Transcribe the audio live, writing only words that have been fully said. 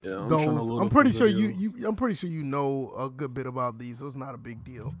Yeah, those. I'm pretty sure I'm pretty sure you know a good bit about these, so it's not a big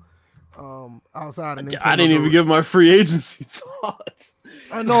deal. Outside of Nintendo, I didn't even give my free agency thoughts.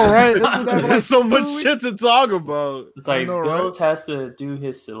 I know, right? There's so much shit to talk about. It's like Bills has to do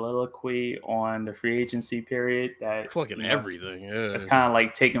his soliloquy on the free agency period. That fucking everything. Yeah, it's kind of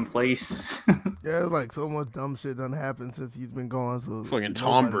like taking place. Yeah, it's like so much dumb shit done happened since he's been gone. So fucking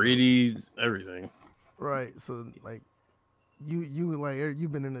Tom Brady, everything. Right. So like,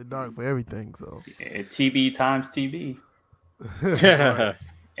 you've been in the dark for everything. So TB times TB. Yeah.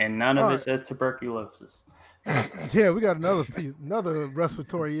 And none of it says tuberculosis. Yeah, we got another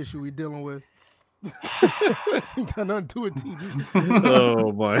respiratory issue we dealing with. Got nothing to it, TB.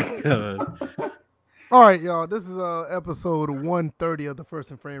 Oh my god. All right, y'all. This is episode 130 of the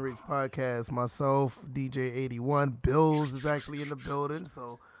First and Frame Rates podcast. Myself, DJ81, Bills is actually in the building.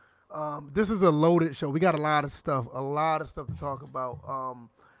 So this is a loaded show. We got a lot of stuff to talk about.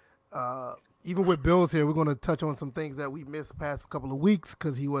 Even with Bills here, we're going to touch on some things that we missed the past couple of weeks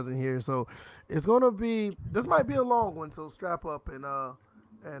because he wasn't here. So it's going to be, this might be a long one. So strap up and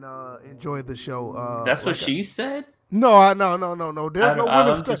enjoy the show. That's what she said? No. There's no woman there's no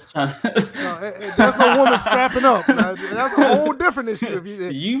woman strapping up. Now, that's a whole different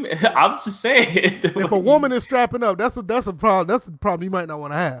issue. I was just saying. If a woman is strapping up, that's a problem. That's a problem you might not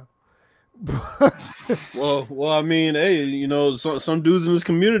want to have. well, I mean, hey, you know, some dudes in this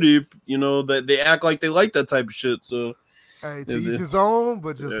community, you know, that they act like they like that type of shit. So, hey, to each his own,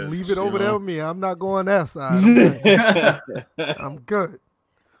 but just leave it over there with me. I'm not going that side. I'm good.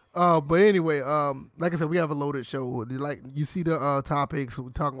 But anyway, like I said, we have a loaded show. Like you see the topics. We're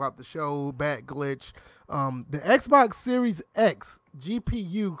talking about the show, Bat Glitch. The Xbox Series X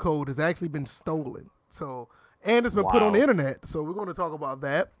GPU code has actually been stolen. So, and it's been put on the internet. So we're going to talk about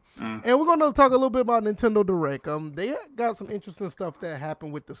that. And we're going to talk a little bit about Nintendo Direct. They got some interesting stuff that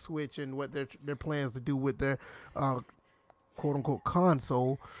happened with the Switch and what their plans to do with their quote unquote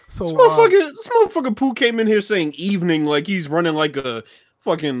console. So this motherfucker Pooh came in here saying evening like he's running like a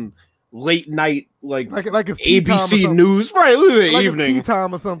fucking late night like it's ABC News, right? Like evening, tea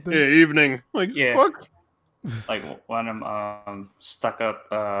time or something. Yeah, evening. Like fuck. Like one of them stuck up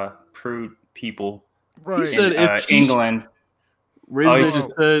prude people. Right. He said England. Ridge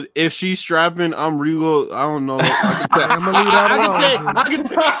said, if she's strapping, I'm real. I don't know. I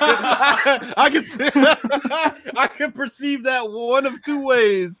can perceive that one of two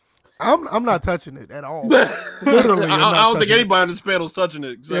ways. I'm not touching it at all. Literally, I don't think anybody on this panel is touching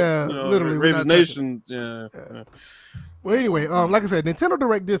it. Except, literally, Raven Nation. Yeah. Well, anyway, like I said, Nintendo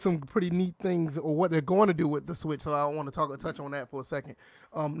Direct did some pretty neat things, or what they're going to do with the Switch. So I want to touch on that for a second.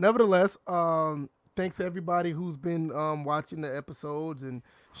 Nevertheless, thanks to everybody who's been watching the episodes and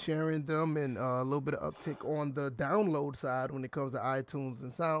sharing them, and a little bit of uptick on the download side when it comes to iTunes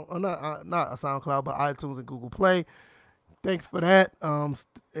and not SoundCloud, but iTunes and Google Play. Thanks for that. And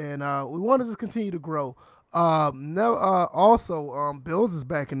we want to just continue to grow. Also, Bills is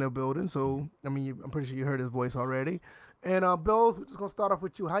back in the building, so I mean, I'm pretty sure you heard his voice already. And Bills, we're just gonna start off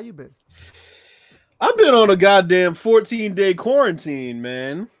with you. How you been? I've been on a goddamn 14-day quarantine,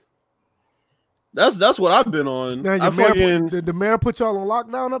 man. That's what I've been on. Now, did the mayor put y'all on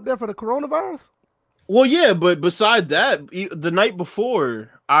lockdown up there for the coronavirus? Well, yeah, but beside that, the night before,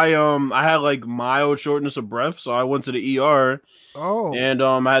 I had like mild shortness of breath, so I went to the ER. Oh. And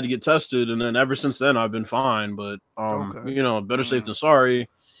I had to get tested, and then ever since then I've been fine. But you know, better safe than sorry.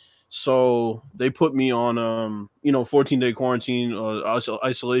 So they put me on 14-day quarantine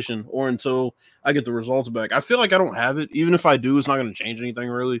isolation, or until I get the results back. I feel like I don't have it. Even if I do, it's not going to change anything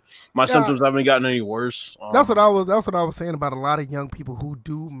really. My symptoms haven't gotten any worse. That's what I was saying about a lot of young people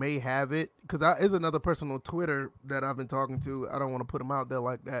who may have it. Because there's another person on Twitter that I've been talking to. I don't want to put him out there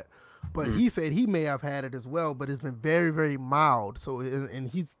like that, but he said he may have had it as well, but it's been very, very mild. So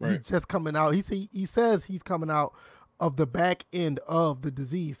he's just coming out. He says he's coming out of the back end of the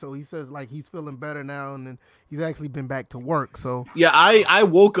disease. So he says like he's feeling better now, and then he's actually been back to work. So yeah, I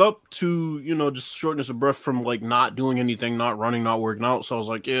woke up to, just shortness of breath from like not doing anything, not running, not working out. So I was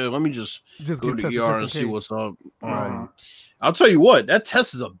like, yeah, let me just go to the ER and see what's up. Right. I'll tell you what, that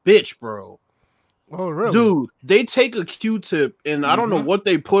test is a bitch, bro. Oh, really? Dude, they take a Q-tip, and I don't know what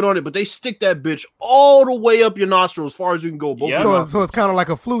they put on it, but they stick that bitch all the way up your nostril as far as you can go. So it's kind of like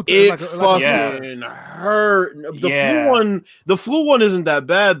a flu test. It fucking hurt. The flu one isn't that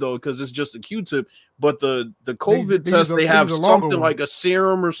bad, though, because it's just a Q-tip. But the COVID test, they have something like a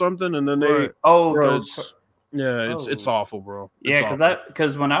serum or something, and then they... it's awful, bro.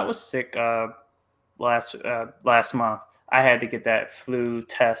 Because when I was sick last month, I had to get that flu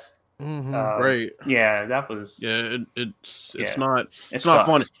test Right. Yeah, that was. Yeah, it's not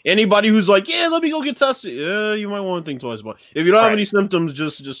funny. Anybody who's like, yeah, let me go get tested. Yeah, you might want to think twice about it. If you don't have any symptoms,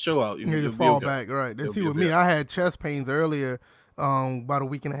 just chill out. You just fall back. Right. Let's see with me. I had chest pains earlier. About a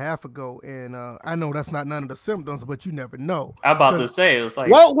week and a half ago, and I know that's not none of the symptoms, but you never know. I'm about to say it was like,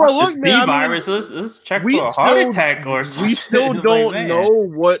 well, look, man, virus. Let's check for a heart attack or something. We still don't know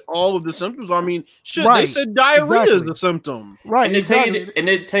what all of the symptoms are. I mean, shit, they said diarrhea is the symptom, right? And they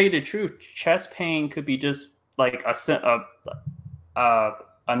tell you the truth. Chest pain could be just like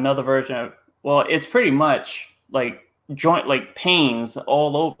another version of. Well, it's pretty much like joint pains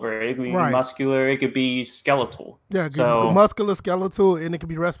all over. It could be muscular, it could be skeletal. Yeah, so muscular, skeletal, and it could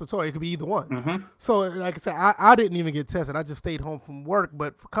be respiratory. It could be either one. Mm-hmm. So, like I said, I didn't even get tested. I just stayed home from work.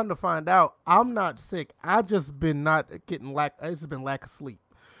 But come to find out, I'm not sick. I just been not getting it's just been lack of sleep.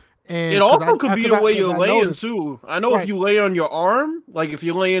 And it also could be the way you're laying too. I know if you lay on your arm, like if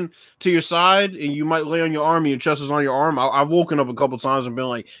you're laying to your side and you might lay on your arm and your chest is on your arm. I've woken up a couple times and been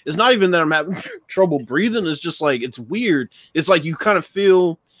like, it's not even that I'm having trouble breathing. It's just like, it's weird. It's like you kind of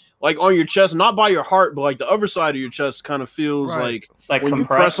feel like on your chest, not by your heart, but like the other side of your chest kind of feels like when you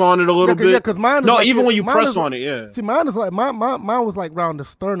press on it a little bit. Yeah, because mine is even when you press on it, yeah. See, mine is like mine was like around the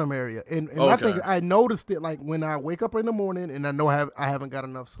sternum area, and I think I noticed it like when I wake up in the morning and I know I haven't got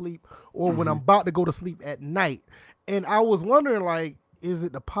enough sleep, or when I'm about to go to sleep at night, and I was wondering like, is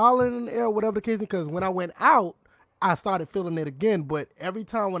it the pollen in the air, whatever the case? Because when I went out, I started feeling it again, but every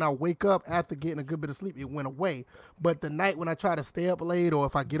time when I wake up after getting a good bit of sleep, it went away. But the night when I try to stay up late, or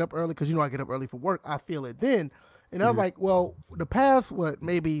if I get up early, because I get up early for work, I feel it then. And I was like, well, the past,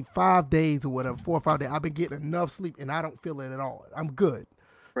 maybe 5 days or whatever, 4 or 5 days, I've been getting enough sleep and I don't feel it at all. I'm good.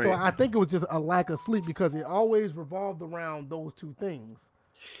 Right. So I think it was just a lack of sleep because it always revolved around those two things.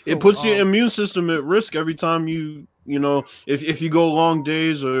 So, it puts your immune system at risk every time if you go long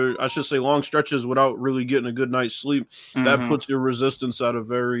days, or I should say long stretches without really getting a good night's sleep, that puts your resistance at a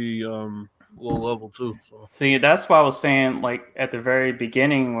very low level too. So. See, that's why I was saying, like at the very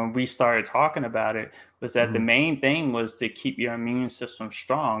beginning when we started talking about it, was that the main thing was to keep your immune system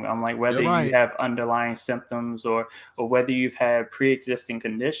strong. I'm like, whether you have underlying symptoms or whether you've had pre-existing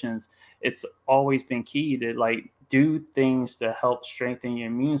conditions, it's always been key to like do things to help strengthen your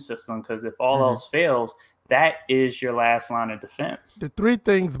immune system, because if all else fails, that is your last line of defense. The three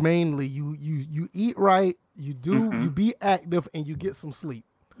things mainly: you eat right, you be active, and you get some sleep.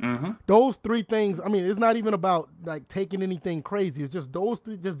 Those three things. I mean, it's not even about like taking anything crazy. It's just those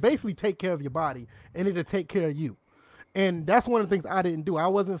three. Just basically take care of your body, and it'll take care of you. And that's one of the things I didn't do. I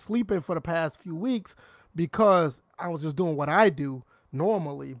wasn't sleeping for the past few weeks because I was just doing what I do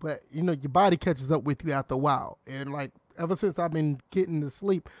normally. But your body catches up with you after a while. And like ever since I've been getting to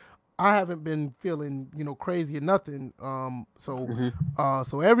sleep, I haven't been feeling, crazy or nothing.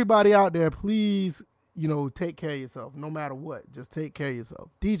 So everybody out there, please, take care of yourself, no matter what. Just take care of yourself.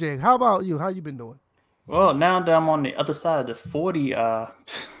 DJ, how about you? How you been doing? Well, now that I'm on the other side of the 40. Oh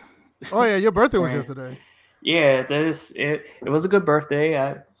yeah, your birthday was yesterday. Yeah, it was a good birthday.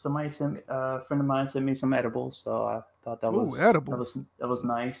 A friend of mine sent me some edibles, so I thought that was edibles. That was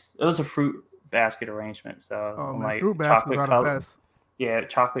nice. It was a fruit basket arrangement, so fruit baskets are the best. Yeah,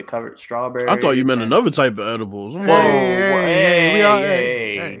 chocolate covered strawberry. I thought you meant another type of edibles. Hey.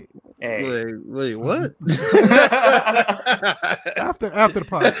 Wait, what? after the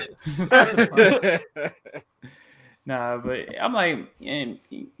podcast. Nah, but I'm like,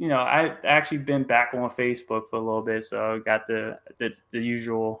 I actually been back on Facebook for a little bit, so I got the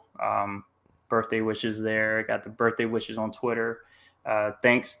usual birthday wishes there. Got the birthday wishes on Twitter.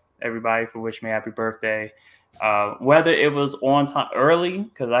 Thanks everybody for wishing me happy birthday. Whether it was on time early,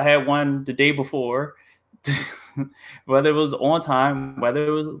 because I had one the day before, whether it was on time, whether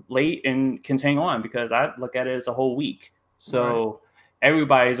it was late, and continue on, because I look at it as a whole week. So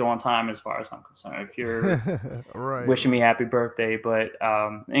everybody's on time as far as I'm concerned. If you're wishing me happy birthday, but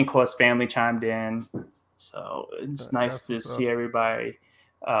and of course family chimed in, so it's nice to see everybody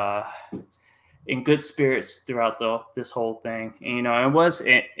in good spirits throughout this whole thing. And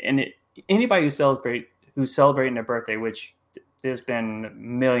anybody who's celebrating their birthday, which there's been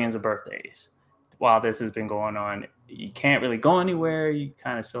millions of birthdays while this has been going on. You can't really go anywhere. You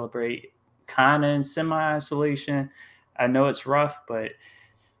kind of celebrate kind of in semi-isolation. I know it's rough, but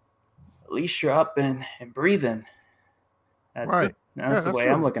at least you're up and breathing. That's the way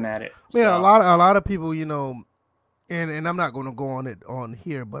true. I'm looking at it. Yeah, so. a lot of people, and I'm not going to go on it on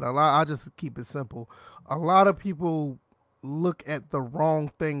here, but I'll just keep it simple. A lot of people look at the wrong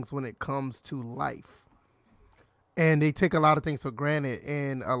things when it comes to life. and they take a lot of things for granted.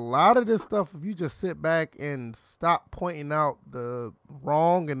 And a lot of this stuff, if you just sit back and stop pointing out the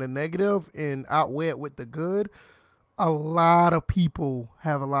wrong and the negative and outweigh it with the good, a lot of people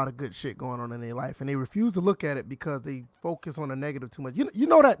have a lot of good shit going on in their life, and they refuse to look at it because they focus on the negative too much. You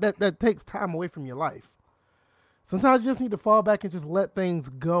know that takes time away from your life. Sometimes you just need to fall back and just let things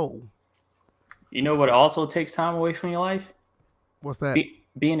go. You know what also takes time away from your life? What's that?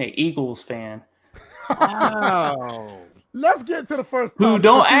 Being an Eagles fan. Wow. Let's get to the first topic. Who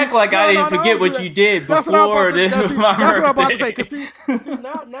don't act like I didn't forget what you did before. That's what I'm about to say. Cause see,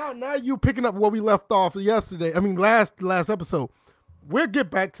 now you picking up where we left off yesterday. I mean, last episode. We'll get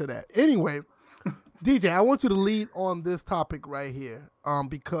back to that. Anyway, DJ, I want you to lead on this topic right here.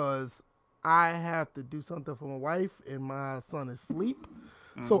 Because I have to do something for my wife and my son is asleep.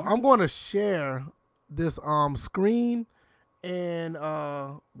 Mm-hmm. So I'm going to share this screen. And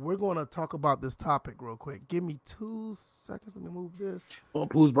we're going to talk about this topic real quick. Give me 2 seconds. Let me move this. Well,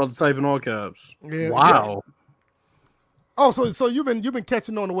 who's about to type in all caps? Yeah, wow. Yeah. Oh, so you've been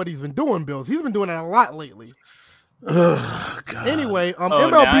catching on to what he's been doing, Bills. He's been doing that a lot lately. Anyway, MLB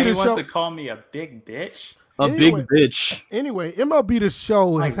now The Show wants to call me a big bitch. Big bitch. Anyway, MLB The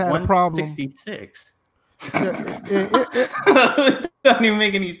Show has had a problem. 166. It doesn't even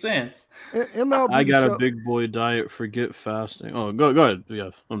make any sense. I got a big boy diet. Forget fasting. Oh, go ahead. Yeah,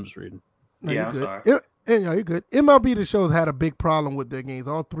 I'm just reading. No, yeah, I'm sorry. You're good. MLB The Show's had a big problem with their games.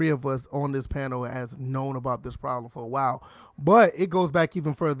 All three of us on this panel has known about this problem for a while, but it goes back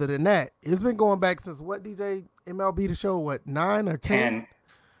even further than that. It's been going back since what, DJ? MLB The Show, what, 9 or 10?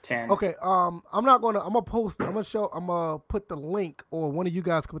 10. Okay. I'm gonna put the link, or one of you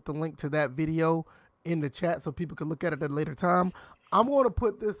guys can put the link to that video in the chat so people can look at it at a later time. I'm going to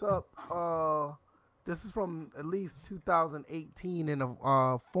put this up. This is from at least 2018 in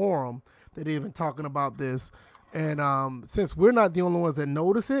a forum that they've been talking about this. And since we're not the only ones that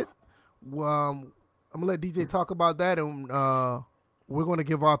notice it, I'm going to let DJ talk about that. And we're going to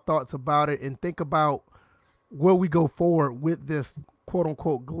give our thoughts about it and think about where we go forward with this quote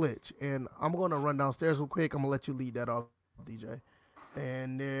unquote glitch. And I'm going to run downstairs real quick. I'm going to let you lead that off, DJ.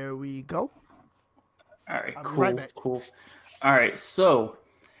 And there we go. All right, cool. All right, so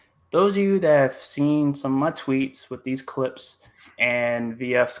those of you that have seen some of my tweets with these clips and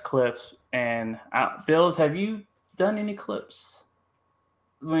VF's clips, and Bills, have you done any clips?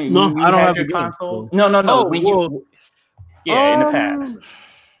 No, I don't have your console. No. Oh, in the past.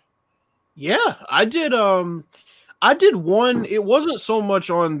 Yeah, I did. I did one. It wasn't so much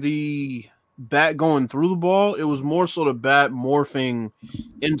on the bat going through the ball. It was more so the bat morphing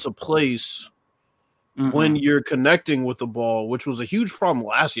into place. Mm-hmm. When you're connecting with the ball, which was a huge problem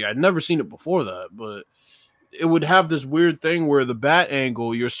last year. I'd never seen it before that, but it would have this weird thing where the bat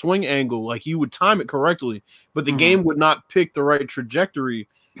angle, your swing angle, like you would time it correctly, but the game would not pick the right trajectory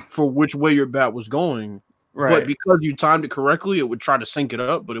for which way your bat was going. Right. But because you timed it correctly, it would try to sync it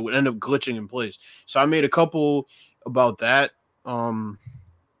up, but it would end up glitching in place. So I made a couple about that.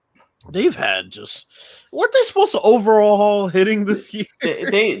 They've had weren't they supposed to overhaul hitting this year?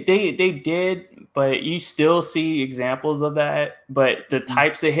 They did, but you still see examples of that. But the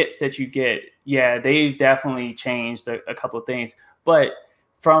types of hits that you get, yeah, they've definitely changed a couple of things. But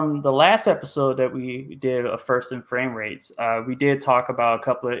from the last episode that we did of First and Frame Rates, we did talk about a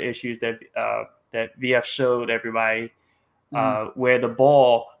couple of issues that VF showed everybody. Where the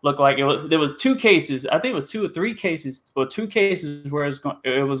ball looked like there was 2 cases. I think it was 2 or 3 cases, or 2 cases where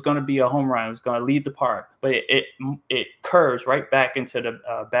it was going to be a home run. It was going to lead the park, but it curves right back into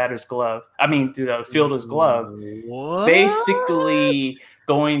the batter's glove. I mean, to the fielder's glove. What? Basically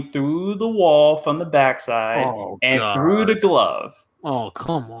going through the wall from the backside through the glove. Oh,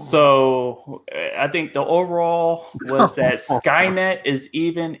 come on. So I think the overall was that Skynet is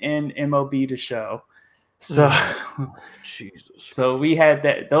even in MLB The Show. So, Jesus. So we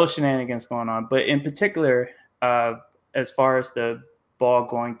had those shenanigans going on, but in particular, as far as the ball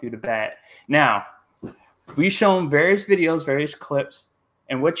going through the bat. Now, we've shown various videos, various clips,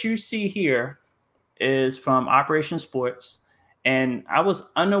 and what you see here is from Operation Sports, and I was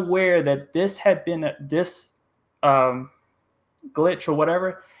unaware that this had been glitch or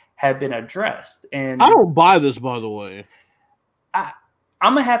whatever had been addressed. And I don't buy this, by the way.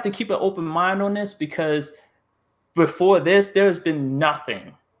 I'm going to have to keep an open mind on this, because before this, there's been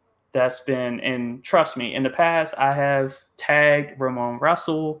nothing that's been, and trust me, in the past, I have tagged Ramon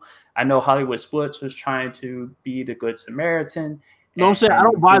Russell. I know Hollywood Sports was trying to be the Good Samaritan. No, I'm saying I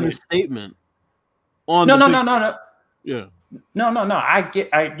don't buy the statement. No. Yeah. No.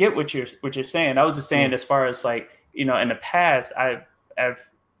 I get what you're saying. I was just saying, as far as like, in the past, I've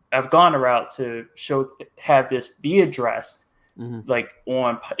I've gone a route to have this be addressed, like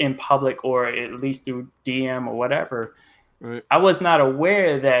in public or at least through DM or whatever. Right. I was not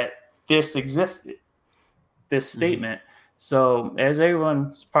aware that this existed, this statement. So as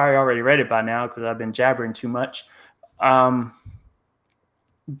everyone's probably already read it by now, because I've been jabbering too much.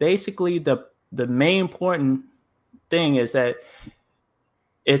 Basically, the main important thing is that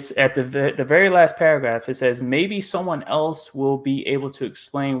it's at the very last paragraph. It says, maybe someone else will be able to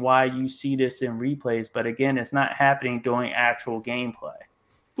explain why you see this in replays. But again, it's not happening during actual gameplay.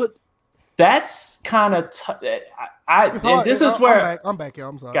 But that's kind of this is where I'm back here.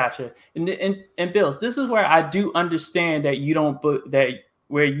 I'm sorry. Gotcha. And Bills, this is where I do understand that you don't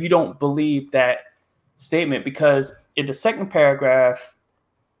believe that statement, because in the second paragraph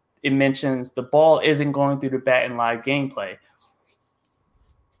it mentions the ball isn't going through the bat in live gameplay.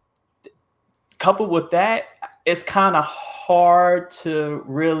 Coupled with that, it's kind of hard to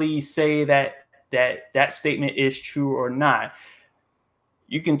really say that statement is true or not.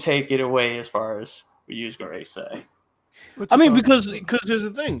 You can take it away as far as what you was going to say. I mean, because there's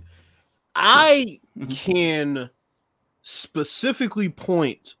the thing. I can specifically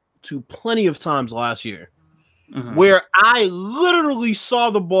point to plenty of times last year where I literally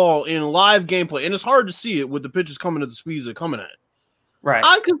saw the ball in live gameplay, and it's hard to see it with the pitches coming at the speeds they're coming at. Right.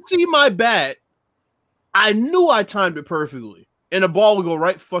 I could see my bat. I knew I timed it perfectly, and the ball would go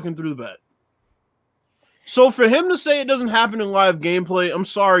right fucking through the bat. So for him to say it doesn't happen in live gameplay, I'm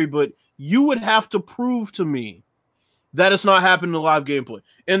sorry, but you would have to prove to me that it's not happening in live gameplay.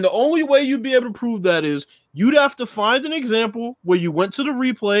 And the only way you'd be able to prove that is you'd have to find an example where you went to the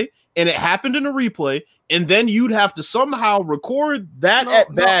replay and it happened in the replay, and then you'd have to somehow record that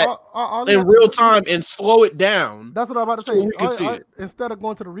at bat in real time and slow it down. That's what I'm about to say. Instead of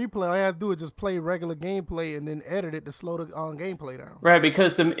going to the replay, all I have to do is just play regular gameplay and then edit it to slow the gameplay down. Right,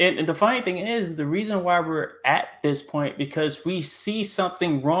 because the funny thing is, the reason why we're at this point, because we see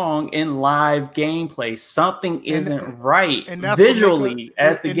something wrong in live gameplay. Something isn't right visually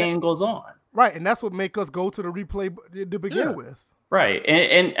as the game goes on. Right, and that's what make us go to the replay to begin with. Right,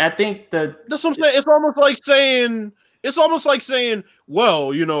 and I think that's what I'm saying. It's almost like saying,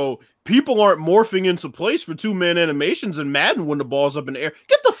 well, you know, people aren't morphing into place for 2-man animations in Madden when the ball's up in the air.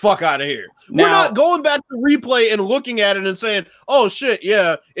 Get the fuck out of here. We're not going back to replay and looking at it and saying, oh shit,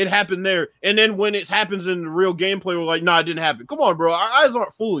 yeah, it happened there. And then when it happens in the real gameplay, we're like, nah, it didn't happen. Come on, bro. Our eyes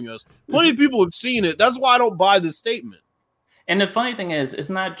aren't fooling us. Plenty of people have seen it. That's why I don't buy this statement. And the funny thing is,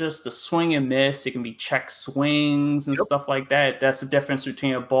 it's not just the swing and miss. It can be check swings and stuff like that. That's the difference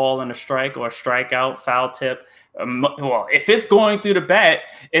between a ball and a strike, or a strikeout, foul tip. Well, if it's going through the bat,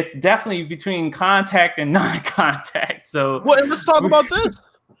 it's definitely between contact and non-contact. So, well, and let's talk about this.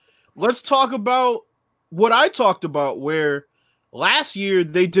 Let's talk about what I talked about, where last year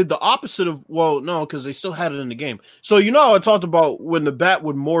they did the opposite of, well, no, because they still had it in the game. So, you know, I talked about when the bat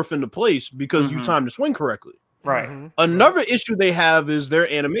would morph into place because you timed the swing correctly. Right. Another issue they have is their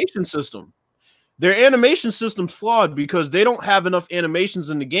animation system. Their animation system's flawed because they don't have enough animations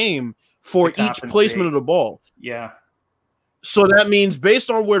in the game for each placement of the ball. Yeah. So that means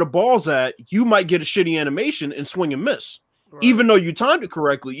based on where the ball's at, you might get a shitty animation and swing and miss. Right. Even though you timed it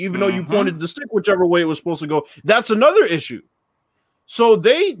correctly, even though you pointed the stick whichever way it was supposed to go. That's another issue. So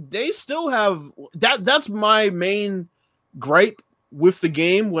they still have that. That's my main gripe with the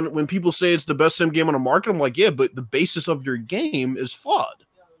game. When people say it's the best sim game on the market, I'm like, yeah, but the basis of your game is flawed.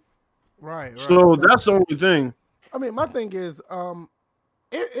 Right. So that's the only thing. I mean, my thing is,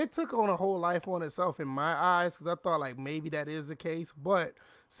 it took on a whole life on itself in my eyes, because I thought like maybe that is the case. But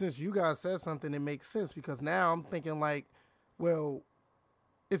since you guys said something, it makes sense, because now I'm thinking like, well,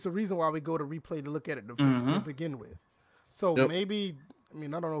 it's a reason why we go to replay to look at it to begin with. So maybe, I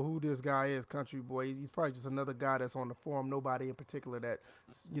mean, I don't know who this guy is, Country Boy. He's probably just another guy that's on the forum. Nobody in particular that,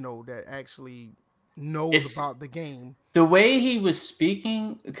 you know, that actually knows about the game. The way he was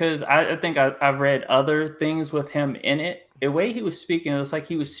speaking, because I think I've read other things with him in it. The way he was speaking, it was like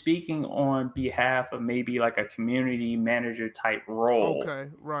he was speaking on behalf of maybe like a community manager type role. Okay,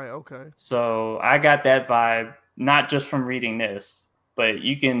 right, okay. So I got that vibe, not just from reading this, but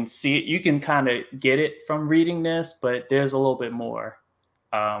you can see it, you can kind of get it from reading this, but there's a little bit more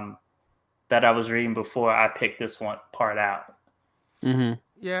that I was reading before I picked this one part out.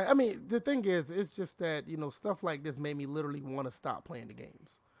 Yeah, I mean, the thing is, it's just that, you know, stuff like this made me literally want to stop playing the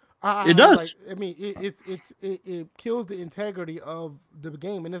games. It does. Like, I mean, it kills the integrity of the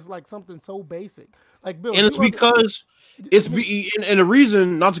game, and it's like something so basic. Like, Bill, and it's because and the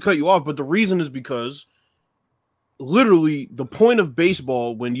reason, not to cut you off, but the reason is because literally the point of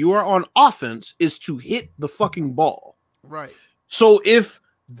baseball when you are on offense is to hit the fucking ball. Right. So if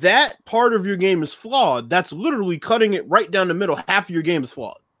that part of your game is flawed, that's literally cutting it right down the middle. Half of your game is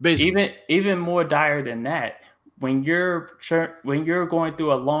flawed. Basically. Even more dire than that, when you're going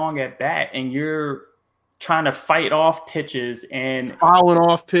through a long at bat and you're trying to fight off pitches and fouling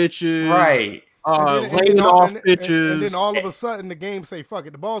off pitches, right? Laying off pitches, and then all of a sudden the game say, "Fuck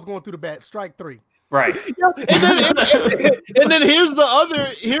it, the ball's going through the bat, strike 3." Right. and then here's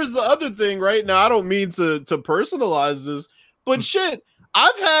the other thing. Right now, I don't mean to personalize this, but shit,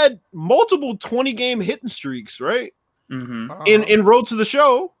 I've had multiple 20-game hitting streaks, right? Mm-hmm. In Road to the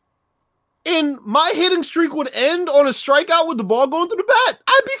Show, and my hitting streak would end on a strikeout with the ball going through the bat.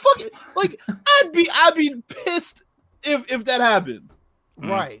 I'd be fucking like, I'd be pissed if that happened.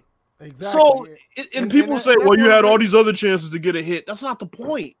 Right. Exactly. So, and people say, well, you had all these other chances to get a hit. That's not the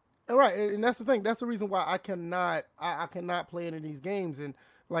point. Right, and that's the thing. That's the reason why I cannot play any of these games. And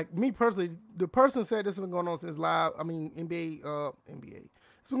like me personally, the person said this has been going on since NBA.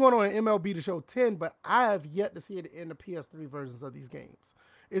 It's been going on in MLB The Show 10, but I have yet to see it in the PS3 versions of these games.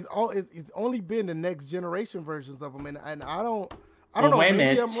 It's only been the next generation versions of them, and I don't know. Wait a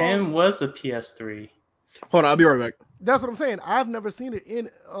minute, 10 was a PS3. Hold on, I'll be right back. That's what I'm saying. I've never seen it any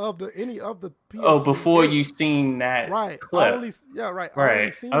of the PS3 Oh, before games. You seen that clip. I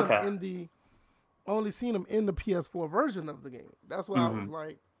only seen them in the PS4 version of the game. That's why I was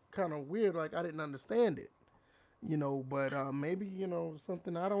like kind of weird, like I didn't understand it. But maybe,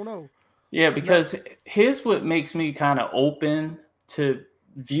 something I don't know. Yeah, because here's what makes me kind of open to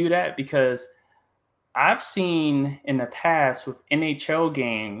view that, because I've seen in the past with NHL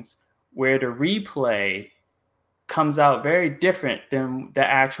games where the replay comes out very different than the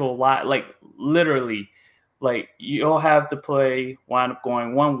actual live. Like literally, like you'll have the play wind up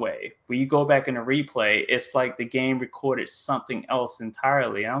going one way. When you go back in the replay, it's like the game recorded something else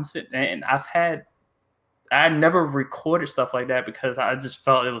entirely. And I'm sitting and I never recorded stuff like that because I just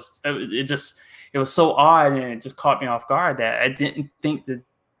felt it was so odd, and it just caught me off guard that I didn't think to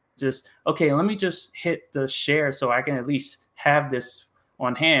just, okay, let me just hit the share so I can at least have this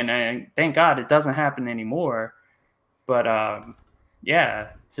on hand. And thank God it doesn't happen anymore. But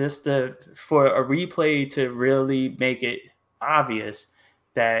just for a replay to really make it obvious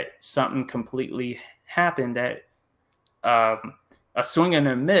that something completely happened, that a swing and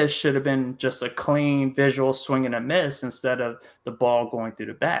a miss should have been just a clean visual swing and a miss instead of the ball going through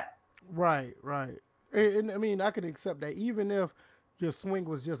the bat. Right. And I mean, I can accept that even if your swing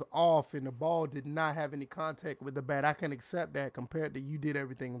was just off and the ball did not have any contact with the bat. I can accept that compared to you did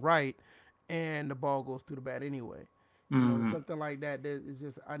everything right and the ball goes through the bat anyway. Something like that is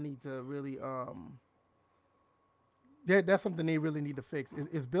just, I need to really, that's something they really need to fix.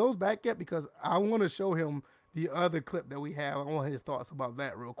 Is Bills back yet? Because I want to show him the other clip that we have. I want his thoughts about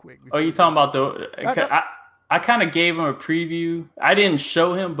that real quick. Oh, you talking about I kind of gave him a preview. I didn't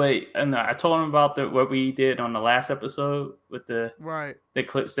show him, but I told him about what we did on the last episode with the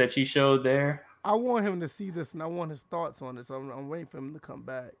clips that you showed there. I want him to see this, and I want his thoughts on it. So I'm waiting for him to come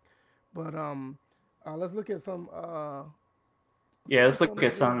back. But let's look at some. Let's look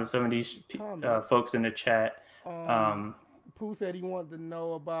at some of these folks in the chat. Pooh said he wanted to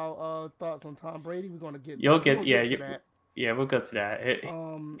know about thoughts on Tom Brady. We're gonna get. We'll go to that.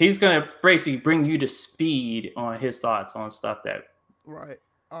 He's gonna basically bring you to speed on his thoughts on stuff that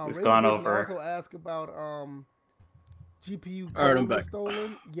we've gone over. Also ask about GPU code was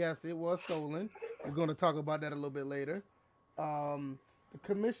stolen. Yes, it was stolen. We're gonna talk about that a little bit later. The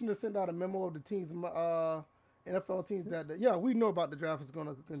commissioner sent out a memo of the teams, NFL teams that we know about the draft is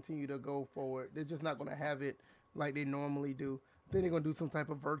gonna continue to go forward. They're just not gonna have it like they normally do. Then they're going to do some type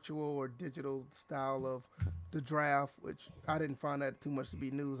of virtual or digital style of the draft, which I didn't find that too much to be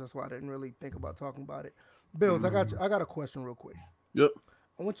news. That's why I didn't really think about talking about it. Bills, I got a question real quick. Yep.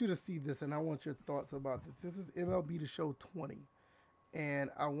 I want you to see this, and I want your thoughts about this. This is MLB The Show 20, and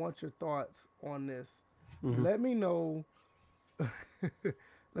I want your thoughts on this. Mm-hmm. Let me know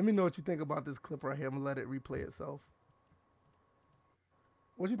what you think about this clip right here. I'm going to let it replay itself.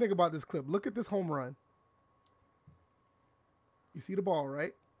 What do you think about this clip? Look at this home run. You see the ball,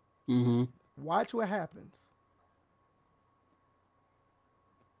 right? Mm-hmm. Watch what happens.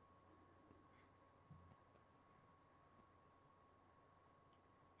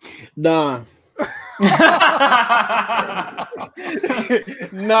 Nah. Yeah.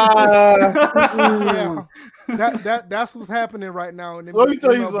 That's what's happening right now. Let me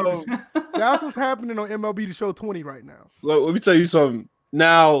tell you something. That's what's happening on MLB The Show 20 right now. Let me tell you something.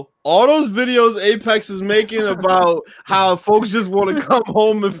 Now, all those videos Apex is making about how folks just want to come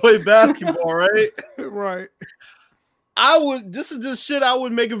home and play basketball, right? Right. This is just shit I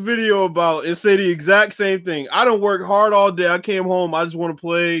would make a video about and say the exact same thing. I don't work hard all day. I came home. I just want to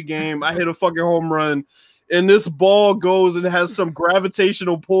play a game. I hit a fucking home run, and this ball goes and has some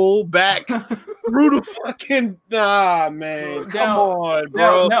gravitational pull back through the fucking man. Come on,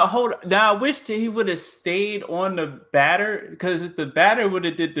 bro. Now hold on. Now I wish that he would have stayed on the batter, because if the batter would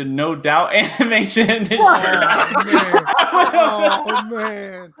have did the no doubt animation. Oh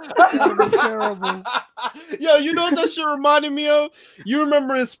man, that would be terrible. Yo, you know what that shit reminded me of? You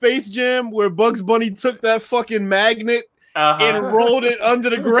remember in Space Jam where Bugs Bunny took that fucking magnet and rolled it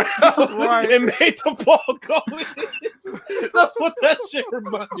under the ground and made the ball go in? That's what that shit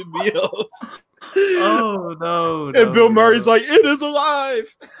reminded me of. Oh no! And Bill Murray's like, it is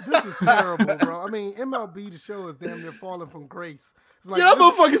alive. This is terrible, bro. I mean, MLB The Show is damn near falling from grace. It's like, that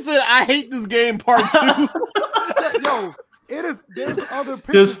motherfucker said, I hate this game part 2. Yo, it is. There's other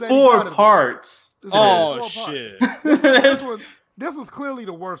There's pictures. 4 parts. Shit. This was clearly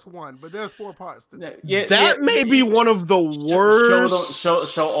the worst one, but there's 4 parts to this. That may be one of the worst.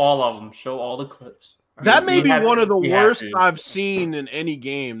 Show all of them. Show all the clips. That may be one of the worst I've seen in any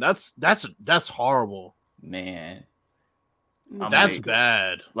game. That's horrible, man. That's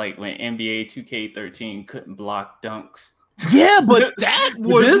bad. Like when NBA 2K13 couldn't block dunks. Yeah, but that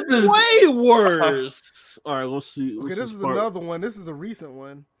was way worse. All right, let's see. Okay, this is another one. This is a recent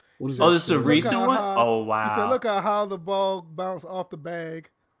one. What is this is a recent one? Oh, wow. He said, look at how the ball bounced off the bag.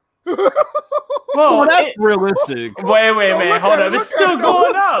 Well, that's realistic. Wait, man. Hold on. It's still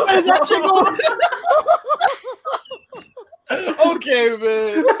going up. Is that shit going Okay,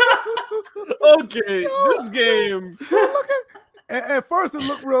 man. Okay, this game. At first, it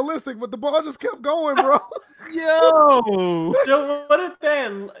looked realistic, but the ball just kept going, bro. Yo, what if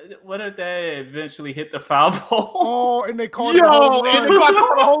that eventually hit the foul pole? Oh, and they called it a home run. And they called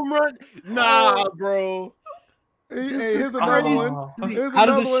it a home run? Nah, bro. Here's another one. How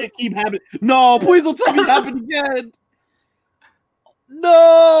does this shit keep happening? No, please don't tell me it happened again. No.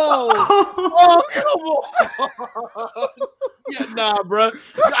 Oh, come on. Yeah, nah, bro.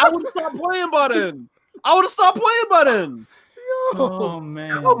 I would have stopped playing by then. Oh,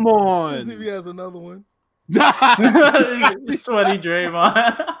 man. Come on. Let's see if he has another one. Sweaty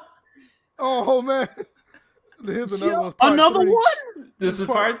Draymond. Oh, man. Here's another one. Another one? This is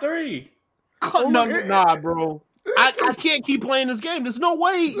part 3. Nah, bro. I can't keep playing this game. There's no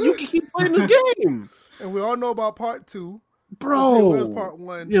way you can keep playing this game. And we all know about part 2. Bro. Where's part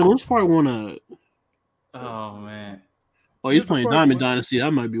 1? Yeah, where's part 1 at? Oh, man. Oh, he's playing Diamond Dynasty.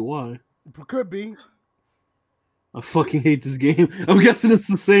 That might be why. Could be. I fucking hate this game. I'm guessing it's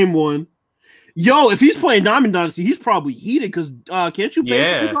the same one. Yo, if he's playing Diamond Dynasty, he's probably heated because can't you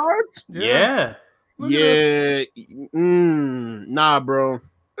pay for the cards? Yeah. Nah, bro.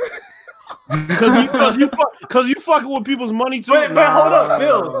 Because you fucking with people's money too. Wait, hold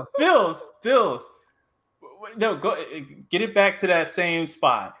up, Bills. No, go get it back to that same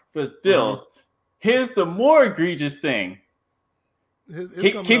spot. Because Bills, here's the more egregious thing.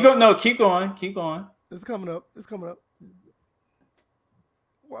 Keep going. It's coming up.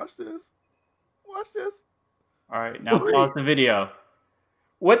 Watch this. All right, now pause the video.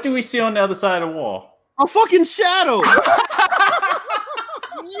 What do we see on the other side of the wall? A fucking shadow.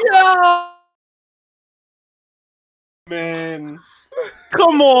 Yo, man.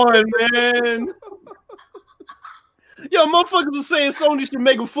 Come on, man. Yo, motherfuckers are saying Sony should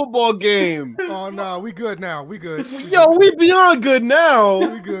make a football game. Oh, no, we good now. Yo, we beyond good now.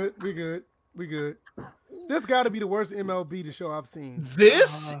 We good. This got to be the worst MLB The Show I've seen.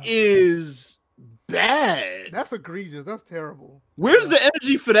 This is bad. That's egregious. That's terrible. Where's the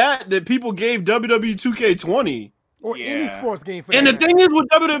energy for that people gave WWE 2K20? Or any sports game for that. And the thing matter. is with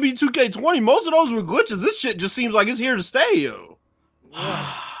WWE 2K20, most of those were glitches. This shit just seems like it's here to stay, yo.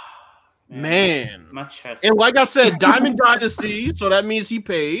 Man. My chest. And like I said, Diamond Dynasty, so that means he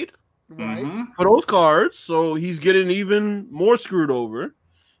paid for those cards. So he's getting even more screwed over.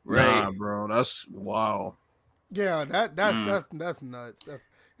 Right. Nah, bro. That's wow. Yeah, that's nuts. When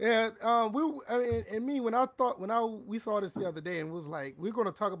we saw this the other day and was like, we're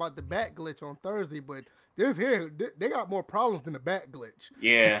gonna talk about the back glitch on Thursday, but they got more problems than the back glitch.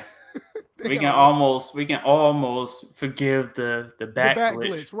 Yeah. we can almost forgive the back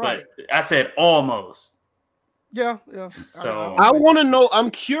glitch, right? But I said almost. Yeah. So I want to know.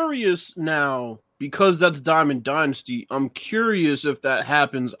 I'm curious now because that's Diamond Dynasty. I'm curious if that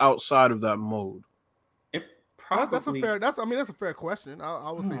happens outside of that mode. It probably that's a fair question.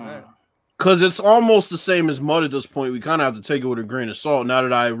 I will say that. Because it's almost the same as Mud at this point. We kind of have to take it with a grain of salt. Now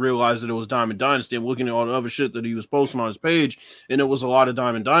that I realized that it was Diamond Dynasty, I'm looking at all the other shit that he was posting on his page, and it was a lot of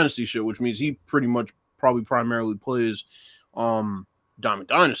Diamond Dynasty shit, which means he pretty much probably primarily plays Diamond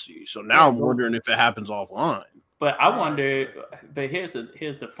Dynasty. So now I'm wondering if it happens offline. But I wonder. But here's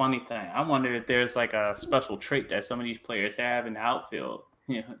the funny thing. I wonder if there's like a special trait that some of these players have in the outfield.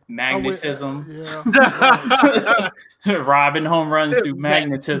 Magnetism. Robbing home runs through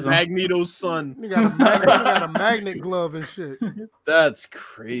magnetism. Magneto's son. You got a magnet glove and shit. That's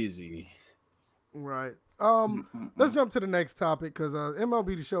crazy. Right. Let's jump to the next topic because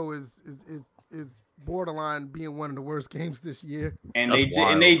MLB The Show is borderline being one of the worst games this year. And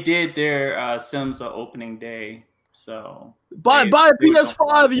they did their Sims opening day. So buy a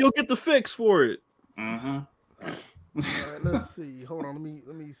PS5 and you'll get the fix for it. Mm-hmm. All right, let's see. Hold on.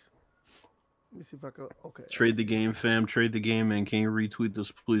 Let me see if I can. Okay. Trade the game, fam. Trade the game, and can you retweet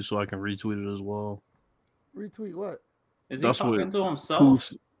this, please, so I can retweet it as well? Retweet what? Is he talking to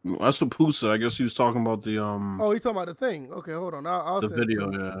himself? That's what Pooh said. I guess he was talking about the Oh, he's talking about the thing. Okay, hold on. I'll the send video.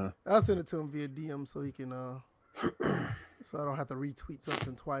 it to him. Yeah. I'll send it to him via DM so he can so I don't have to retweet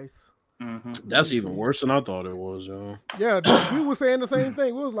something twice. Mm-hmm. That's even worse than I thought it was, yo. Yeah, dude, we were saying the same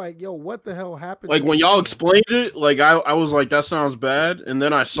thing. We was like, yo, what the hell happened? Like when y'all explained it, like I was like, that sounds bad, and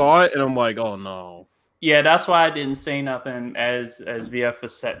then I saw it and I'm like, oh no. Yeah, that's why I didn't say nothing as VF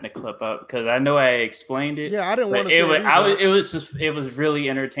was setting the clip up, because I know I explained it. Yeah, I didn't want to say it. It was really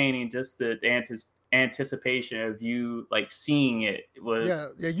entertaining, just the anticipation of you like seeing it.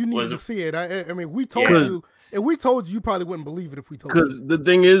 You need to see it. I mean, we told you. If we told you, you probably wouldn't believe it if we told you. Because the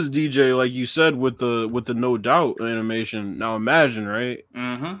thing is, DJ, like you said, with the No Doubt animation, now imagine, right?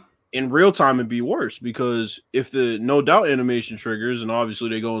 Mm-hmm. In real time, it'd be worse, because if the No Doubt animation triggers, and obviously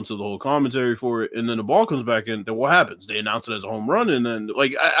they go into the whole commentary for it, and then the ball comes back in, then what happens? They announce it as a home run, and then,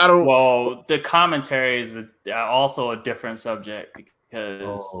 like, I don't... Well, the commentary is also a different subject,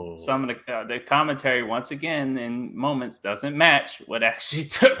 because some of the commentary, once again, in moments doesn't match what actually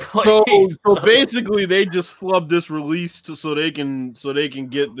took place. So basically, they just flubbed this release so they can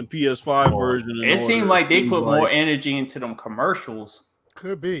get the PS5 version. It seemed like they put more energy into them commercials.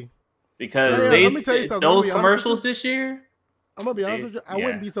 Could be, because let me tell you something. Those commercials this year. I'm gonna be honest with you. I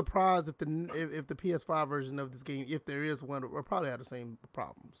wouldn't be surprised if the PS5 version of this game, if there is one, will probably have the same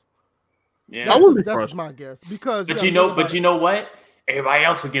problems. Yeah, that's just my guess. Because you know what? Everybody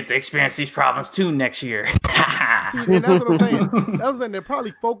else will get to experience these problems too next year. See, and that's what I'm saying. That's what I'm saying. They're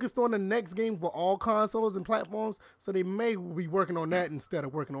probably focused on the next game for all consoles and platforms, so they may be working on that instead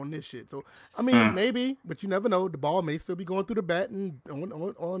of working on this shit. So, I mean, maybe, but you never know. The ball may still be going through the bat and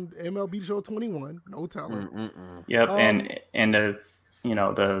on MLB Show 21. No telling. Yep, and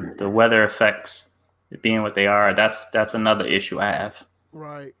the weather effects being what they are, that's another issue I have.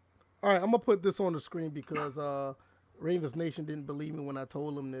 Right. All right, I'm gonna put this on the screen because Ravens Nation didn't believe me when I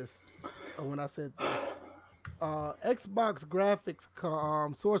told them this, when I said this. Xbox graphics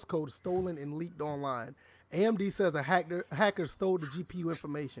source code stolen and leaked online. AMD says a hacker stole the GPU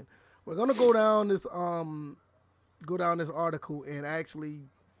information. We're gonna go down this article and actually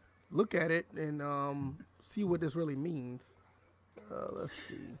look at it and see what this really means. Let's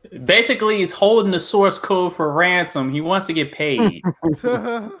see. Basically, he's holding the source code for ransom. He wants to get paid.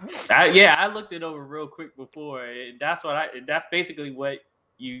 I looked it over real quick before. That's basically what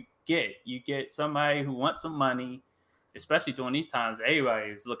you get. You get somebody who wants some money, especially during these times.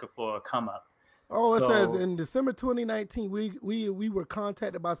 Everybody is looking for a come up. Oh, it says in December 2019, we were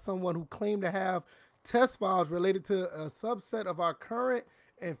contacted by someone who claimed to have test files related to a subset of our current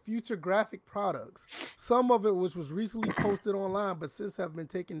and future graphic products. Some of it which was recently posted online, but since have been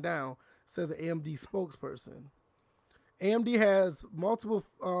taken down, says an AMD spokesperson. AMD has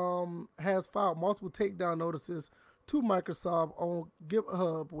filed multiple takedown notices to Microsoft on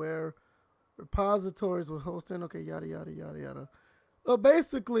GitHub, where repositories were hosting. Okay, yada yada yada yada.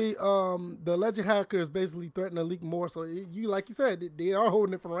 Basically, the alleged hacker is basically threatening to leak more. So like you said, they are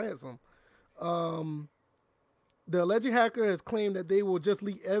holding it for ransom. The alleged hacker has claimed that they will just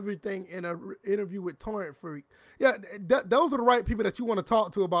leak everything in an interview with Torrent Freak. Yeah, those are the right people that you want to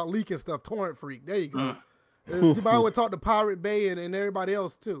talk to about leaking stuff. Torrent Freak. There you go. You might want to talk to Pirate Bay and everybody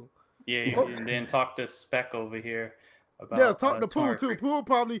else too. Yeah, and then talk to Spec over here about. Yeah, talk to Pooh too. Pooh will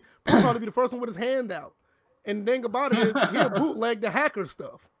probably be the first one with his hand out. And the thing about it is, he'll bootleg the hacker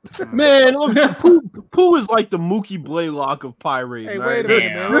stuff. Man, look, Pooh is like the Mookie Blaylock of pirate. Hey, wait a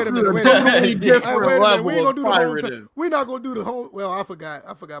minute, man. Wait a minute. We ain't gonna do the whole. We're not gonna do the whole. Well, I forgot.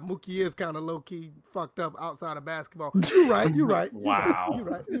 Mookie is kind of low key fucked up outside of basketball. You're right. Wow. You're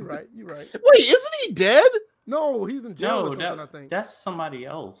right. Wait, isn't he dead? No, he's in jail or something. I think that's somebody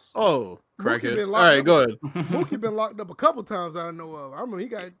else. Oh, crackhead. All right, go ahead. Mookie been locked up a couple times that I know of. I remember he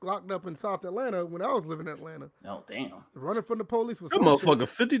got locked up in South Atlanta when I was living in Atlanta. Oh, damn. Running from the police was that motherfucker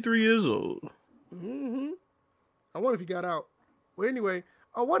 53 years old. Mm-hmm. I wonder if he got out. Well, anyway,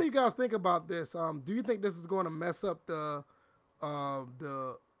 what do you guys think about this? Do you think this is going to mess up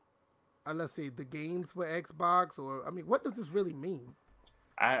let's say the games for Xbox, or I mean, what does this really mean?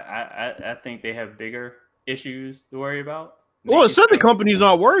 I think they have bigger issues to worry about. Well, it said the company's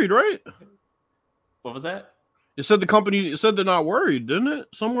not worried, right? What was that? It said they're not worried, didn't it?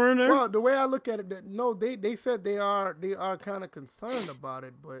 Somewhere in there. Well, the way I look at it, they said they are kind of concerned about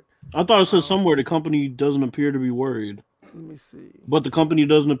it, but I thought it said somewhere the company doesn't appear to be worried. Let me see. But the company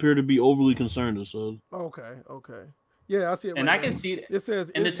doesn't appear to be overly concerned, it said. Okay. Yeah, I see it. And I can see it. It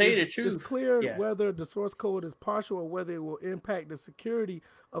says, and to tell you the truth, it's clear whether the source code is partial or whether it will impact the security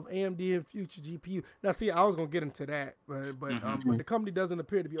of AMD and future GPU. Now, see, I was gonna get into that, but the company doesn't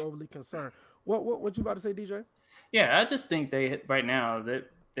appear to be overly concerned. What you about to say, DJ? Yeah, I just think right now that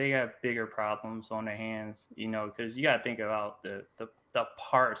they have bigger problems on their hands, because you got to think about the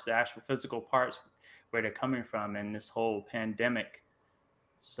parts, the actual physical parts, where they're coming from in this whole pandemic.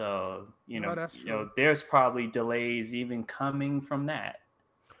 So, there's probably delays even coming from that.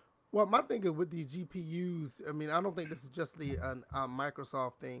 Well, my thing is with these GPUs, I mean, I don't think this is just a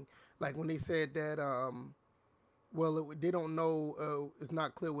Microsoft thing. Like when they said that, they don't know, it's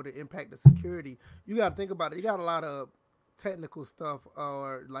not clear what it impact the security. You got to think about it. You got a lot of technical stuff,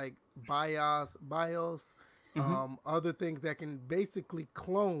 or like BIOS, other things that can basically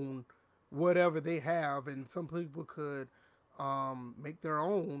clone whatever they have, and some people could make their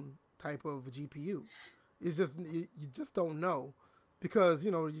own type of GPU. It's just you just don't know, because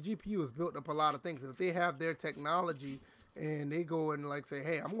your GPU is built up a lot of things, and if they have their technology and they go and like say,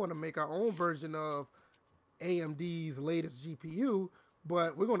 hey, I'm going to make our own version of AMD's latest GPU,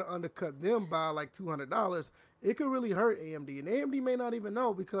 but we're going to undercut them by like $200, it could really hurt AMD, and AMD may not even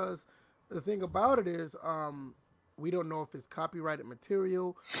know, because the thing about it is we don't know if it's copyrighted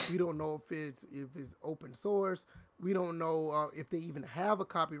material. We don't know if it's open source. We don't know if they even have a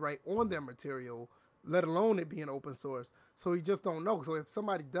copyright on their material, let alone it being open source. So you just don't know. So if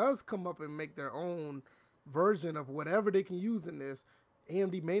somebody does come up and make their own version of whatever they can use in this,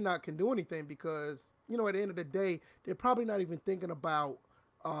 AMD may not can do anything, because, at the end of the day, they're probably not even thinking about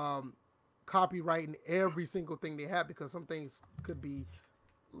copyrighting every single thing they have, because some things could be,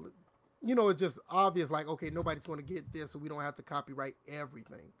 it's just obvious, like, okay, nobody's going to get this, so we don't have to copyright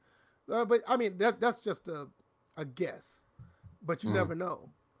everything. But I mean, that's just a guess, but you never know.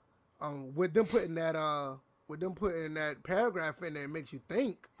 With them putting that paragraph in there, it makes you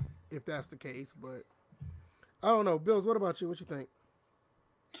think if that's the case. But I don't know, Bills. What about you? What you think?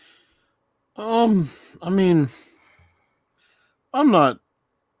 I mean, I'm not,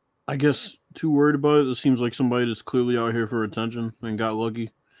 I guess, too worried about it. It seems like somebody that's clearly out here for attention and got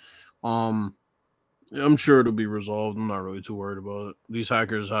lucky. I'm sure it'll be resolved. I'm not really too worried about it. These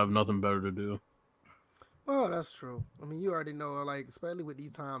hackers have nothing better to do. Well, that's true. I mean, you already know, like, especially with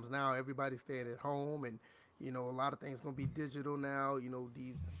these times now, everybody's staying at home, and a lot of things gonna be digital now.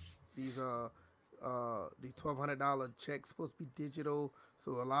 These $1,200 checks supposed to be digital,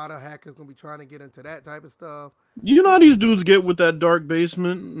 so a lot of hackers gonna be trying to get into that type of stuff. You know how these dudes get with that dark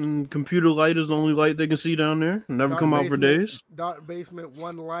basement, and computer light is the only light they can see down there, never come out for days. Dark basement,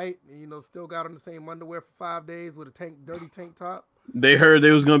 one light, still got on the same underwear for 5 days with a dirty tank top. They heard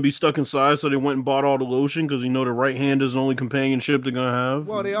they was gonna be stuck inside, so they went and bought all the lotion, because the right hand is the only companionship they're gonna have.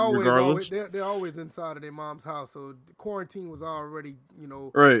 Well, they're always inside of their mom's house, so the quarantine was already,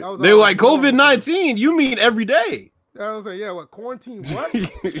 right. They were like, COVID-19. You mean every day? I was like, yeah, what, quarantine? What?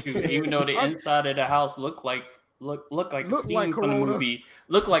 Even though the inside of the house looked like a scene from the movie.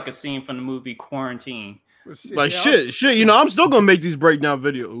 Looked like a scene from the movie Quarantine. Shit. I'm still gonna make these breakdown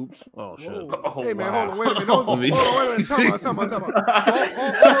videos. Oops. Oh shit. Oh, hey man, hold on, wait a minute. Hold on. Time out.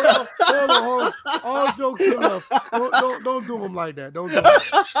 Hold on. All jokes enough. Don't do them like that. Don't do them.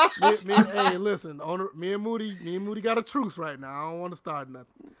 Hey, listen. Me and Moody got a truce right now. I don't want to start nothing.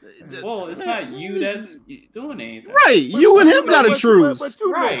 Well, it's not you that's doing anything. Right. You and him got a truce. But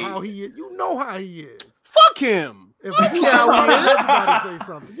you know how he is. You know how he is. Fuck him. If everybody say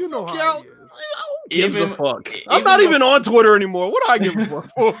something, you know how he is. Gives a fuck. I'm not even on Twitter anymore. What do I give a fuck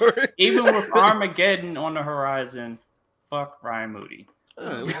for? Even with Armageddon on the horizon, fuck Ryan Moody.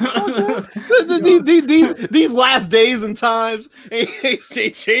 These last days and times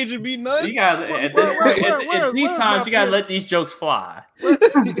ain't changing me nothing. You got at these times you gotta let these jokes fly.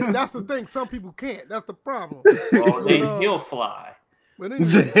 That's the thing. Some people can't. That's the problem. Well, then he'll fly. But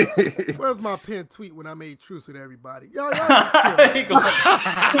anyway, where's my pinned tweet when I made truce with everybody? Y'all need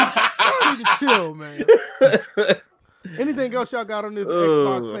to chill, man. Anything else y'all got on this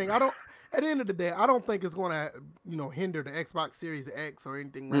Xbox thing? at the end of the day, I don't think it's going to, hinder the Xbox Series X or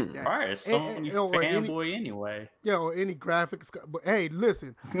anything like that. Right, Sony fanboy anyway. Yeah, or any graphics. But hey,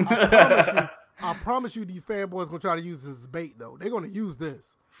 listen, I promise you, these fanboys gonna try to use this as bait though. They're gonna use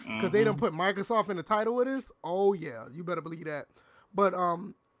this because they done put Microsoft in the title of this. Oh yeah, you better believe that. But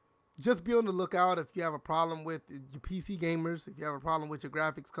just be on the lookout if you have a problem with your PC gamers, if you have a problem with your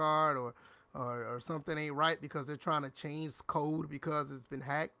graphics card or something ain't right because they're trying to change code because it's been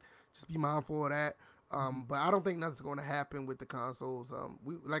hacked. Just be mindful of that. But I don't think nothing's going to happen with the consoles.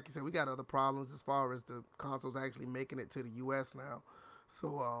 We, like you said, we got other problems as far as the consoles actually making it to the U.S. now.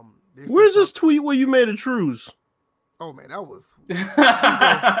 So where's this tweet where you made a truce? Oh man, that was.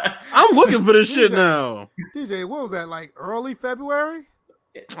 I'm looking for this shit now. DJ, what was that, like early February?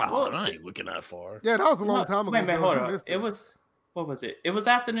 I ain't looking that far. Yeah, that was a long time ago. Wait, hold on. It was. What was it? It was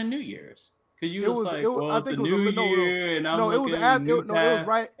after the New Year's. Because you was like, well, it's a new year, and I'm looking at it was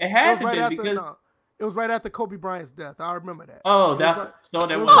right. It had to be because it was right after Kobe Bryant's death. I remember that. Oh, that's so.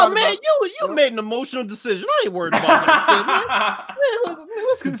 Oh man, you made an emotional decision. I ain't worried about that. Man,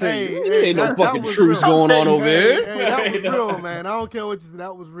 let's continue. There ain't no fucking truce going on over here. Hey, that was real, man. I don't care what you said.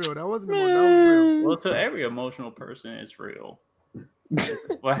 That was real. That wasn't emotional. That was real. Well, to every emotional person, it's real.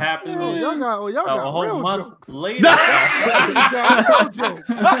 What happened? Y'all got a whole real month jokes. later. Y'all got real jokes.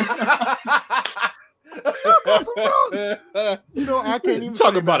 I can't even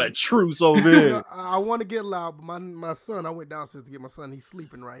talk about a truce over here. I want to get loud, but my son, I went downstairs to get my son. He's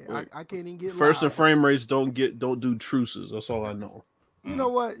sleeping right. I can't even get First loud. and frame rates don't do truces. That's all I know. You know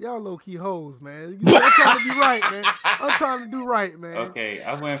what? Y'all low key hoes, man. I'm trying to be right, man. I'm trying to do right, man. Okay,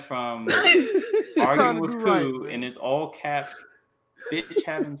 I went from arguing with Pooh in his all caps, bitch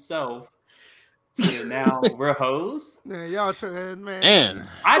having self. So now we're hoes. Man, y'all man. And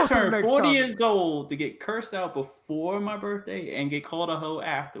I turned 40 years old to get cursed out before my birthday and get called a hoe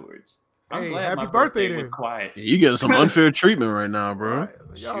afterwards. I'm glad happy my birthday was quiet. You getting some unfair treatment right now, bro. Right.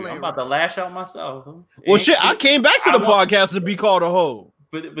 I'm about to lash out myself. Well, shit, I came back to the podcast to be called a hoe.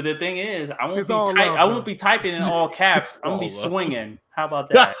 But the thing is, I won't be typing in all caps. I'm gonna be swinging. How about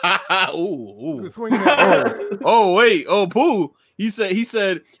that? Ooh. Oh, wait. Oh, Pooh. He said.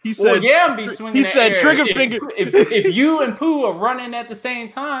 Well, yeah, I'm be swinging. He said, "Trigger finger." If you and Pooh are running at the same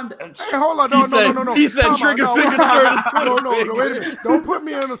time, hey, hold on, no. He said, "Trigger finger." No, wait a minute. Don't put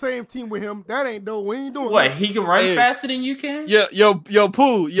me on the same team with him. That ain't dope. We ain't doing what? That. He can run faster than you can. Yeah, yo,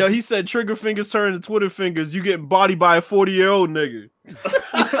 Pooh. Yeah, he said, "Trigger fingers turn to Twitter fingers." You getting bodied by a 40-year-old nigga.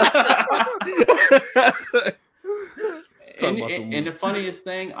 And the funniest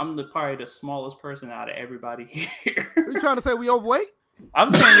thing, I'm probably the smallest person out of everybody here. You trying to say we overweight?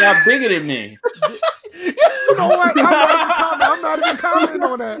 I'm saying y'all bigger than me. You know what? I'm not even commenting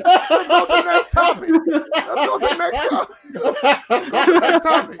on that. Let's go to the next topic.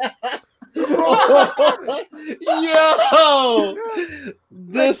 Yo,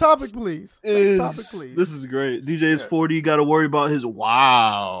 next topic, please. This is great. DJ is 40. You got to worry about his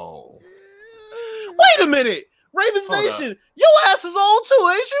wow. Wait a minute. Ravens Nation, your ass is old too,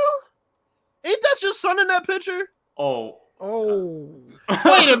 ain't you? Ain't that your son in that picture? Oh.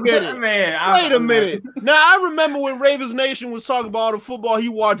 Wait a minute. Man, wait a minute. Now, I remember when Ravens Nation was talking about all the football he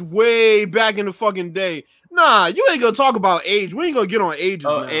watched way back in the fucking day. Nah, you ain't going to talk about age. We ain't going to get on ages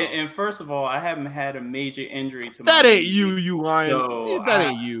now. And first of all, I haven't had a major injury to that my ain't knee. you lying. So that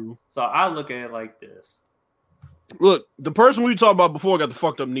ain't you. So I look at it like this. Look, the person we talked about before got the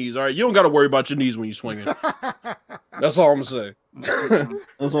fucked up knees, all right? You don't got to worry about your knees when you're swinging. That's all I'm going to say.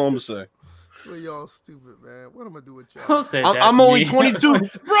 That's all I'm going to say. Well, y'all stupid, man. What am I do with y'all? I'm only 22.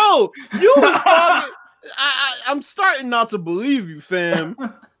 Bro, you was talking. I'm starting not to believe you, fam.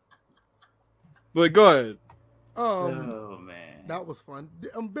 But go ahead. Oh, man. That was fun.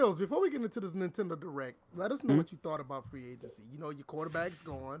 Bills, before we get into this Nintendo Direct, let us know what you thought about free agency. You know, your quarterback's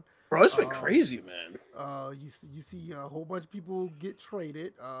gone. Bro, it's been crazy, man. You see a whole bunch of people get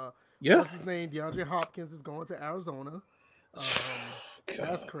traded. Yeah. What's his name? DeAndre Hopkins is going to Arizona.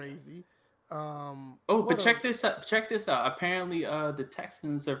 That's crazy. But check this out. Apparently, the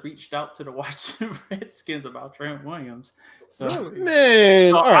Texans have reached out to the Washington Redskins about Trent Williams. So, really?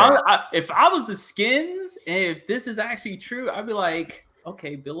 Man, so if I was the Skins, and if this is actually true, I'd be like,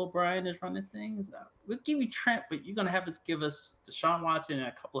 okay, Bill O'Brien is running things. We'll give you Trent, but you're gonna have to give us Deshaun Watson and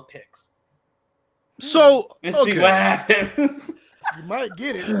a couple of picks. So let's see what happens. You might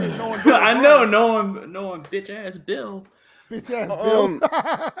get it. I know, knowing bitch ass Bill. Bitch ass Bill.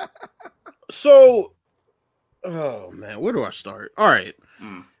 So, oh man, where do I start? All right,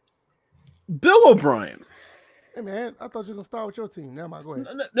 Bill O'Brien. Hey man, I thought you were gonna start with your team. Now, go ahead.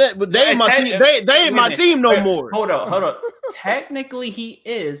 But they ain't my team. They ain't my team no more. Hold on. Technically, he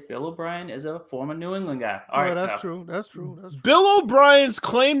is. Bill O'Brien is a former New England guy. All right, that's true. That's true. Bill O'Brien's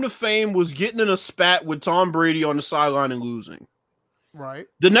claim to fame was getting in a spat with Tom Brady on the sideline and losing. Right.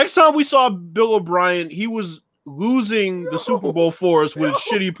 The next time we saw Bill O'Brien, he was losing the Super Bowl for us with his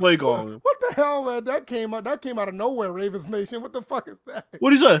shitty play calling. What the hell, man? That came out of nowhere, Ravens Nation. What the fuck is that?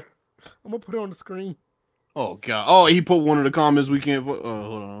 What'd he say? I'm gonna put it on the screen. Oh god! Oh, he put one of the comments we can't. Hold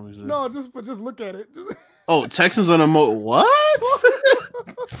on. No, just look at it. Oh, Texans on a what?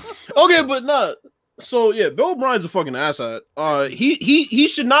 Okay, but no. So yeah, Bill O'Brien's a fucking asshat. He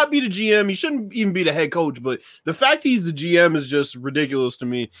should not be the GM. He shouldn't even be the head coach. But the fact he's the GM is just ridiculous to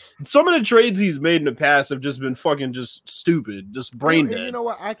me. Some of the trades he's made in the past have just been fucking just stupid, just brain dead. You know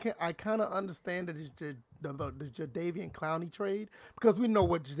what? I kind of understand that it's the Jadeveon Clowney trade because we know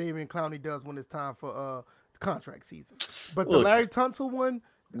what Jadeveon Clowney does when it's time for contract season. But the Larry Tunsil one,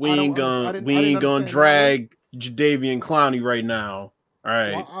 we ain't gonna drag Jadeveon Clowney right now. All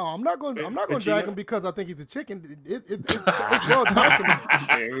right. Well, I'm not going to drag him because I think he's a chicken. It's well documented.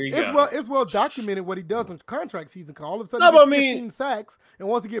 It's well documented what he does in contract season. All of a sudden, he gets 15 sacks, and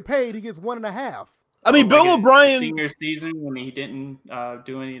once he get paid, he gets 1.5. I mean, Bill O'Brien senior season when he didn't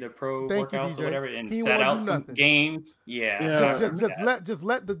do any of the pro workouts or whatever, and sat out some games. Yeah. Just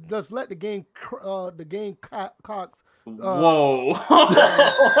let the game Cox. Whoa!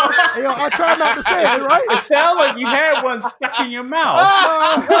 I tried not to say it, right? It sounded like you had one stuck in your mouth.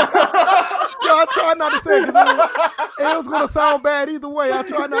 I tried not to say it because it was going to sound bad either way. I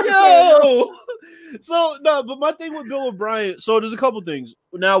tried not to say it. So no, but my thing with Bill O'Brien. So there's a couple things.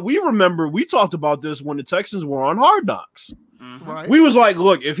 Now we talked about this when the Texans were on Hard Knocks. Right. We was like,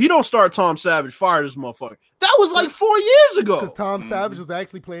 look, if he don't start Tom Savage, fire this motherfucker. That was like 4 years ago. Because Tom Savage was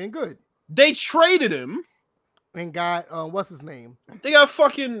actually playing good. They traded him. And got what's his name? They got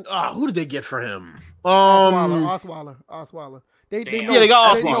fucking who did they get for him? Osweiler. They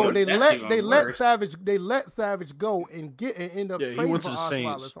got Osweiler. They let Savage go and end up trading he went for to the Osweiler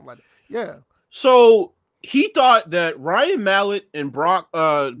Saints. or something like that. Yeah. So he thought that Ryan Mallett and Brock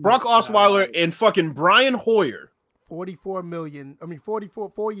Osweiler and fucking Brian Hoyer. 44 million. I mean 4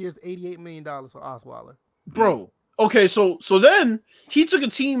 years, $88 million for Osweiler. Bro. Okay, so then he took a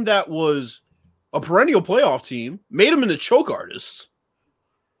team that was a perennial playoff team, made him into choke artists.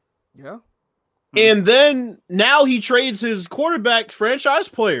 Yeah. And then now he trades his quarterback franchise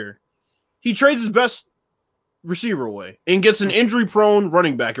player. He trades his best receiver away and gets an injury-prone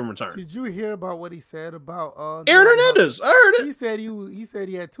running back in return. Did you hear about what he said about Aaron Hernandez? I heard it. He said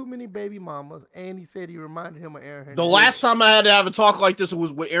he had too many baby mamas, and he said he reminded him of Aaron Hernandez. The last time I had to have a talk like this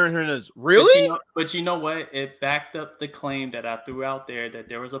was with Aaron Hernandez. Really? But you know what? It backed up the claim that I threw out there that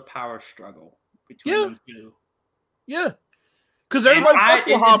there was a power struggle between them two. Yeah. Because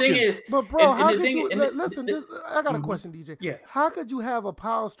everybody the thing is, but bro, how could you listen? I got a question, DJ. Yeah. How could you have a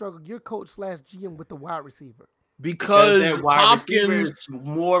power struggle, your coach/GM with the wide receiver? Because Hopkins is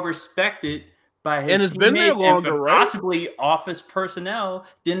more respected by his and it's been there longer, right? Possibly office personnel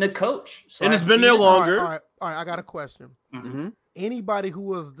than the coach. And it's been there longer. All right. I got a question. Mm-hmm. Anybody who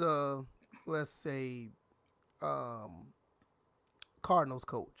was the, let's say, Cardinals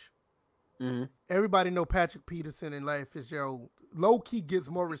coach. Mm-hmm. Everybody know Patrick Peterson and Larry Fitzgerald. Low key gets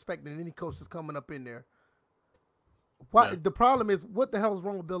more respect than any coach that's coming up in there. The problem is, what the hell is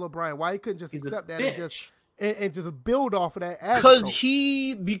wrong with Bill O'Brien? Why he couldn't just accept that and just build off of that? Because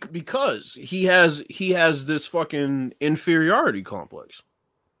he has this fucking inferiority complex.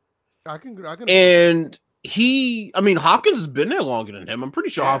 I can. And Hopkins has been there longer than him. I'm pretty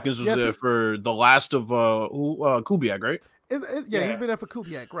sure Hopkins was there for the last of Kubiak, right? He's been there for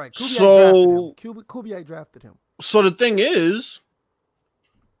Kubiak, right? Kubiak drafted him. So the thing is,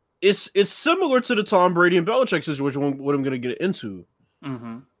 it's similar to the Tom Brady and Belichick situation. What I'm going to get into.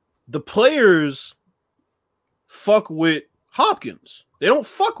 Mm-hmm. The players fuck with Hopkins. They don't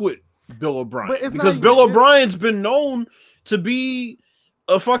fuck with Bill O'Brien because Bill O'Brien's been known to be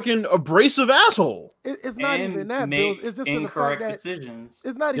a fucking abrasive asshole. It's not even that, Bill. It's just the fact that decisions.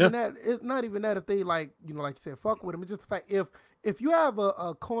 It's not even that. It's not even that if they like you said, fuck with him. It's just the fact if you have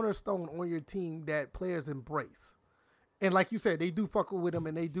a cornerstone on your team that players embrace, and like you said, they do fuck with him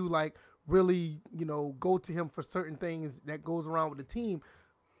and they do like really go to him for certain things that goes around with the team.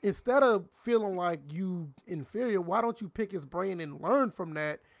 Instead of feeling like you inferior, why don't you pick his brain and learn from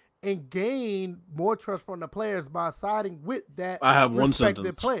that and gain more trust from the players by siding with that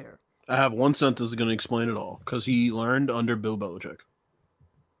respected player? I have one sentence that's going to explain it all because he learned under Bill Belichick.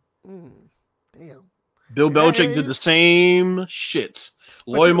 Damn. Bill Belichick did the same shit.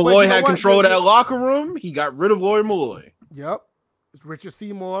 Lloyd Malloy had control of that locker room. He got rid of Lloyd Malloy. Yep. Richard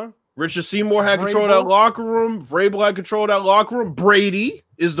Seymour had control of that locker room. Vrabel had control of that locker room. Brady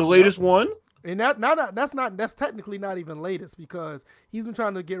is the latest one. And that's technically not even latest because he's been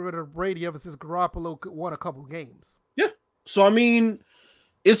trying to get rid of Brady ever since Garoppolo won a couple games. Yeah. So, I mean,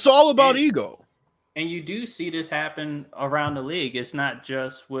 it's all about ego. And you do see this happen around the league. It's not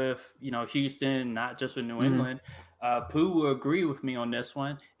just with, Houston, not just with New England. Pooh will agree with me on this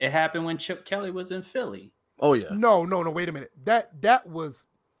one. It happened when Chip Kelly was in Philly. Oh, yeah. No, wait a minute. That was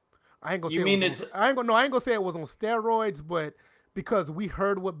I ain't gonna say it was on steroids, but because we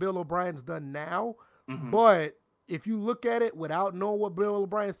heard what Bill O'Brien's done now. But if you look at it without knowing what Bill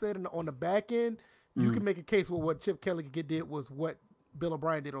O'Brien said on the back end, you can make a case with what Chip Kelly did was what Bill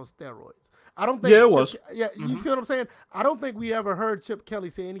O'Brien did on steroids. I don't think. Yeah, it was. You see what I'm saying? I don't think we ever heard Chip Kelly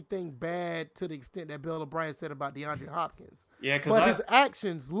say anything bad to the extent that Bill O'Brien said about DeAndre Hopkins. Yeah, but his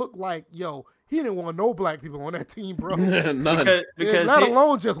actions look like, he didn't want no black people on that team, bro. None. Because let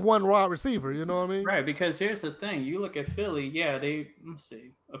alone just one wide receiver. You know what I mean? Right. Because here's the thing: you look at Philly. Yeah, let's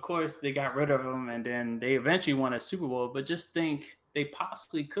see. Of course, they got rid of him, and then they eventually won a Super Bowl. But just think, they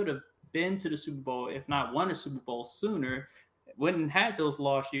possibly could have been to the Super Bowl, if not won a Super Bowl sooner. Wouldn't have had those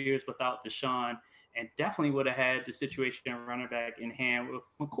lost years without Deshaun, and definitely would have had the situation running back in hand with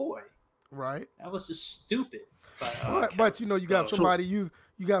McCoy. Right. That was just stupid. But you got somebody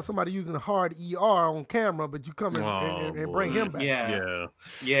using hard ER on camera, but you come in and bring him back.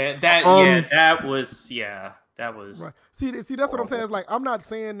 That was right. See, that's what I'm saying. It's like, I'm not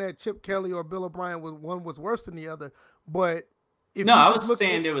saying that Chip Kelly or Bill O'Brien was worse than the other, but I was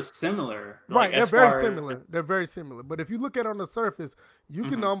saying it was similar. Right, they're very similar. They're very similar. But if you look at it on the surface, you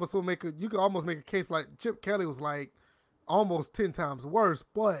can almost make a case like Chip Kelly was like almost 10 times worse,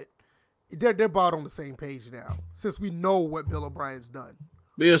 but they're about on the same page now since we know what Bill O'Brien's done.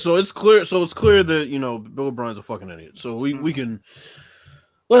 Yeah, so it's clear that Bill O'Brien's a fucking idiot. So we can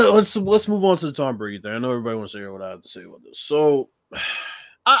let's move on to the Tom Brady thing. I know everybody wants to hear what I have to say about this. So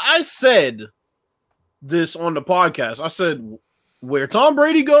I said this on the podcast. I said, where Tom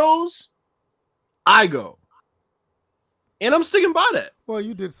Brady goes, I go. And I'm sticking by that. Well,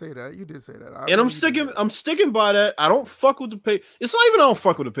 you did say that. I'm sticking by that. I don't fuck with the Patriots. It's not even I don't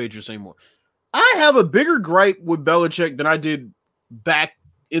fuck with the Patriots anymore. I have a bigger gripe with Belichick than I did back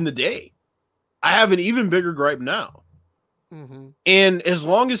in the day. I have an even bigger gripe now. And as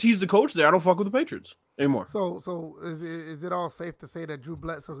long as he's the coach there, I don't fuck with the Patriots anymore. So is it all safe to say that Drew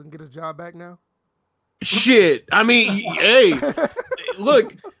Bledsoe can get his job back now? Shit. I mean, hey,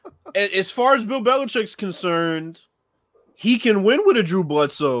 look, as far as Bill Belichick's concerned, he can win with a Drew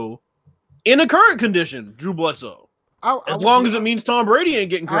Bledsoe in a current condition, Drew Bledsoe. As long as it means Tom Brady ain't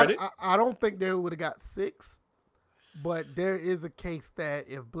getting credit. I don't think they would have got 6, but there is a case that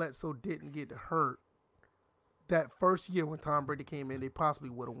if Bledsoe didn't get hurt that first year when Tom Brady came in, they possibly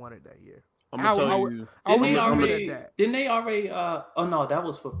would have won it that year. I'm gonna tell you. Didn't they already? Oh no, that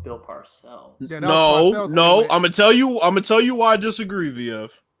was for Bill Parcells. Yeah, no. I'm gonna tell you why I disagree,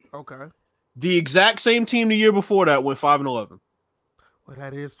 VF. Okay. The exact same team the year before that went 5-11. Well,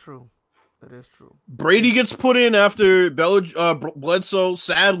 that is true. Brady gets put in after Bledsoe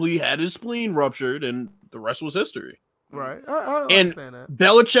sadly had his spleen ruptured, and the rest was history. Right. I understand that.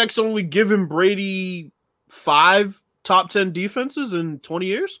 Belichick's only given Brady 5 top 10 defenses in 20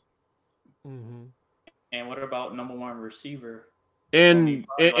 years. And what about number one receiver? And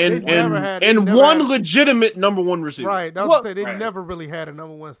one legitimate number one receiver. Right. That was to say they never really had a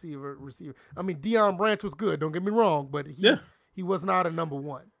number one receiver. I mean, Deion Branch was good. Don't get me wrong, but he was not a number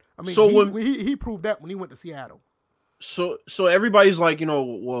one. I mean, he proved that when he went to Seattle. So everybody's like,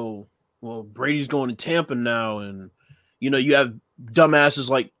 well, Brady's going to Tampa now, and you have dumbasses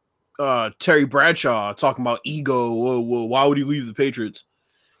like Terry Bradshaw talking about ego. Whoa, why would he leave the Patriots?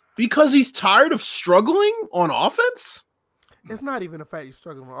 Because he's tired of struggling on offense. It's not even the fact he's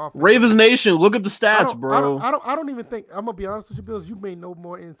struggling on offense. Ravens Nation, look at the stats, bro. I don't even think. I'm gonna be honest with you, Bills. You may know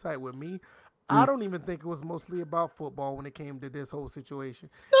more insight with me. I don't even think it was mostly about football when it came to this whole situation.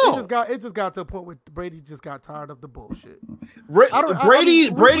 No. It just got to a point where Brady just got tired of the bullshit.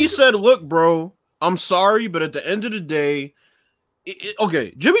 Brady said, "Look, bro, I'm sorry, but at the end of the day,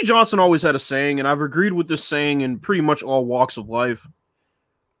 okay." Jimmy Johnson always had a saying, and I've agreed with this saying in pretty much all walks of life.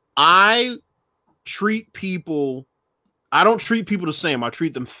 I don't treat people the same. I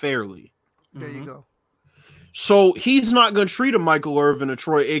treat them fairly. There you go. So he's not going to treat a Michael Irvin, a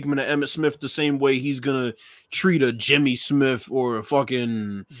Troy Aikman, a Emmitt Smith the same way he's going to treat a Jimmy Smith or a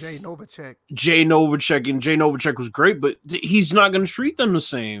fucking Jay Novacek. And Jay Novacek was great, but he's not going to treat them the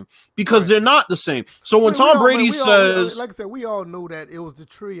same because they're not the same. So when Tom Brady says, like I said, we all knew that it was the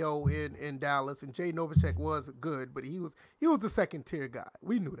trio in Dallas, and Jay Novacek was good, but he was the second tier guy.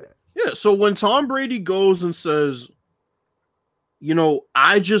 We knew that. Yeah. So when Tom Brady goes and says,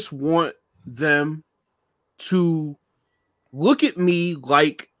 I just want them to look at me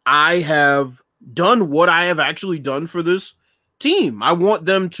like I have done what I have actually done for this team. I want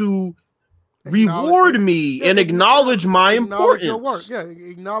them to reward me and acknowledge my importance. Your work. Yeah,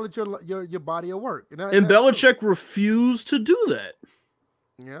 acknowledge your body of work. And Belichick refused to do that.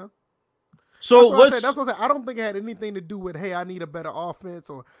 Yeah. So that's what I said. I don't think it had anything to do with, hey, I need a better offense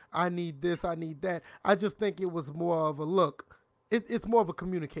or I need this, I need that. I just think it was more of a look. It's more of a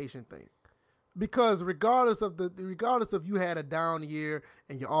communication thing. Because regardless if you had a down year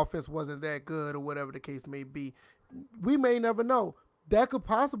and your offense wasn't that good or whatever the case may be, we may never know. That could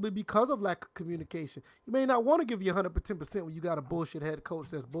possibly be because of lack of communication. You may not want to give you 110% when you got a bullshit head coach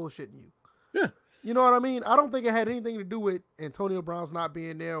that's bullshitting you. Yeah. You know what I mean? I don't think it had anything to do with Antonio Brown's not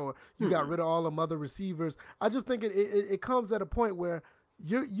being there or you got rid of all them other receivers. I just think it comes at a point where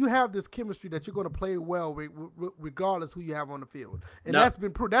you have this chemistry that you're going to play well regardless who you have on the field, and that's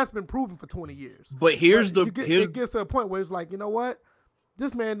been proven for 20 years. But it gets to a point where it's like, you know what,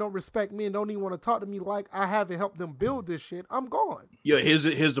 this man don't respect me and don't even want to talk to me like I haven't helped them build this shit. I'm gone. Yeah, here's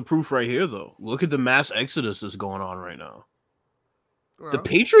the proof right here though. Look at the mass exodus that's going on right now. The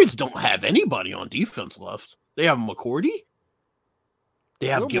Patriots don't have anybody on defense left. They have McCourty. They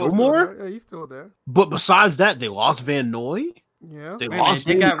have Gilmore. Yeah, he's still there. But besides that, they lost Van Noy. Yeah. They lost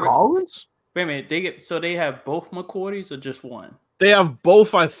Collins. Wait a minute. They have both McCourties or just one? They have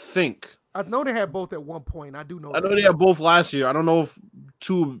both, I think. I know they had both at one point. I do know. I know they had both last year. I don't know if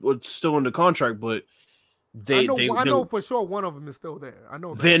two were still in the contract, but I know for sure one of them is still there. I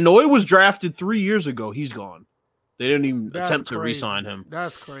know that. Van Noy was drafted 3 years ago. He's gone. They didn't even attempt to re-sign him.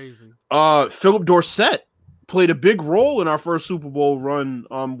 That's crazy. Philip Dorsett played a big role in our first Super Bowl run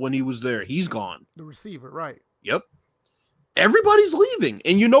when he was there. He's gone. The receiver, right. Yep. Everybody's leaving.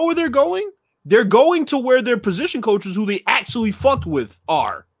 And you know where they're going? They're going to where their position coaches who they actually fucked with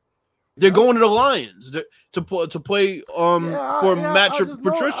are. They're going to the Lions to play for Matt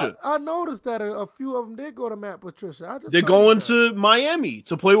Patricia. I noticed that a few of them did go to Matt Patricia. They're going to Miami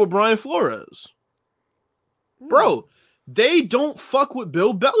to play with Brian Flores. Bro, they don't fuck with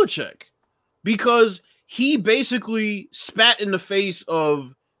Bill Belichick because he basically spat in the face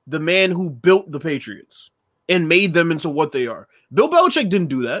of the man who built the Patriots and made them into what they are. Bill Belichick didn't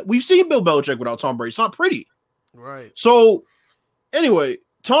do that. We've seen Bill Belichick without Tom Brady. It's not pretty. Right. So, anyway,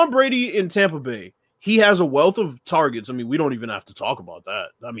 Tom Brady in Tampa Bay, he has a wealth of targets. I mean, we don't even have to talk about that.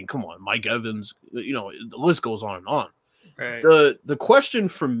 I mean, come on. Mike Evans, the list goes on and on. Right. The question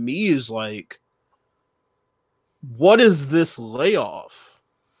for me is like, what is this layoff?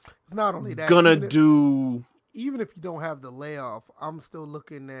 It's not only that gonna do. Even if you don't have the layoff, I'm still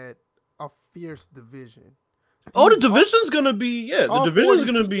looking at a fierce division. The division's gonna be the division's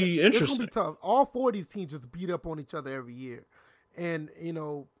gonna be interesting. It's gonna be tough. All 4 of these teams just beat up on each other every year, and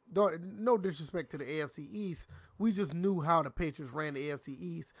no disrespect to the AFC East, we just knew how the Patriots ran the AFC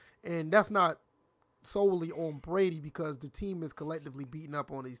East, and that's not solely on Brady because the team is collectively beating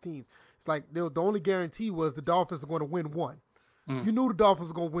up on these teams. It's like the only guarantee was the Dolphins are going to win one. You knew the Dolphins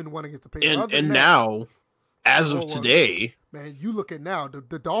were going to win one against the Patriots. And now, as of today, man, you look at now,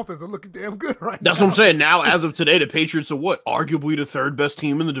 the Dolphins are looking damn good right now. That's what I'm saying. Now, as of today, the Patriots are what? Arguably the 3rd best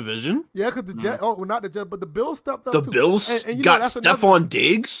team in the division? Yeah, because the Jets, not the Jets, but the Bills stepped up too. The Bills got Stephon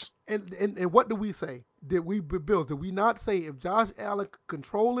Diggs. And what do we say? Did we not say if Josh Allen could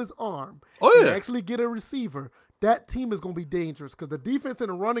control his arm and actually get a receiver, that team is going to be dangerous because the defense in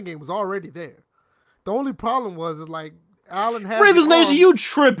the running game was already there. The only problem was like Allen had Ravens Nation, you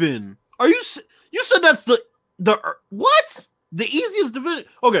tripping. Are you said that's the what? The easiest division?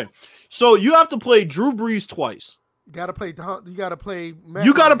 Okay. So you have to play Drew Brees twice. You got to play Matt You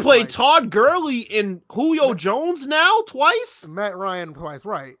got to play twice. Todd Gurley and Julio Jones now twice? Matt Ryan twice,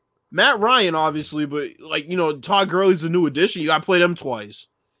 right. Matt Ryan, obviously, but Todd Gurley's a new addition. You got to play them twice.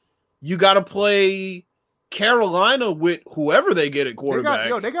 You got to play Carolina with whoever they get at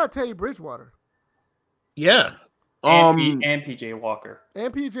quarterback. They got Teddy Bridgewater. Yeah. And PJ Walker.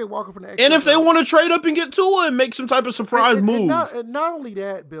 And PJ Walker from the And if they want to trade up and get Tua and make some type of surprise move. And not only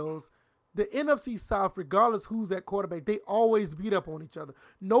that, Bills, the NFC South, regardless who's at quarterback, they always beat up on each other.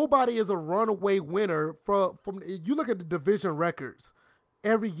 Nobody is a runaway winner from you look at the division records.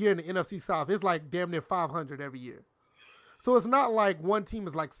 every year in the NFC South. It's like damn near 500 every year. So it's not like one team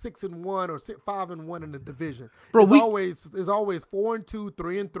is like 6-1 or 5-1 in the division. Bro, it's always 4-2,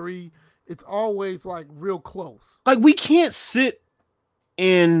 3-3. It's always like real close. Like we can't sit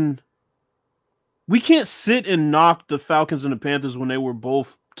and knock the Falcons and the Panthers when they were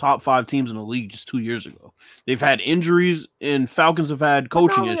both top 5 teams in the league just 2 years ago. They've had injuries and Falcons have had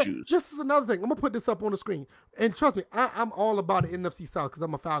coaching issues. This is another thing. I'm going to put this up on the screen. And trust me, I'm all about the NFC South because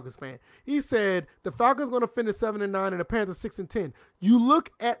I'm a Falcons fan. He said the Falcons going to finish 7-9 and the Panthers 6-10. You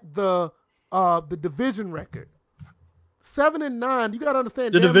look at the division record. 7-9, you got to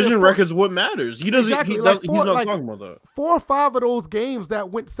understand. The division record's what matters. He's not talking about that. 4 or 5 of those games that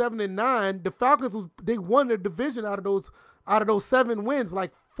went 7-9, the Falcons they won their division out of those 7 wins.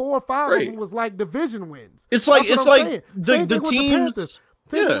 Like 4 or 5 of them was like division wins. It's like the teams.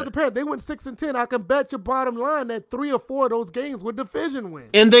 Same thing with the Panthers. They went 6-10. I can bet your bottom line that 3 or 4 of those games were division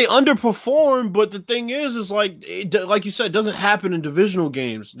wins. And they underperformed, but the thing is like you said, it doesn't happen in divisional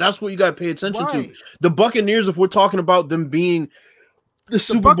games. That's what you got to pay attention to. The Buccaneers, if we're talking about them being the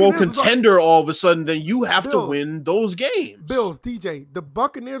Super Bowl contender all of a sudden, then you have to win those games. Bills, DJ, the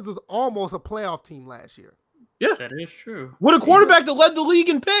Buccaneers was almost a playoff team last year. Yeah. That is true. With a quarterback that led the league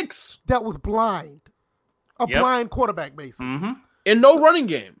in picks. That was blind. Blind quarterback, basically. Mm-hmm. And no running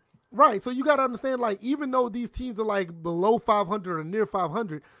game. Right. So you got to understand, like, even though these teams are like below 500 or near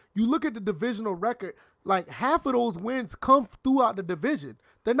 500, you look at the divisional record, like half of those wins come throughout the division.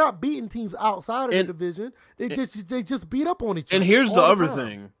 They're not beating teams outside of the division. They just beat up on each other. And here's the other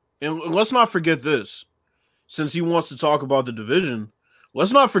thing. And let's not forget this. Since he wants to talk about the division,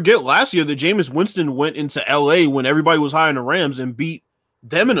 let's not forget last year that Jameis Winston went into LA when everybody was high on the Rams and beat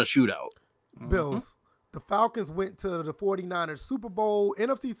them in a shootout. Bills. The Falcons went to the 49ers Super Bowl,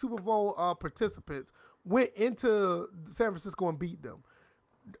 NFC Super Bowl participants, went into San Francisco and beat them.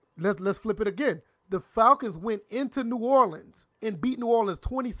 Let's flip it again. The Falcons went into New Orleans and beat New Orleans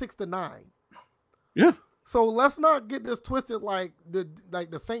 26-9. Yeah. So let's not get this twisted like the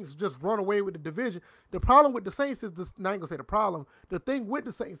Saints just run away with the division. The problem with the Saints is this. I ain't gonna say the problem. The thing with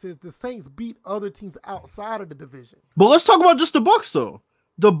the Saints is the Saints beat other teams outside of the division. But let's talk about just the Bucs though.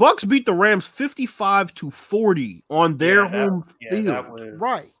 The Bucs beat the Rams 55-40 on their home field.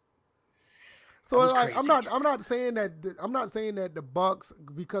 Right. So like, I'm not saying that the Bucs,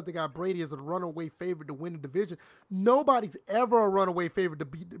 because they got Brady, is a runaway favorite to win the division. Nobody's ever a runaway favorite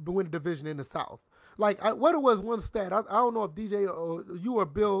to win the division in the South. Like what it was one stat. I don't know if DJ or you or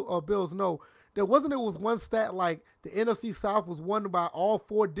Bill or Bills know. There was one stat like the NFC South was won by all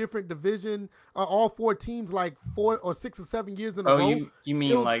 4 different division, all 4 teams like 4 or 6 or 7 years in a row. You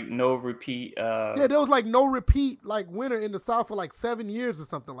mean like no repeat? Yeah, there was like no repeat like winner in the South for like 7 years or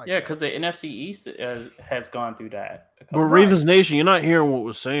something like that. Yeah, because the NFC East has gone through that. But Ravens Nation, you're not hearing what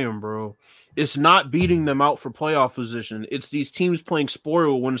we're saying, bro. It's not beating them out for playoff position. It's these teams playing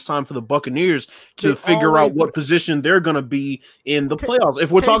spoil when it's time for the Buccaneers to figure out what position they're going to be in the playoffs.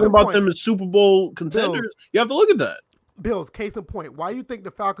 If we're talking about them as Super Bowl contenders, you have to look at that. Bills, case in point, why you think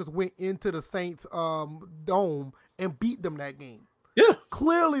the Falcons went into the Saints dome and beat them that game? Yeah.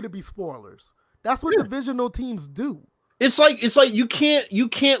 Clearly to be spoilers. That's what divisional teams do. It's like you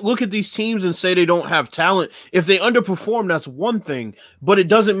can't look at these teams and say they don't have talent. If they underperform, that's one thing, but it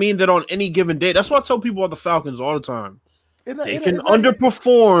doesn't mean that on any given day. That's why I tell people about the Falcons all the time. They can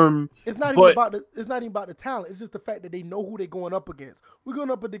underperform. It's not even about the talent. It's just the fact that they know who they're going up against. We're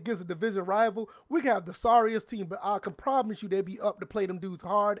going up against a division rival. We can have the sorriest team, but I can promise you they'll be up to play them dudes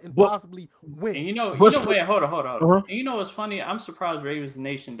hard and possibly win. And wait, hold on. Uh-huh. You know what's funny? I'm surprised Ravens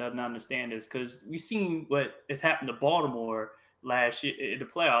Nation doesn't understand this because we've seen what has happened to Baltimore last year in the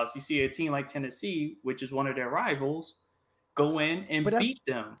playoffs. You see a team like Tennessee, which is one of their rivals, go in and beat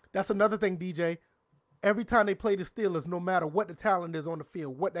them. That's another thing, DJ. Every time they play the Steelers, no matter what the talent is on the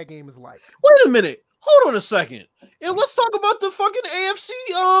field, what that game is like. Wait a minute. Hold on a second. And let's talk about the fucking AFC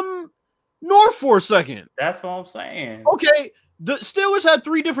North for a second. That's what I'm saying. Okay. The Steelers had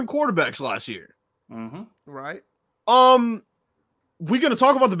 3 different quarterbacks last year. Mm-hmm. Right. We gonna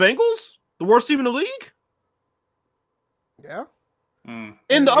talk about the Bengals? The worst team in the league? Yeah. Mm.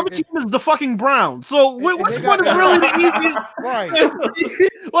 And the other team is the fucking Browns. So which one is really the easiest? Right.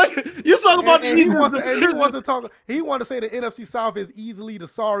 Like you talk about the easiest. He wants to say the NFC South is easily the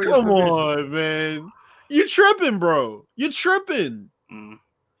sorriest. Come on, man. You tripping, bro. You tripping. Mm.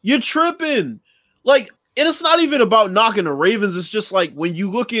 You're tripping. Like, and it's not even about knocking the Ravens. It's just like when you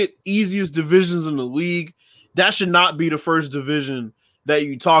look at easiest divisions in the league, that should not be the first division that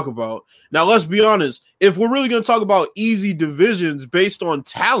you talk about. Now, let's be honest. If we're really going to talk about easy divisions based on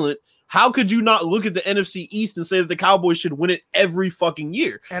talent, how could you not look at the NFC East and say that the Cowboys should win it every fucking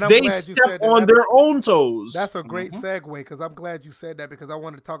year? And I'm they glad step you said that. on their own toes. That's a great segue because I'm glad you said that because I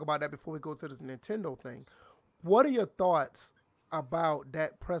wanted to talk about that before we go to this Nintendo thing. What are your thoughts about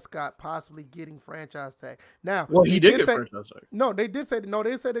Dak Prescott possibly getting franchise tag? Now, well, he did get franchise tag. No, they did say no.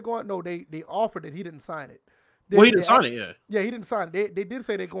 They said they're going. No, they offered it. He didn't sign it. He didn't sign it. Yeah. Yeah, he didn't sign it. They did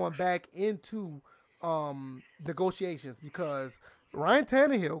say they're going back into negotiations because Ryan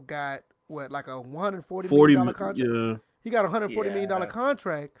Tannehill got like a $140 million contract. Yeah. He got a $140 million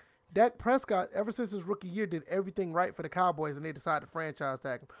contract. Dak Prescott, ever since his rookie year, did everything right for the Cowboys, and they decided to franchise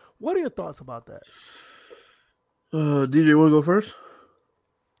tag him. What are your thoughts about that? DJ, want to go first?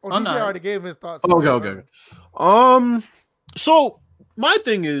 DJ already gave his thoughts. Okay. So my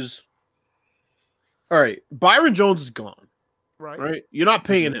thing is, all right, Byron Jones is gone. Right? You're not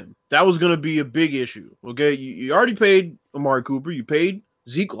paying him. That was going to be a big issue. Okay, you already paid Amari Cooper. You paid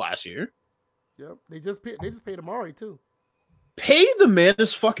Zeke last year. Yep, they just paid Amari too. Pay the man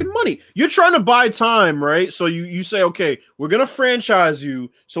his fucking money. You're trying to buy time, right? So you say, okay, we're gonna franchise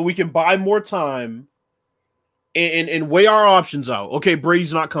you so we can buy more time and weigh our options out. Okay,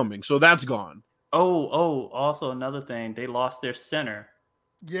 Brady's not coming, so that's gone. Also another thing, they lost their center.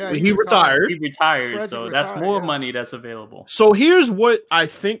 Yeah, he retired. He retired, so that's more money that's available. So here's what I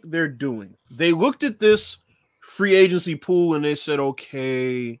think they're doing. They looked at this free agency pool and they said,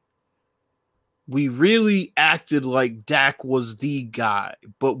 okay, we really acted like Dak was the guy,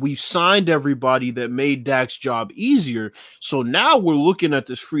 but we signed everybody that made Dak's job easier. So now we're looking at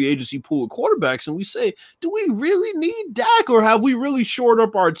this free agency pool of quarterbacks and we say, do we really need Dak, or have we really shored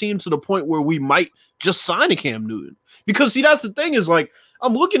up our team to the point where we might just sign a Cam Newton? Because see, that's the thing is like,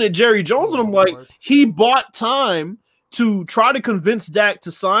 I'm looking at Jerry Jones and I'm like, he bought time to try to convince Dak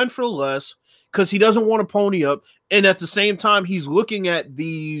to sign for less because he doesn't want to pony up. And at the same time, he's looking at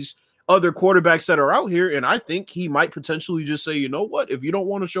these other quarterbacks that are out here, and I think he might potentially just say, you know what, if you don't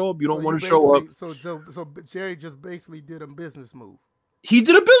want to show up, you don't want to show up. So Jerry just basically did a business move. He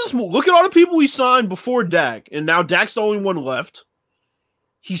did a business move. Look at all the people he signed before Dak, and now Dak's the only one left.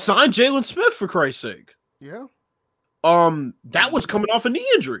 He signed Jalen Smith, for Christ's sake. Yeah. That was coming off a knee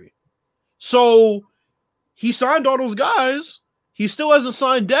injury. So he signed all those guys. He still hasn't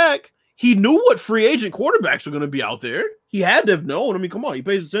signed Dak. He knew what free agent quarterbacks were going to be out there. He had to have known. I mean, come on. He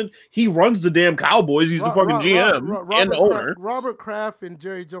pays attention. He runs the damn Cowboys. He's the fucking GM and the owner. Robert Kraft and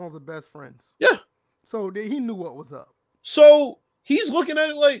Jerry Jones are best friends. Yeah. So he knew what was up. So he's looking at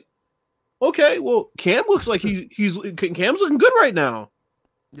it like, okay, well, Cam looks like Cam's looking good right now.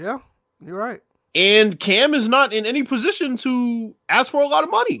 Yeah, you're right. And Cam is not in any position to ask for a lot of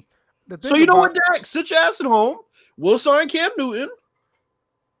money. So you know what, Dak? Sit your ass at home. We'll sign Cam Newton.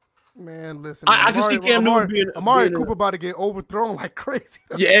 Man, listen. I can see Cam Newton being Amari Cooper about to get overthrown like crazy.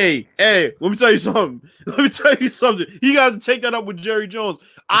 Yeah, hey, let me tell you something. You guys take that up with Jerry Jones.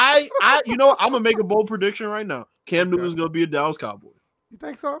 You know what? I'm gonna make a bold prediction right now. Cam Newton's gonna be a Dallas Cowboy. You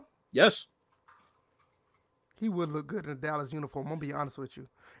think so? Yes. He would look good in a Dallas uniform. I'm gonna be honest with you.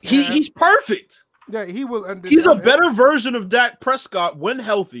 He's perfect. Yeah, he will. He's a better version of Dak Prescott when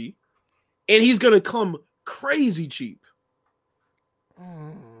healthy, and he's gonna come crazy cheap.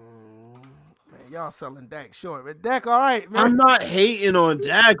 Man, y'all selling Dak short, but Dak, all right, man. I'm not hating on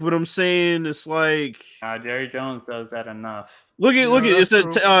Dak, but I'm saying it's like Jerry Jones does that enough. Look at it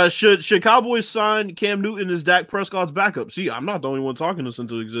said should Cowboys sign Cam Newton as Dak Prescott's backup? See, I'm not the only one talking this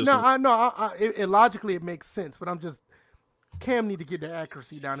into existence. No, I know. Logically, it makes sense, but I'm just. Cam need to get the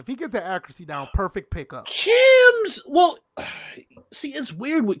accuracy down. If he gets the accuracy down, perfect pickup. See, it's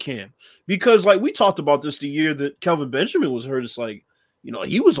weird with Cam because, like, we talked about this the year that Kelvin Benjamin was hurt. It's like,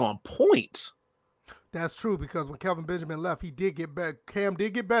 he was on point. That's true because when Kelvin Benjamin left, he did get better. Cam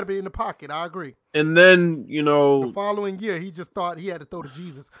did get better in the pocket. I agree. And then, the following year, he just thought he had to throw to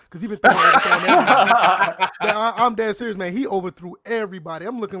Jesus because he been throwing everybody. I'm dead serious, man. He overthrew everybody.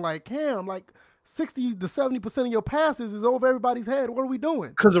 I'm looking like Cam, like 60 to 70% of your passes is over everybody's head. What are we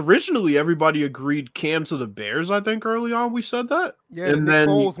doing? Because originally everybody agreed Cam to the Bears. I think early on we said that. Yeah, and then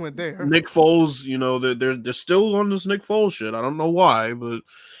Nick Foles went there. Nick Foles, they're still on this Nick Foles shit. I don't know why, but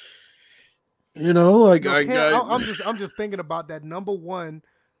I'm just thinking about that number one,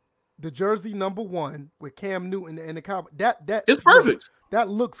 the jersey number one with Cam Newton and the Cowboys. That it's perfect. That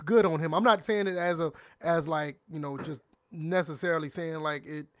looks good on him. I'm not saying it as just necessarily saying like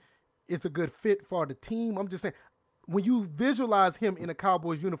it's a good fit for the team. I'm just saying when you visualize him in a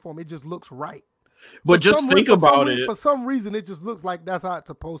Cowboys uniform, it just looks right. But just think about it. For some reason, it just looks like that's how it's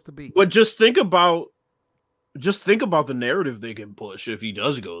supposed to be. But just think about the narrative they can push if he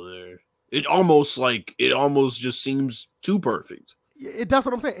does go there. It almost just seems too perfect. That's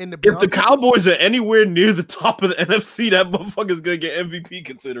what I'm saying. If the Cowboys are anywhere near the top of the NFC, that motherfucker's gonna get MVP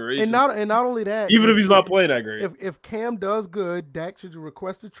consideration. And not only that, even if he's not playing that great. If Cam does good, Dak should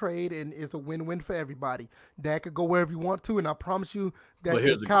request a trade, and it's a win-win for everybody. Dak could go wherever you want to, and I promise you that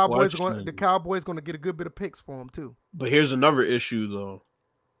the Cowboys going to get a good bit of picks for him too. But here's another issue though,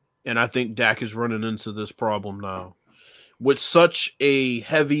 and I think Dak is running into this problem now. With such a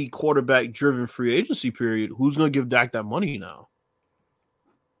heavy quarterback-driven free agency period, who's going to give Dak that money now?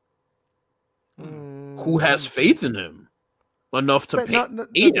 Who has faith in him enough to pay him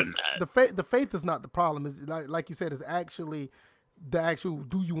that? The faith is not the problem. Is like you said, is actually the actual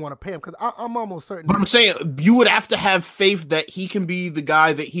do you want to pay him? Because I'm almost certain. But I'm saying you would have to have faith that he can be the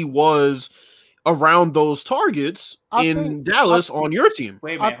guy that he was around those targets in Dallas on your team.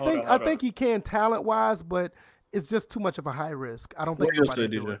 Wait a minute, I think he can talent-wise, but it's just too much of a high risk. I don't think anybody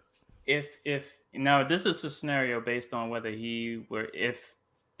do it. If now this is a scenario based on whether if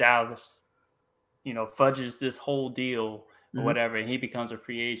Dallas fudges this whole deal or whatever, and he becomes a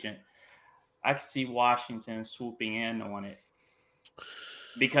free agent, I can see Washington swooping in on it.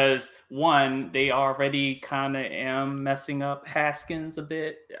 Because one, they already kind of am messing up Haskins a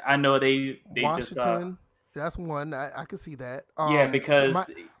bit. I know they Washington, that's one. I can see that. Because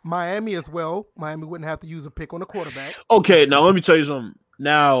Miami as well. Miami wouldn't have to use a pick on the quarterback. Okay, now let me tell you something.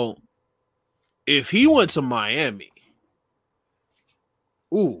 Now, if he went to Miami,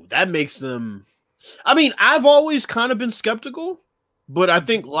 that makes them. I mean, I've always kind of been skeptical, but I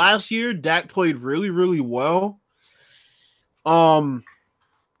think last year Dak played really, really well. The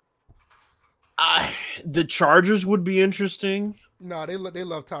Chargers would be interesting. No, they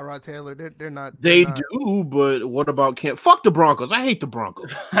love Tyrod Taylor. They're not. They do, but what about Cam? Fuck the Broncos. I hate the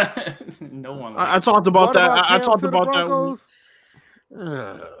Broncos. No one. I talked about that. I talked about that.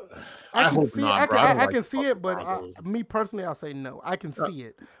 I can see. I can see it, but me personally, I'll say no. I can see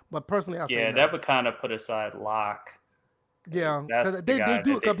it, but personally, I'll say no. Yeah, that would kind of put aside Locke. Yeah, because they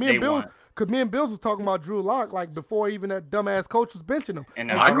do. Because me and Bills was talking about Drew Lock like before even that dumbass coach was benching him.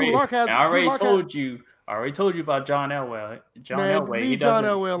 And I already told you about John Elway. Leave John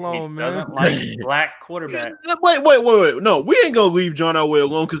Elway alone, man. Doesn't like black quarterback. Wait. No, we ain't gonna leave John Elway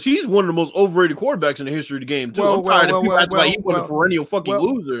alone because he's one of the most overrated quarterbacks in the history of the game too. I'm tired of people acting like he was a perennial fucking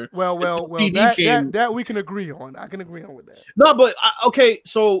loser. That we can agree on. I can agree on with that. No, but okay.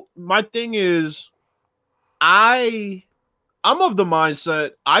 So my thing is, I'm of the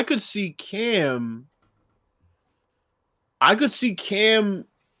mindset I could see Cam going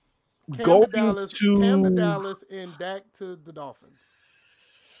to Dallas and Dak to the Dolphins.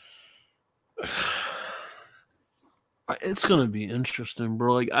 It's gonna be interesting,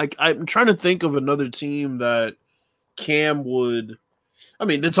 bro. Like I'm trying to think of another team that Cam would. I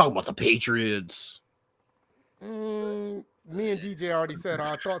mean, they're talking about the Patriots. Me and DJ already said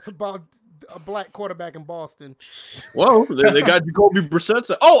our thoughts about a black quarterback in Boston. Well, they got Jacoby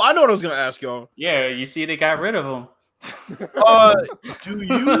Brissett. Oh, I know what I was gonna ask y'all. Yeah, you see, they got rid of him.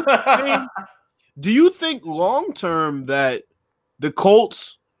 Do you think long term that the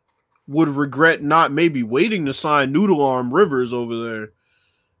Colts would regret not maybe waiting to sign Noodle Arm Rivers over there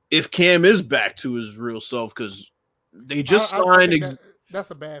if Cam is back to his real self? Because they just signed.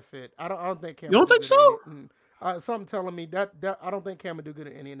 That's a bad fit. I don't think Cam. You don't think so? Something telling me that I don't think Cam would do good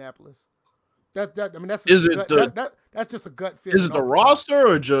in Indianapolis. That's that's just a gut feel. Is it the roster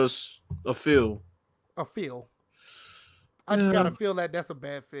or just a feel? A feel. I just gotta feel that that's a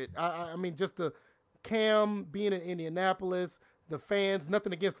bad fit. I mean, just the Cam being in Indianapolis, the fans.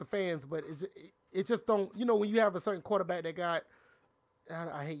 Nothing against the fans, but it just don't. When you have a certain quarterback that got,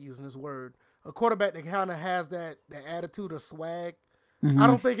 I hate using this word, a quarterback that kind of has that attitude or swag. I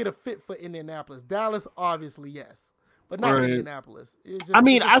don't think it'll fit for Indianapolis. Dallas, obviously, yes. But not Indianapolis.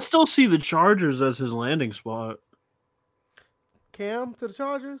 I still see the Chargers as his landing spot. Cam to the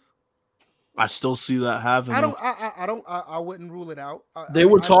Chargers? I still see that happening. I wouldn't rule it out. They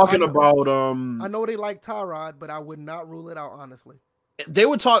were talking about I know they like Tyrod, but I would not rule it out, honestly. They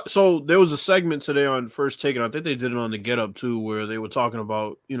would talk. So there was a segment today on First Take, and I think they did it on the Get Up too, where they were talking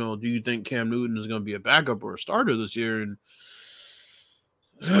about, do you think Cam Newton is going to be a backup or a starter this year? And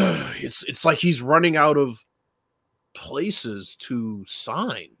it's like he's running out of places to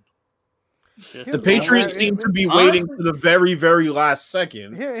sign. The Patriots seem to be waiting for the very, very last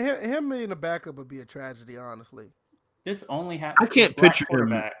second. Him being a backup would be a tragedy, honestly. This only happens. I can't picture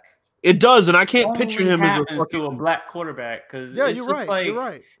him. It does, and I can't picture him as a black quarterback. Because you're right. You're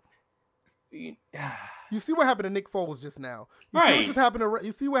right. You see what happened to Nick Foles just now. You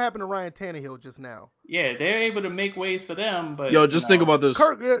see what happened to Ryan Tannehill just now. Yeah, they're able to make ways for them, but think about this.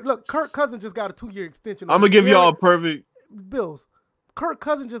 Kirk Cousins just got a 2-year extension. I'm gonna give y'all a perfect Bills. Kirk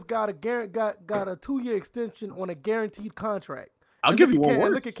Cousins just got a 2-year extension on a guaranteed contract. I'll give you one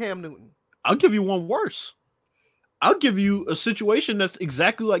worse. Look at Cam Newton. I'll give you one worse. I'll give you a situation that's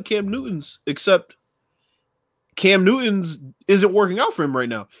exactly like Cam Newton's, except Cam Newton's isn't working out for him right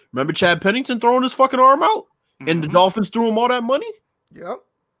now. Remember Chad Pennington throwing his fucking arm out? And the Dolphins threw him all that money? Yep.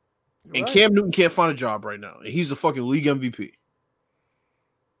 And Cam Newton can't find a job right now. He's a fucking league MVP.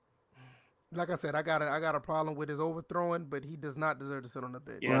 Like I said, I got a problem with his overthrowing, but he does not deserve to sit on the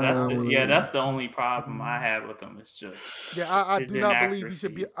bench. That's the only problem I have with him. It's just I do not believe he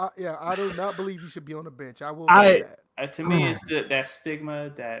should be. I do not believe he should be on the bench. I will say that. To me, it's that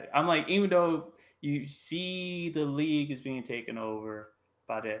stigma that I'm like, even though you see the league is being taken over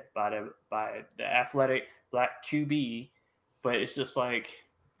by the athletic black QB, but it's just like.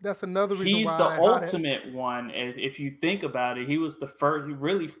 That's another reason he's the ultimate one. If you think about it, he was the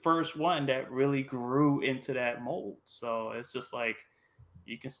first one that really grew into that mold. So it's just like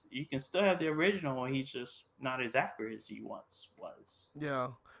you can still have the original, and he's just not as accurate as he once was. Yeah,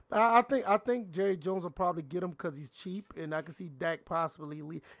 but I think Jerry Jones will probably get him because he's cheap, and I can see Dak possibly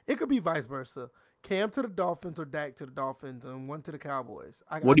leave. It could be vice versa. Cam to the Dolphins or Dak to the Dolphins, and one to the Cowboys.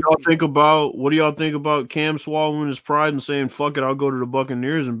 What do y'all think about Cam swallowing his pride and saying, "Fuck it, I'll go to the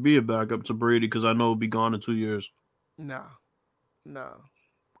Buccaneers and be a backup to Brady because I know he'll be gone in 2 years"? No, I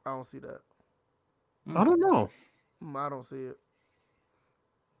don't see that. I don't know. I don't see it.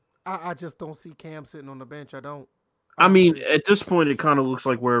 I just don't see Cam sitting on the bench. I don't. I mean, at this point, it kind of looks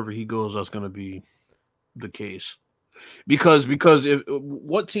like wherever he goes, that's going to be the case. Because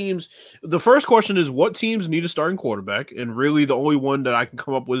the first question is what teams need a starting quarterback, and really the only one that I can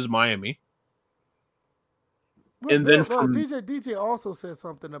come up with is Miami. DJ also said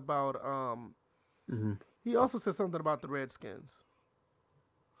something about he also said something about the Redskins.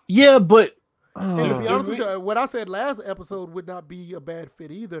 Yeah, but and to be honest with you, what I said last episode would not be a bad fit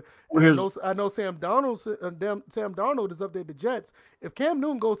either. I know Sam Darnold is up there at the Jets. If Cam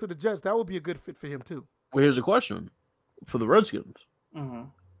Newton goes to the Jets, that would be a good fit for him too. Well, here's a question for the Redskins.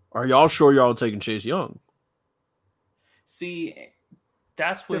 Are y'all sure y'all taking Chase Young? See,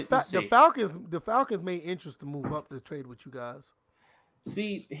 that's what the Falcons made interest to move up to trade with you guys.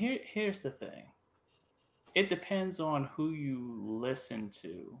 See, here's the thing. It depends on who you listen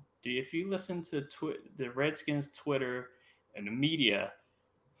to. If you listen to the Redskins Twitter and the media,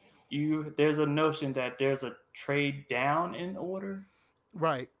 there's a notion that there's a trade down in order.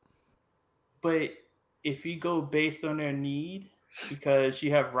 Right. But if you go based on their need, because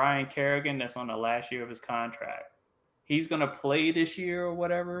you have Ryan Kerrigan that's on the last year of his contract, he's going to play this year or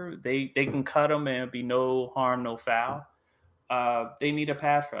whatever. They can cut him and it'll be no harm, no foul. They need a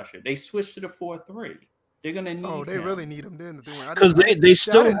pass rusher. They switched to the 4-3. They're going to need him. Really need him then. Because they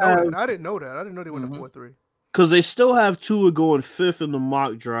still have... I didn't know that. I didn't know they went to 4-3. Because they still have Tua going 5th in the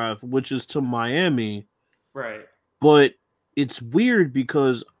mock draft, which is to Miami. Right. But it's weird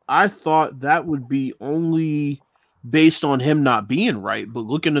because I thought that would be only based on him not being right. But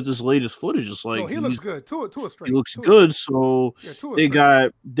looking at this latest footage, it's like he looks good. Tua straight. He looks good. So they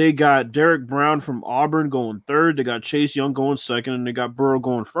got Derek Brown from Auburn going 3rd. They got Chase Young going 2nd, and they got Burrow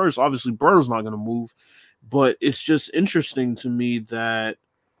going 1st. Obviously, Burrow's not going to move. But it's just interesting to me that,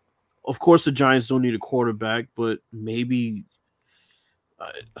 of course, the Giants don't need a quarterback, but maybe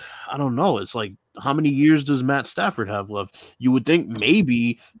I don't know. It's like, how many years does Matt Stafford have left? You would think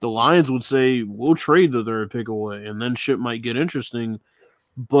maybe the Lions would say, we'll trade the 3rd pick away, and then shit might get interesting.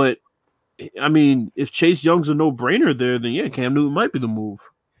 But, I mean, if Chase Young's a no-brainer there, then, yeah, Cam Newton might be the move.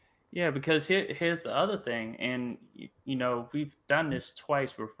 Yeah, because here's the other thing, and, we've done this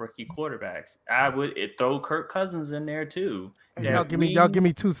twice with rookie quarterbacks. I would throw Kirk Cousins in there, too. Y'all give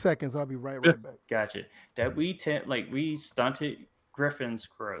me 2 seconds. I'll be right back. Gotcha. That we stunted Griffin's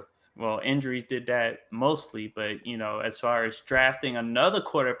growth. Well, injuries did that mostly, but, as far as drafting another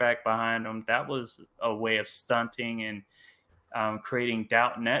quarterback behind him, that was a way of stunting and creating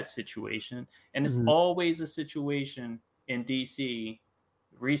doubt in that situation. And it's always a situation in DC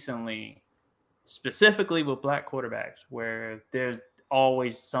recently, specifically with black quarterbacks, where there's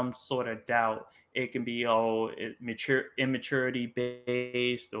always some sort of doubt. It can be immaturity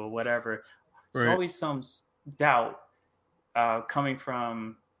based or whatever. There's always some doubt coming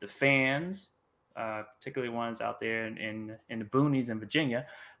from the fans, particularly ones out there in the boonies in Virginia,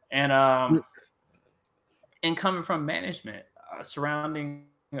 and coming from management surrounding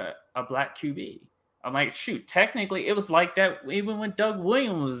a black QB. I'm like, shoot, technically it was like that even when Doug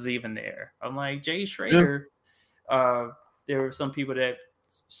Williams was even there. I'm like, Jay Schrader, there were some people that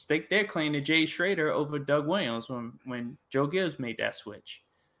staked their claim to Jay Schrader over Doug Williams when Joe Gibbs made that switch.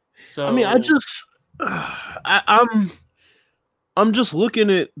 So I mean, I'm just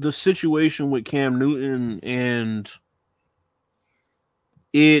looking at the situation with Cam Newton, and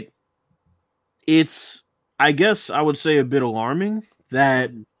it's I guess I would say a bit alarming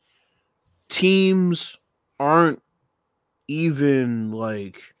that teams aren't even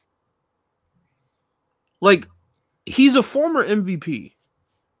like he's a former MVP.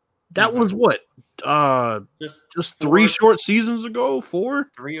 That was what? Just 3 short seasons ago, 4?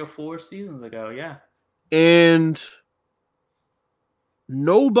 3 or 4 seasons ago, yeah. And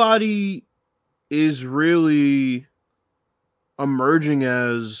nobody is really emerging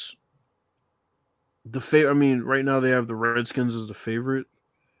as the favorite. I mean, right now they have the Redskins as the favorite.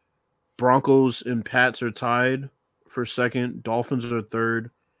 Broncos and Pats are tied for second. Dolphins are third.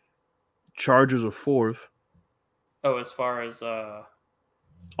 Chargers are fourth. Oh, as far as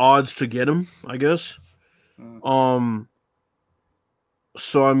odds to get him, I guess.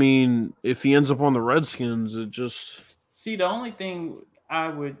 So I mean, if he ends up on the Redskins, it just the only thing I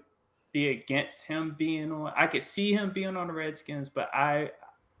would be against him being on, I could see him being on the Redskins, but I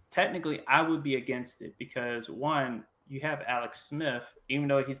would be against it because one, you have Alex Smith, even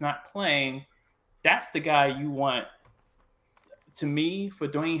though he's not playing, that's the guy you want. To me, for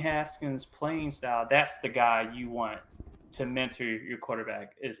Dwayne Haskins' playing style, that's the guy you want to mentor your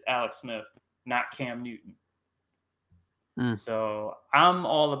quarterback is Alex Smith, not Cam Newton. So I'm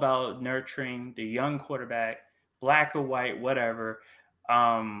all about nurturing the young quarterback, black or white, whatever,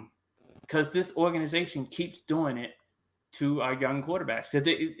 because this organization keeps doing it to our young quarterbacks. Because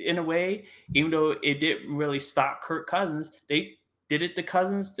in a way, even though it didn't really stop Kirk Cousins, they did it to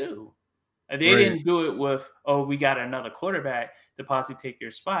Cousins too. They didn't do it with, we got another quarterback to possibly take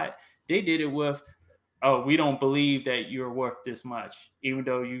your spot. They did it with, we don't believe that you're worth this much, even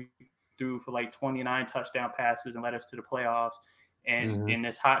though you threw for like 29 touchdown passes and led us to the playoffs and in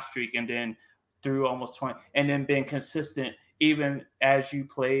this hot streak, and then threw almost 20, and then been consistent even as you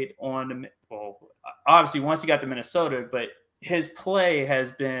played on obviously once he got to Minnesota, but his play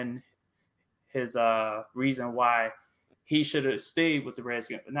has been his reason why he should have stayed with the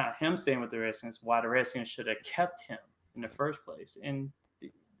Redskins, not him staying with the Redskins, why the Redskins should have kept him in the first place. And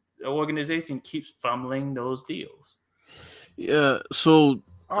the organization keeps fumbling those deals. Yeah, so...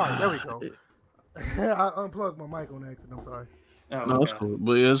 All right, there we go. I unplugged my mic on accident. I'm sorry. No, that's cool.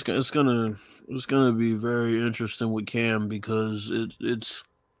 But yeah, it's gonna be very interesting with Cam because it's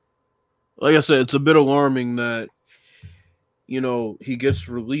like I said, it's a bit alarming that he gets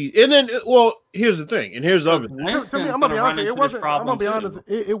released, and then here's the thing, and here's the other thing. To me, I'm gonna be honest. It wasn't. I'm gonna be honest.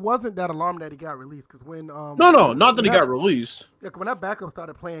 It wasn't that alarming that he got released because when no, not that he got released. Yeah, when that backup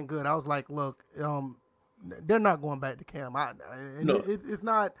started playing good, I was like, look, they're not going back to Cam. It's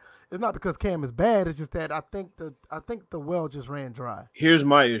not. It's not because Cam is bad. It's just that I think the well just ran dry. Here's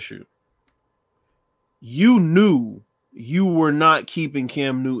my issue. You knew you were not keeping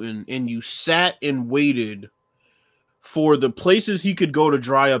Cam Newton, and you sat and waited for the places he could go to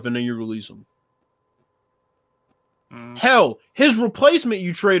dry up, and then you release him. Hell, his replacement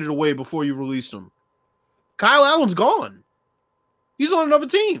you traded away before you released him. Kyle Allen's gone. He's on another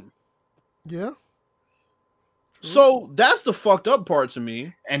team. Yeah. So that's the fucked up part to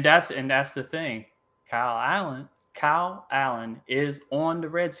me. And that's the thing. Kyle Allen is on the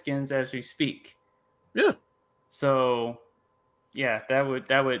Redskins as we speak. Yeah. So yeah, that would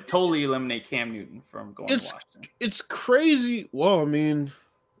totally eliminate Cam Newton from going to Washington. It's crazy. Well, I mean,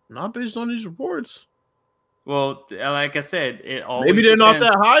 not based on these reports. Well, like I said, it always maybe they're not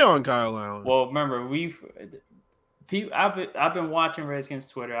that high on Kyle Allen. Well, remember I've been watching Redskins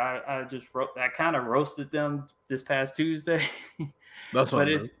Twitter. I kind of roasted them this past Tuesday. That's but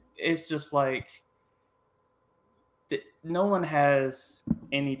it's just like no one has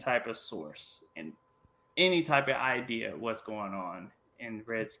any type of source and any type of idea what's going on in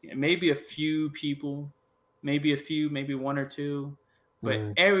Redskins. Maybe a few people, maybe one or two, but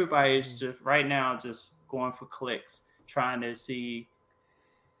everybody's just right now just going for clicks, trying to see.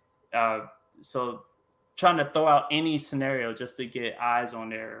 So trying to throw out any scenario just to get eyes on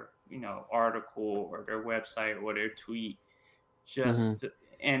their, article or their website or their tweet.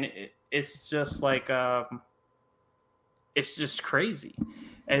 And it's just like it's just crazy.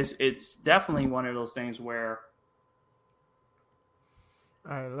 It's definitely one of those things where.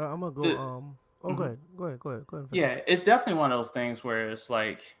 All right, I'm gonna go. Go ahead. Yeah, it's definitely one of those things where it's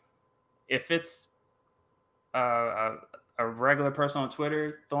like, if it's a regular person on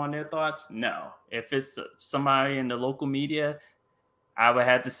Twitter throwing their thoughts, no. If it's somebody in the local media, I would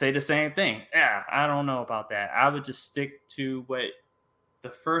have to say the same thing. Yeah, I don't know about that. I would just stick to what the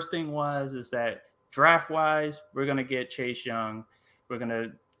first thing is that draft-wise, we're going to get Chase Young.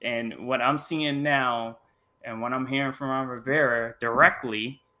 And what I'm seeing now And what I'm hearing from Ron Rivera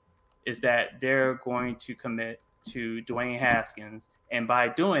directly is that they're going to commit to Dwayne Haskins. And by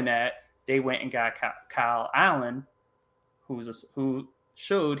doing that, they went and got Kyle Allen, who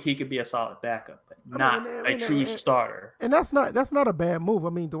showed he could be a solid backup, but not a true starter. And that's not a bad move. I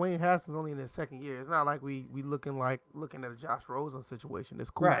mean, Dwayne Haskins only in his second year. It's not like we looking at a Josh Rosen situation. It's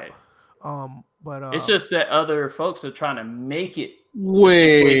cool. Right. But it's just that other folks are trying to make it.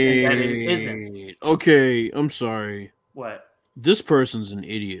 Wait. That it isn't. Okay, I'm sorry. What? This person's an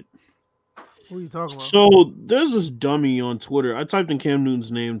idiot. Who are you talking about? So there's this dummy on Twitter. I typed in Cam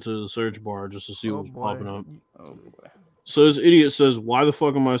Newton's name to the search bar just to see what was popping up. Oh boy. So this idiot says, "Why the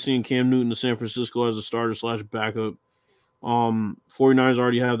fuck am I seeing Cam Newton to San Francisco as a starter / backup? 49ers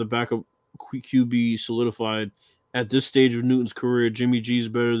already have the backup QB solidified. At this stage of Newton's career, Jimmy G is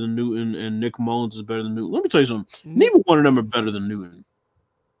better than Newton and Nick Mullins is better than Newton." Let me tell you something. Neither one of them are better than Newton.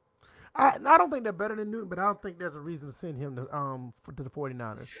 I don't think they're better than Newton, but I don't think there's a reason to send him to the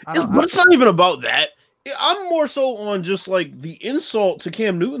 49ers. But it's not even about that. I'm more so on just like the insult to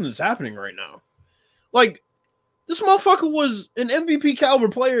Cam Newton that's happening right now. Like, this motherfucker was an MVP caliber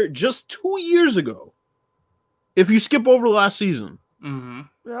player just 2 years ago. If you skip over last season, Yeah,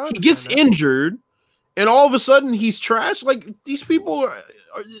 he gets injured, and all of a sudden he's trash. Like, these people are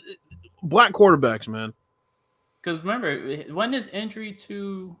black quarterbacks, man. Because remember, wasn't his injury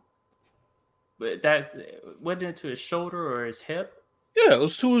to wasn't it to his shoulder or his hip? Yeah, it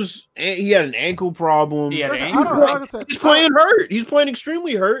was to his. He had an ankle problem. He had Listen, an ankle. He's playing hurt. He's playing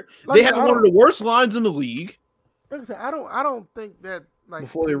extremely hurt. They had one of the worst lines in the league. Like I said, I don't think that, like,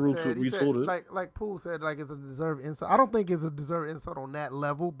 before they retooled it. Like Poole said, like, it's a deserved insult. I don't think it's a deserved insult on that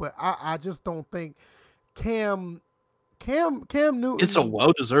level, but I just don't think Cam Newton. It's a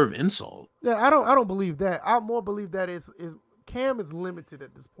well-deserved insult. Yeah, I don't believe that. I more believe that is Cam is limited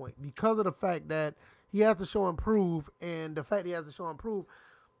at this point because of the fact that he has to show improve, and the fact he has to show improve,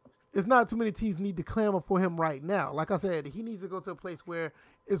 it's not too many teams need to clamor for him right now. Like I said, he needs to go to a place where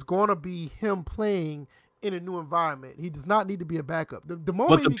it's going to be him playing in a new environment. He does not need to be a backup. The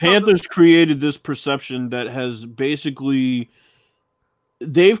moment but the Panthers created this perception that has basically,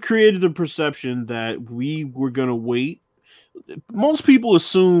 they've created the perception that we were going to wait. Most people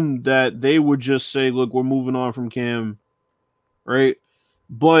assume that they would just say, look, we're moving on from Cam, right?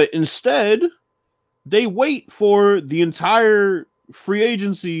 But instead, they wait for the entire free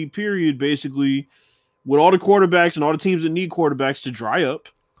agency period, basically, with all the quarterbacks and all the teams that need quarterbacks to dry up,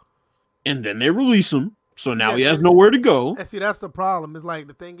 and then they release him. So now he has nowhere to go. And see, that's the problem. It's like,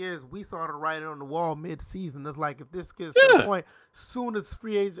 the thing is, we saw the writing on the wall mid-season. It's like, if this gets to the point, soon as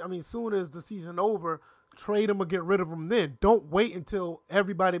the season over, trade him or get rid of him then. Don't wait until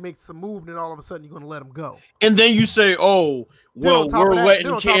everybody makes a move, and then all of a sudden you're going to let him go. And then you say, oh, well, we're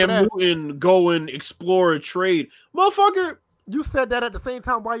letting Cam Newton go and explore a trade. Motherfucker. You said that at the same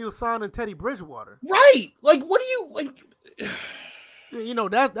time while you were signing Teddy Bridgewater. Right. Like, what do you, like... You know,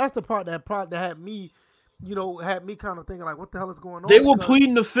 that's the part that had me, had me kind of thinking, like, what the hell is going on? They were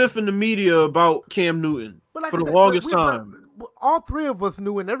pleading the fifth in the media about Cam Newton for the longest time. All three of us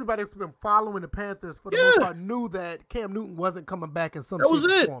knew, and everybody who's been following the Panthers for the most part knew that Cam Newton wasn't coming back in some shape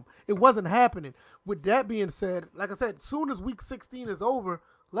or form. It wasn't happening. With that being said, like I said, as soon as week 16 is over,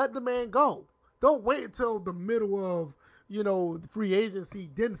 let the man go. Don't wait until the middle of, free agency,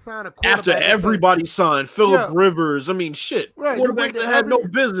 didn't sign a quarterback. After everybody signed, Phillip Rivers. I mean, shit. Right. Quarterbacks that had no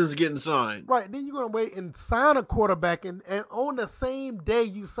business getting signed. Right. Then you're going to wait and sign a quarterback, and on the same day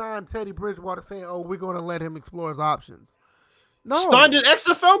you sign Teddy Bridgewater saying, oh, we're going to let him explore his options. No. Signed an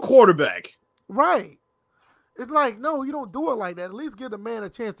XFL quarterback. Right. It's like, no, you don't do it like that. At least give the man a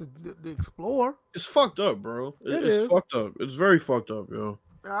chance to explore. It's fucked up, bro. It's fucked up. It's very fucked up, yo.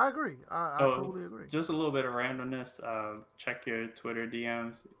 I agree. I totally agree. Just a little bit of randomness. Check your Twitter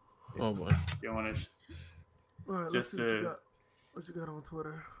DMs. Oh boy. You want to? Right, just what you got on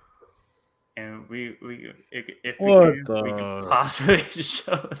Twitter? And if we can possibly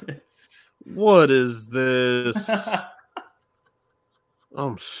show this. What is this?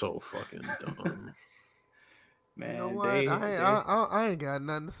 I'm so fucking dumb. Man, you know what? I ain't got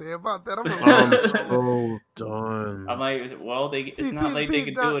nothing to say about that. I'm so done. I'm like, well, it's not like they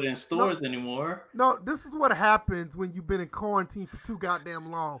can do it in stores anymore. No, this is what happens when you've been in quarantine for too goddamn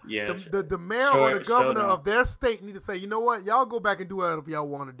long. Yeah, the mayor or the governor of their state need to say, you know what, y'all go back and do whatever y'all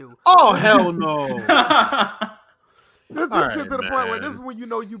want to do. Oh hell no! This gets to the point where this is when you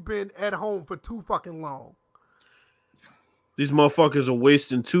know you've been at home for too fucking long. These motherfuckers are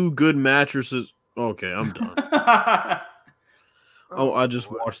wasting 2 good mattresses. Okay, I'm done. I just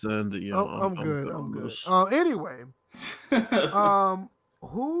watched the end. I'm good. Anyway,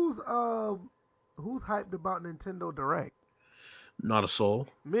 Who's hyped about Nintendo Direct? Not a soul.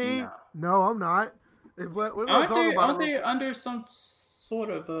 Me? No, I'm not. Aren't they under some sort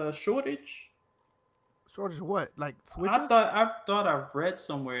of a shortage? Shortage of what? Like Switches? I thought I've read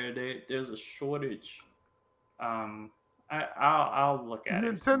somewhere there's a shortage. I'll look at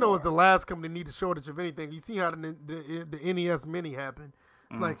it. Nintendo is the last company to need a shortage of anything. You see how the NES Mini happened.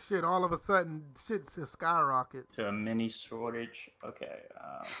 It's like shit. All of a sudden, shit just skyrockets. To a mini shortage. Okay.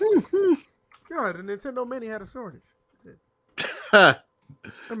 God, the Nintendo Mini had a shortage. I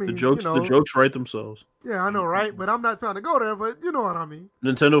mean, the jokes write themselves. Yeah, I know, right? But I'm not trying to go there. But you know what I mean.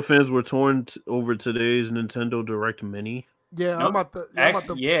 Nintendo fans were torn over today's Nintendo Direct Mini. Yeah, nope.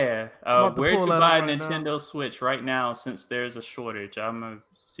 Where to buy a Nintendo Switch right now since there's a shortage? I'm gonna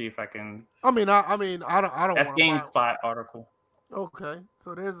see if I can. I don't. That's GameSpot article. Okay,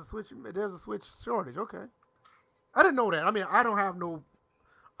 so there's a Switch shortage. Okay, I didn't know that. I mean, I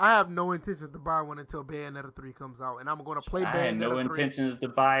have no intention to buy one until Bayonetta 3 comes out, and I'm going to play Bayonetta 3. I had no intentions to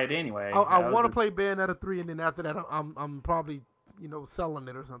buy it anyway. I want to play Bayonetta 3, and then after that, I'm probably selling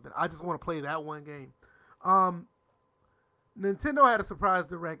it or something. I just want to play that one game. Nintendo had a surprise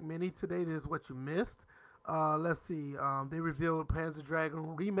Direct Mini today. This is what you missed. Let's see. They revealed Panzer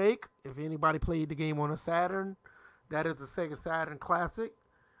Dragoon Remake. If anybody played the game on a Saturn, that is the Sega Saturn classic.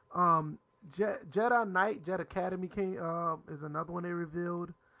 Jedi Knight, Jet Academy is another one they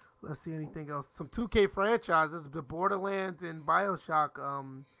revealed. Let's see anything else. Some 2K franchises, the Borderlands and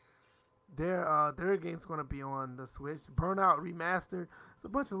BioShock. Their game's going to be on the Switch. Burnout Remastered. It's a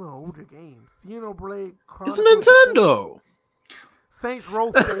bunch of little older games. Xenoblade Chronicles. It's Nintendo. Saints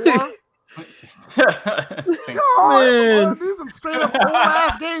Row 4. Man, these are some straight up old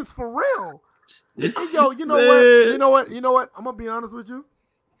ass games for real. Yo, you know what? I'm gonna be honest with you,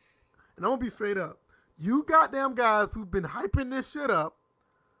 and I'm gonna be straight up. You goddamn guys who've been hyping this shit up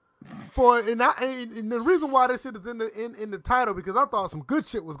and the reason why this shit is in the title because I thought some good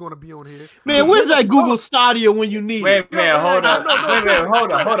shit was gonna be on here. Man, where's that Google Stadia when you need it? Hold on.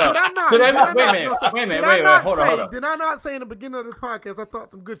 Hold on. Did I not say in the beginning of this podcast I thought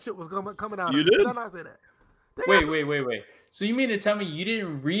some good shit was coming out? You did? Did I not say that? Wait. So you mean to tell me you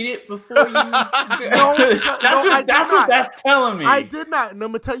didn't read it before you? That's what that's telling me. I did not, and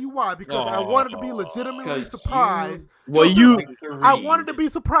I'm gonna tell you why. Because I wanted to be legitimately surprised. I wanted to be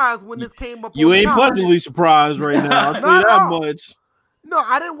surprised when this came up. You ain't pleasantly surprised right now. I'll tell you that much. No,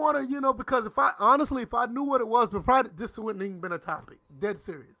 I didn't want to, because if I knew what it was, but probably this wouldn't even been a topic. Dead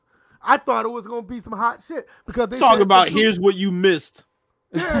serious. I thought it was gonna be some hot shit because they talk about here's what you missed.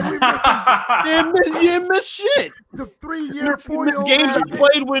 Yeah, we missed you missed shit. The 3-year, 4-year games you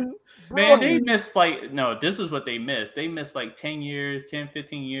played when. Man, they missed this is what they missed. They missed 10 years, 10,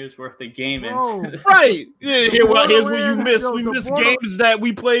 15 years worth of gaming. Right. Yeah, here's what you missed. We missed games that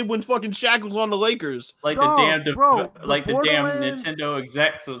we played when fucking Shaq was on the Lakers. The damn Nintendo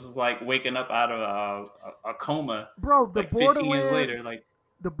execs was waking up out of a coma. Bro, the 15 years later.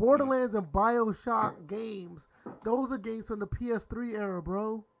 The Borderlands and BioShock games, those are games from the PS3 era,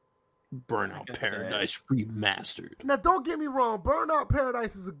 bro. Burnout Paradise Remastered. Now, don't get me wrong. Burnout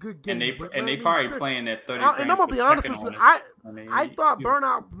Paradise is a good game. And they probably playing at 30 frames. And I'm going to be honest with you. I thought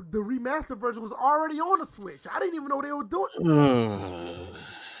Burnout, the remastered version, was already on the Switch. I didn't even know they were doing it.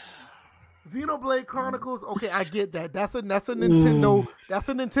 Xenoblade Chronicles. Okay, I get that. That's a Nintendo. That's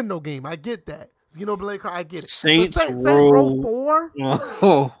a Nintendo game. I get that. Xenoblade, I get it. Saints Row 4.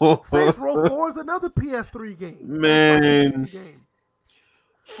 Saints Row 4 is another PS3 game. Man.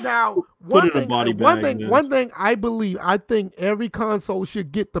 Now, one thing I think every console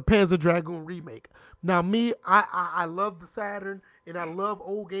should get the Panzer Dragoon remake. Now, I love the Saturn, and I love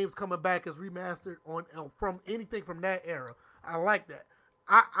old games coming back as remastered from anything from that era. I like that.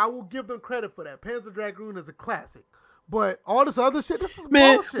 I will give them credit for that. Panzer Dragoon is a classic. But all this other shit, this is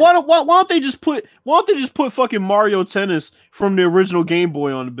bullshit. Why don't they just put fucking Mario Tennis from the original Game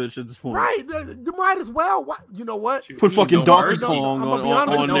Boy on the bitch at this point? Right, you might as well. You know what? Put fucking Donkey Kong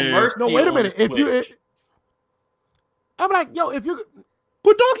on there. No, wait a minute. I'm like, if you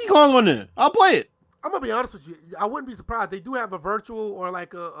put Donkey Kong on there, I'll play it. I'm gonna be honest with you. I wouldn't be surprised. They do have a virtual or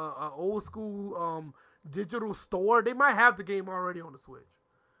a old school digital store. They might have the game already on the Switch.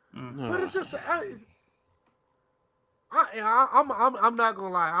 Mm-hmm. But it's just. I'm not gonna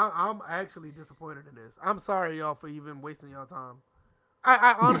lie. I'm actually disappointed in this. I'm sorry, y'all, for even wasting y'all time.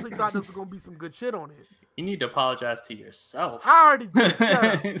 I honestly thought this was gonna be some good shit on it. You need to apologize to yourself. I already did.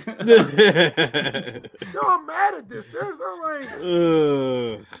 No, I'm mad at this. Seriously, I'm like,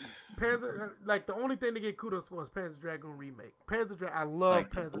 Panzer. The only thing to get kudos for is Panzer Dragoon remake. I love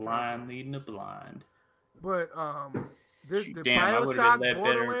Panzer Dragoon. Blind leading the blind. But Damn, I would have been that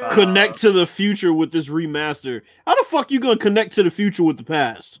better. Connect to the future with this remaster. How the fuck you gonna connect to the future with the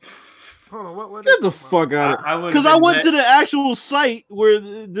past? Hold on, what Get the fuck out of it. Because I went to the actual site where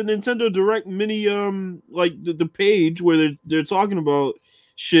the Nintendo Direct mini, like the page where they're talking about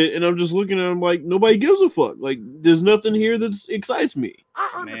shit, and I'm just looking at them like nobody gives a fuck. Like there's nothing here that excites me. I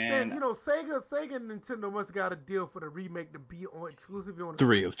understand, Sega and Nintendo must got a deal for the remake to be on exclusively on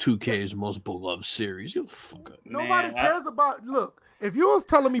 3 of 2K's most beloved series. You fuck up. Nobody cares about. Look, if you was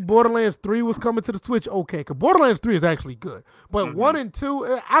telling me Borderlands 3 was coming to the Switch, okay, because Borderlands 3 is actually good, but 1 and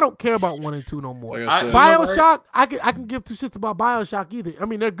 2, I don't care about 1 and 2 no more. Like BioShock, I can give two shits about BioShock either. I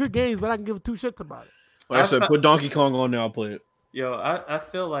mean, they're good games, but I can give two shits about it. Like I said, put Donkey Kong on there, I'll play it. Yo, I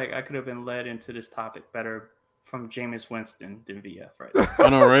feel like I could have been led into this topic better from Jameis Winston than VF right now. I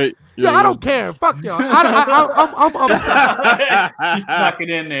know, right? Yeah, I don't care. Fuck y'all. I'm He stuck it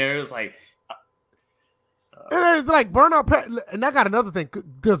in there. It was like... It is like Burnout, and I got another thing.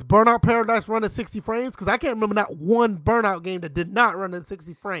 Does Burnout Paradise run at 60 frames? Because I can't remember not one Burnout game that did not run at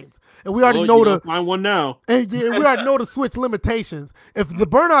 60 frames. And we already know find one now. And we already know the Switch limitations. If the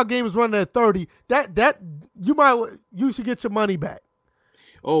Burnout game is running at 30, that you should get your money back.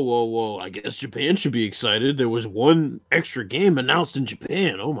 Oh, whoa! I guess Japan should be excited. There was one extra game announced in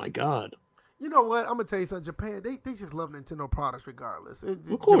Japan. Oh my god! You know what? I'm gonna tell you something. Japan, they just love Nintendo products regardless.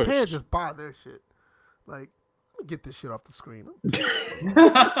 Of course, Japan just buy their shit. Like, let me get this shit off the screen.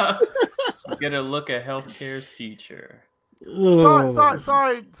 Get a look at healthcare's future.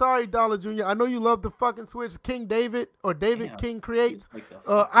 Sorry, Dollar Jr. I know you love the fucking Switch. King David or David King Creates. Like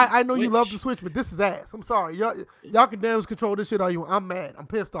I know you love the Switch, but this is ass. I'm sorry. Y'all can damage control this shit all you want. I'm mad. I'm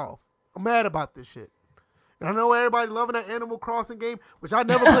pissed off. I'm mad about this shit. And I know everybody loving that Animal Crossing game, which I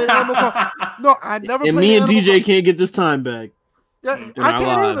never played Animal Crossing. No, I never played. And me and DJ can't get this time back. Yeah, I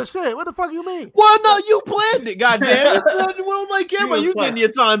can't either. Shit, what the fuck you mean? Well, no, you planned it. Goddamn it! What am I care about? You getting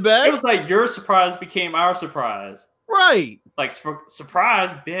your time back? It was like your surprise became our surprise. Right. Like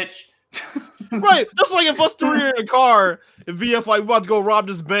surprise, bitch. Right. That's like if us three are in a car and VF like we about to go rob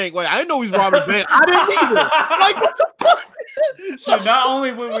this bank. Like I didn't know he's robbing a bank. I didn't either. Like what the fuck? So not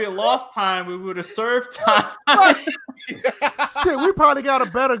only would we have lost time, we would have served time. Shit, we probably got a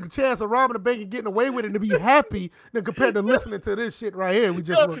better chance of robbing a bank and getting away with it to be happy than compared to listening to this shit right here. We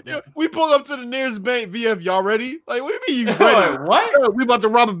just we pull up to the nearest bank. VF, y'all ready? Like what do you mean you ready? Like, what? We about to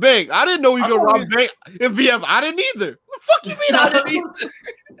rob a bank. I didn't know we gonna rob a bank. And VF, I didn't either. What the fuck you mean I didn't either?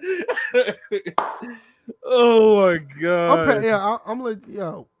 Oh my god! I'm like,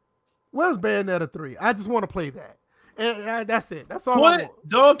 yo, where's Bayonetta 3? I just want to play that, and that's it. That's all. Put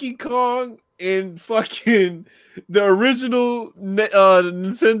Donkey Kong in fucking the original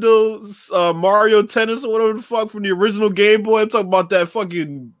Nintendo's Mario Tennis or whatever the fuck from the original Game Boy. I'm talking about that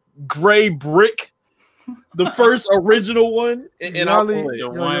fucking gray brick, the first original one, and I'll play it. The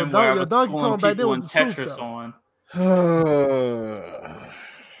one where Donkey Kong back there with Tetris on.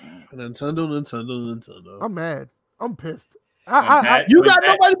 Nintendo. I'm mad. I'm pissed. You got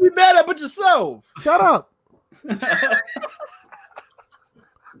nobody to be mad at but yourself. Shut up.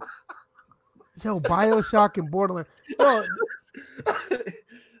 Yo, BioShock and Borderlands. Yo,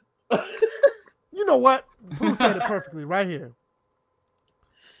 you know what? Who said it perfectly right here?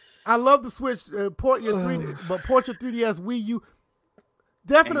 I love the Switch. Port your 3DS Wii U.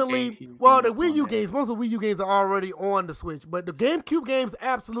 Definitely. Well, the Wii U games, most of the Wii U games are already on the Switch, but the GameCube games,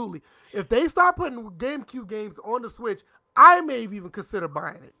 absolutely. If they start putting GameCube games on the Switch, I may even consider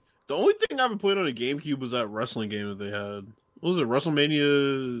buying it. The only thing I ever played on the GameCube was that wrestling game that they had. What was it?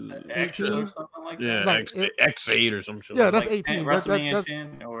 WrestleMania 18 or something like that. Yeah, like X8 or some shit. Yeah, that's 18. WrestleMania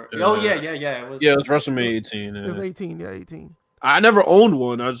 10 or yeah. It was WrestleMania 18. It was 18. Yeah, 18. I never owned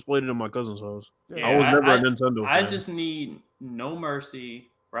one. I just played it in my cousin's house. Yeah, I was never a Nintendo fan. I just need No Mercy,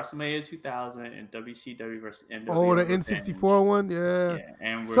 WrestleMania 2000, and WCW versus NWO. Oh, the N64 one? Yeah.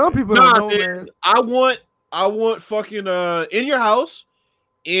 And some people don't know, man. I want fucking In Your House,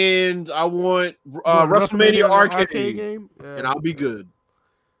 and I want WrestleMania arcade game, and I'll be good.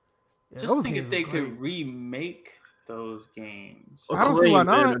 Yeah, just think if they could remake those games. I don't see why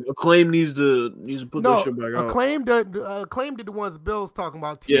not. Acclaim needs to put that shit back out. Acclaim did the ones Bill's talking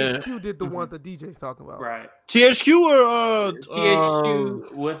about. THQ did the ones that DJ's talking about. Right. THQ or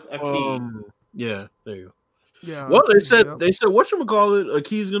THQ with a key. Yeah, there you go. Yeah. Well, they said whatchamacallit, a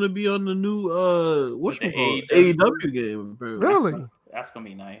key's gonna be on the new AEW game. Apparently. Really? That's gonna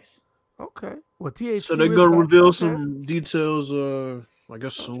be nice. Okay. Well, THQ. So they're gonna reveal some details. I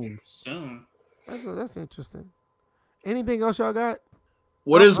guess soon. That's interesting. Anything else y'all got?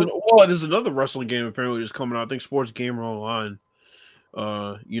 There's another wrestling game apparently just coming out. I think Sports Gamer Online.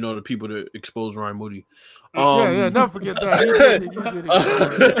 the people that exposed Ryan Moody. Never forget that. He did it.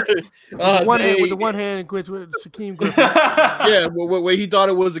 With the one hand glitch with Shaquem Griffin. Where he thought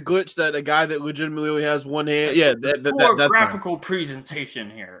it was a glitch that a guy that legitimately only has one hand. Yeah, that graphical presentation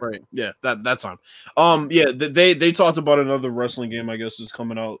here. Right. Yeah, that's time. They talked about another wrestling game. I guess is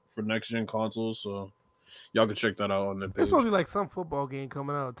coming out for next gen consoles. So y'all can check that out on their page. There's supposed to be like some football game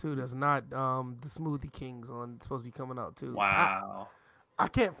coming out too. That's not the Smoothie Kings on. It's supposed to be coming out too. Wow. I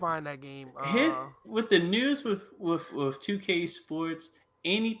can't find that game. With the news with 2K Sports,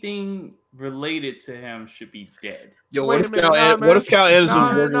 anything related to him should be dead. Yo, what if Kyle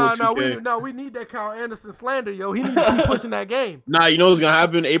Anderson's working with 2K? We need that Kyle Anderson slander, yo. He needs to keep pushing that game. Nah, you know what's gonna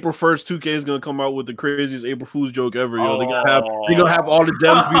happen? April 1st, 2K is gonna come out with the craziest April Fool's joke ever, yo. They're gonna have all the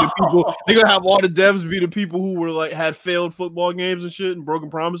devs be the people. They're gonna have all the devs be the people who were like had failed football games and shit and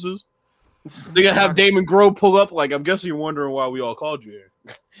broken promises. They're gonna have Damon Grove pull up. Like, I'm guessing you're wondering why we all called you here.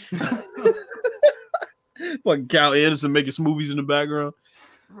 Fucking Kyle Anderson making smoothies in the background.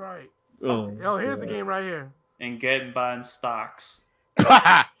 Right. Here's the game right here. And getting buying stocks. This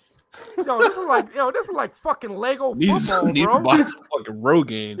is like fucking Lego football, bro. Need to buy some fucking road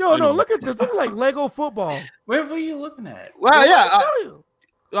game. No, look at this. This is like Lego football. Where were you looking at? Well, yeah.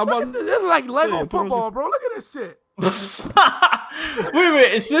 This is like Lego football, bro. Look at this shit. Wait a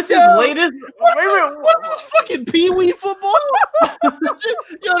minute, is this his latest? Wait a minute, what is this fucking Pee-wee football?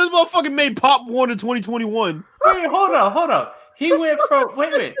 This motherfucker made Pop 1 in 2021. Wait, hold up. He went from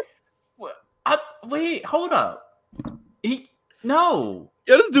hold up. Yeah,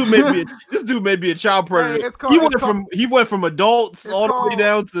 this dude may be a child predator. He went from adults all the way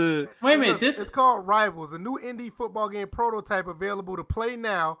down to. Wait a minute, it's called Rivals, a new indie football game prototype available to play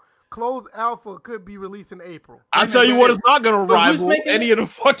now. Closed alpha could be released in April. I'll tell you what, it's not going to rival any of the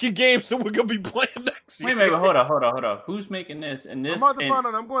fucking games that we're going to be playing next year. Wait a minute, hold up. Who's making this? And this? I'm about to find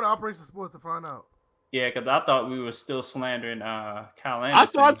out. I'm going to Operation Sports to find out. Yeah, because I thought we were still slandering Kyle Anderson. I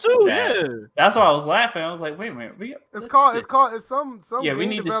thought too, yeah. That's why I was laughing. I was like, wait a minute. It's some yeah, we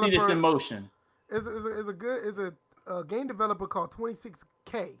need to see this in motion. It's a game developer called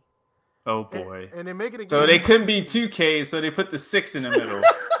 26K. Oh boy! And they make it. So they couldn't be 2K, so they put the 6 in the middle.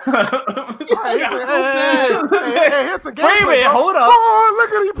 Hey, here's some gameplay. Wait a minute, hold up! Oh,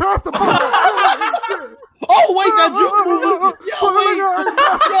 look at he passed the ball. Oh wait, that juke.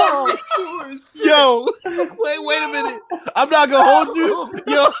 Wait a minute. I'm not gonna hold you.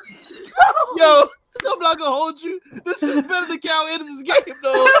 Yo. I'm not gonna hold you. This is better than Kyle Anderson's game,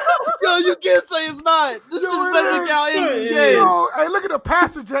 though. Yo, you can't say it's not. This is better than Kyle Anderson's game. Yo, hey, look at the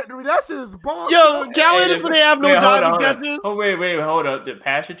pass trajectory. That shit is balls. Yo, Kyle Anderson ain't have no diving catches. Oh, wait, hold up. The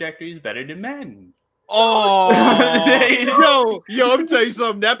pass trajectory is better than Madden. Oh, yo, let me tell you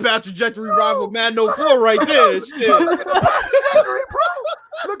something. That pass trajectory rival Madden 04 right there. Shit. Look at the pass trajectory, bro.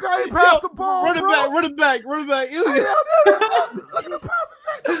 Look how he passed the ball. Run it back. Look at the pass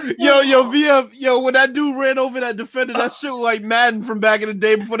trajectory. Yo, VF, when that dude ran over that defender, that shit was like Madden from back in the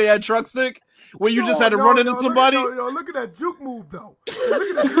day before they had truck stick, where you just had to run into somebody. Look at that juke move, though.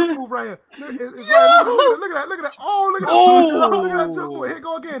 Look at that juke move right here. Look at that. Oh, look at that juke move. Here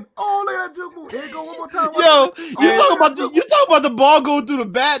go again. Oh, look at that juke move. Here go one more time. Yo, you talking about the ball going through the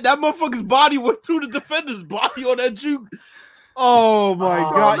bat? That motherfucker's body went through the defender's body on that juke. Oh my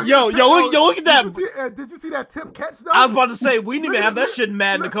god! Yo, look at that! Did you see that tip catch? Though? I was about to say we didn't even have that shit in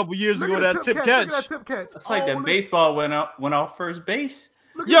Madden a couple years ago. That tip catch. It's like the baseball went off first base.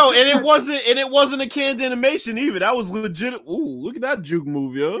 Yo, and it wasn't a canned animation either. That was legit. Ooh, look at that juke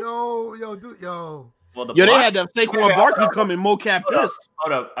move, yo. Well, they had that Saquon Barkley come and mocap this.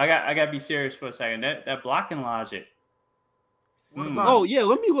 Hold up, I got to be serious for a second. That blocking logic. Oh yeah,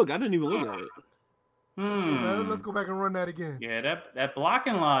 let me look. I didn't even look at it. Let's go back and run that again. Yeah, that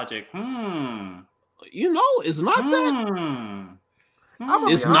blocking logic. You know, it's not that.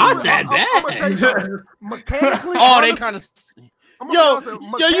 It's not that bad. Mechanically, they kind of. Yo,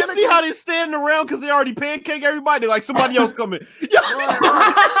 you see how they standing around because they already pancake everybody like somebody else coming.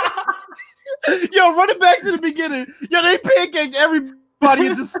 Yo, run it back to the beginning. Yo, they pancaked everybody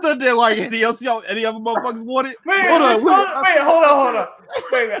and just stood there like any other motherfuckers want it. Hold on.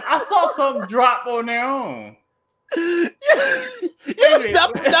 Wait a minute. I saw something drop on their own. That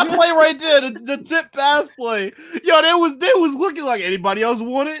play right there, the tip pass play. Yo, they was looking like anybody else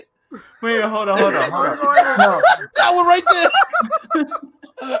want it. Wait, hold on. That one right there.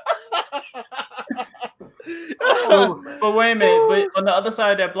 But wait a minute. But on the other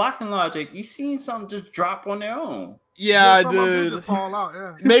side of that blocking logic, you seen something just drop on their own. Yeah, I did. Just fall out,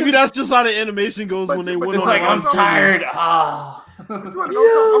 yeah. Maybe that's just how the animation goes when they went on. It's like, I'm tired. I'm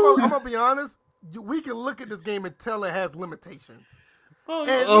gonna be honest. We can look at this game and tell it has limitations.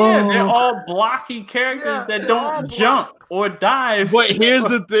 They're all blocky characters that don't jump or dive. But here's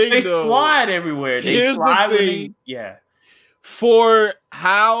the thing, they slide everywhere. They slide for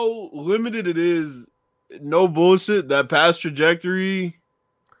how limited it is. No bullshit. That pass trajectory.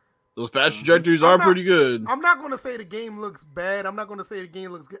 Those pass trajectories are pretty good. I'm not going to say the game looks bad. I'm not going to say the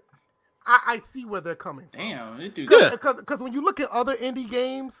game looks good. I see where they're coming from. Damn, they do good. Because when you look at other indie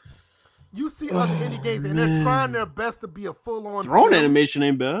games, you see other indie games, and they're trying their best to be a full-on drone animation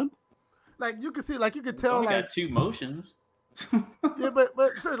ain't bad. Like you can see, like you can tell, got 2 motions. Yeah, but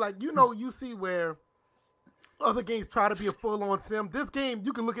sir, like you see where other games try to be a full-on sim. This game,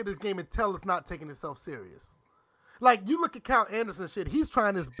 you can look at this game and tell it's not taking itself serious. Like, you look at Cal Anderson shit, he's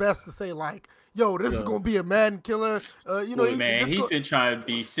trying his best to say, like, yo, this is going to be a Madden killer. He's been trying to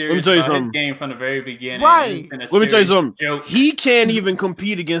be serious about his game from the very beginning. Right. Let me tell you something. He can't even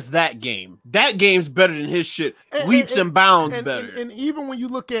compete against that game. That game's better than his shit. Leaps and bounds better. And even when you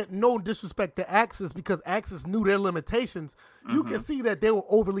look at, no disrespect to Axis, because Axis knew their limitations, you can see that they were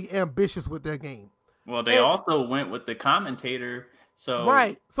overly ambitious with their game. Well, they also went with the commentator. So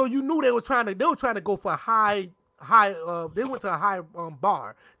right. So you knew they were trying to go for a high they went to a high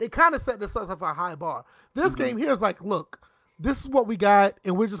bar. They kind of set themselves up for a high bar. This game here is like, look, this is what we got,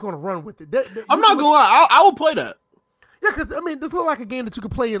 and we're just going to run with it. I'm not gonna lie, I will play that. Yeah, because I mean, this looks like a game that you could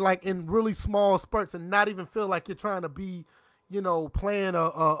play in really small spurts and not even feel like you're trying to be, playing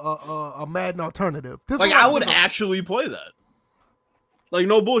a Madden alternative. I would actually play that. Like,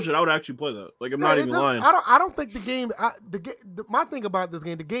 no bullshit, I would actually play that. Like, I'm not even lying. I don't think the game. My thing about this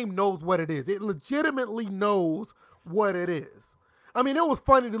game, the game knows what it is. It legitimately knows what it is. I mean, it was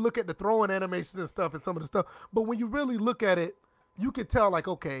funny to look at the throwing animations and stuff and some of the stuff, but when you really look at it, you can tell, like,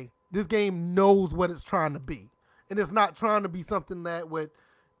 okay, this game knows what it's trying to be, and it's not trying to be something that with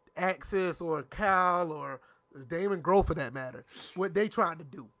Axis or Cal or Damon Grove for that matter, what they trying to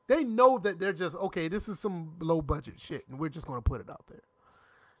do. They know that they're just, okay, this is some low budget shit, and we're just going to put it out there.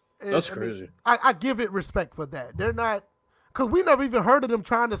 And, that's crazy. I give it respect for that. They're not, because we never even heard of them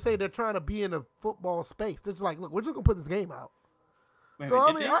trying to say they're trying to be in a football space. They're just like, look, we're just going to put this game out. I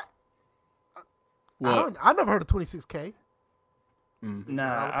never heard of 26K.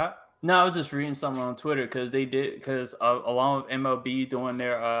 Nah, I was just reading something on Twitter because along with MLB doing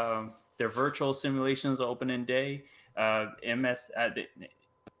their virtual simulations opening day,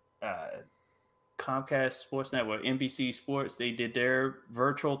 Comcast Sports Network, NBC Sports, they did their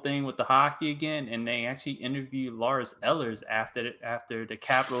virtual thing with the hockey again, and they actually interviewed Lars Ellers after the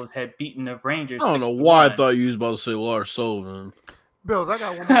Capitals had beaten the Rangers. I don't know why I thought you was about to say Lars Sullivan. Bills, I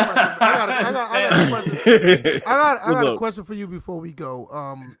got one more question. I got a question for you before we go.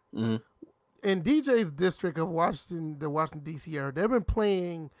 In DJ's district of the Washington D.C. area, they've been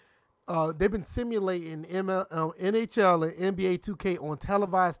playing. They've been simulating NHL and NBA 2K on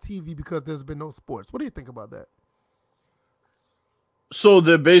televised TV because there's been no sports. What do you think about that? So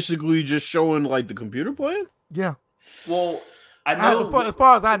they're basically just showing like the computer playing? Yeah. Well, I know as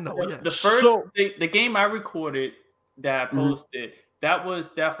far as I know, yeah. The first the game I recorded that I posted, that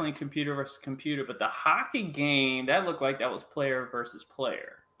was definitely computer versus computer, but the hockey game, that looked like that was player versus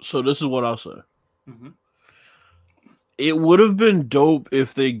player. So this is what I'll say. It would have been dope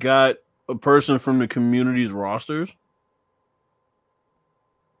if they got a person from the community's rosters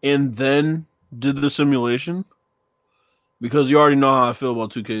and then did the simulation, because you already know how I feel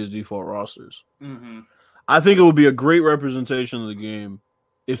about 2K's default rosters. I think it would be a great representation of the game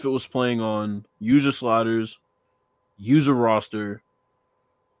if it was playing on user sliders, user roster.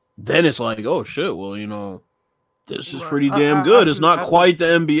 Then it's like, oh shit, well, this is pretty damn good. It's not quite the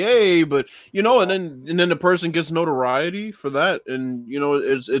NBA, but and then the person gets notoriety for that, and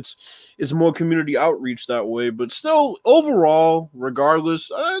it's more community outreach that way. But still, overall,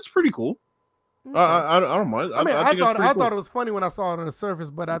 regardless, it's pretty cool. Okay. I don't mind. I thought it was funny when I saw it on the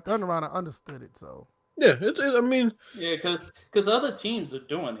surface, but I turned around and understood it. So yeah, because other teams are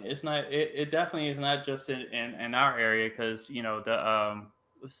doing it. It's not. It definitely is not just in our area, because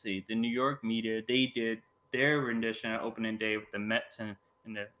the New York media, they did their rendition of opening day with the Mets and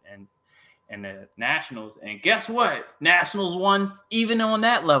the Nationals, and guess what? Nationals won even on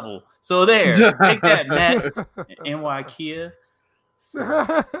that level. So there, take that, Mets, NY Kia.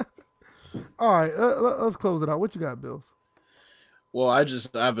 So. All right, let's close it out. What you got, Bills? Well, I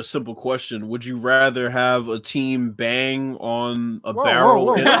have a simple question. Would you rather have a team bang on a barrel?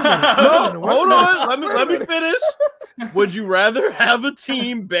 Whoa. No, hold on. Let me finish. Would you rather have a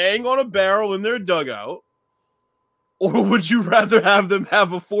team bang on a barrel in their dugout, or would you rather have them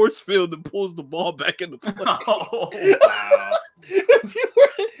have a force field that pulls the ball back into play? Oh, wow.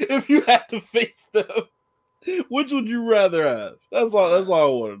 if you had to face them. Which would you rather have? That's all I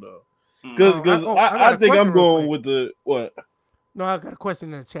want to know. Because I think I'm going with the what? No, I got a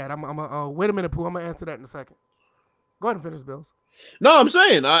question in the chat. Wait a minute, Pooh. I'm gonna answer that in a second. Go ahead and finish, Bills. No, I'm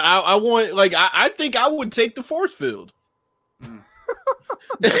saying I want I think I would take the force field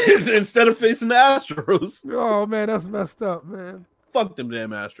instead of facing the Astros. Oh man, that's messed up, man. Fuck them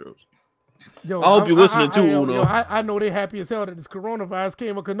damn Astros. Yo, I hope you're listening too, Uno. I know they're happy as hell that this coronavirus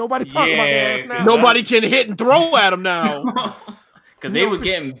came up because nobody talking about their ass now. Nobody can hit and throw at them now because they were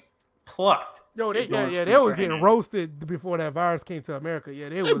getting plucked. Yo, they were getting roasted before that virus came to America. Yeah,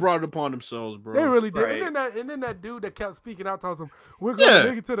 they brought it upon themselves, bro. They really did. Right. And then that dude that kept speaking out tells them, "We're going to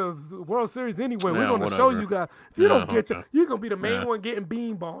make it to the World Series anyway. We're going to show you guys. If you don't get you're going to be the main one getting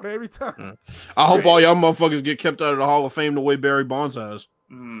beanballed every time." I hope all y'all motherfuckers get kept out of the Hall of Fame the way Barry Bonds has.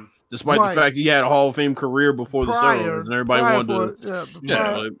 Despite the fact he had a Hall of Fame career before the steroids, and everybody wanted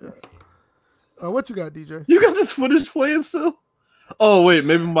to. What you got, DJ? You got this footage playing still? Oh wait,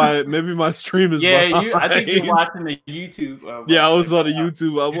 maybe my stream is. Yeah, I think you're watching the YouTube. I was on the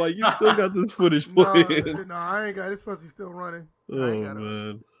YouTube. I'm like, you still got this footage playing? No, I ain't got it. It's supposed to be still running. Oh I ain't got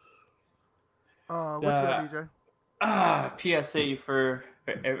man. What you got, DJ? PSA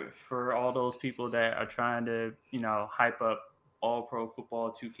for all those people that are trying to hype up All Pro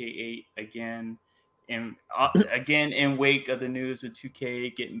Football 2K8 again, and again in wake of the news with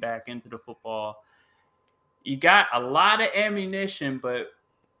 2K getting back into the football. You got a lot of ammunition, but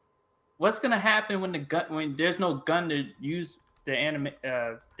what's gonna happen when there's no gun to use the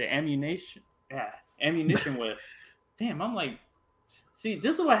ammunition? Yeah, ammunition with. Damn, I'm like, see,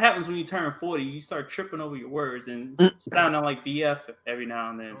 this is what happens when you turn 40. You start tripping over your words and sounding like VF every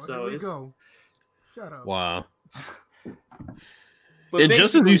now and then. So there we go. Shut up. Wow. And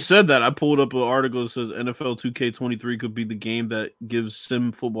just as you said that, I pulled up an article that says NFL 2K23 could be the game that gives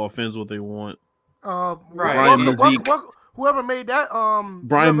sim football fans what they want. Right. Brian Mazik. Whoever made that,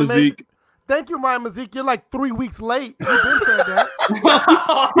 Brian Mazik. Thank you, Brian Mazik. You're like 3 weeks late. You been said that.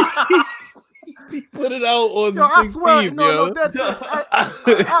 He put it out on the 16th,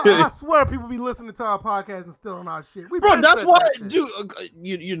 I swear people be listening to our podcast and still on our shit. Bro, that's why, dude.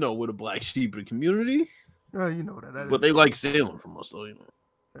 You know we're the black sheep of the community. You know that. But they like stealing from us, though. You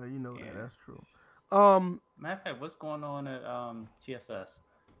know that. That's true. Matter of fact, what's going on at TSS?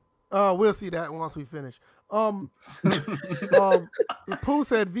 We'll see that once we finish. Pooh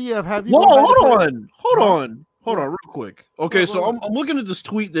said, "VF, have you?" Whoa, hold on, real quick. Okay, so I'm looking at this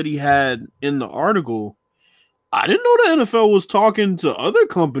tweet that he had in the article. I didn't know the NFL was talking to other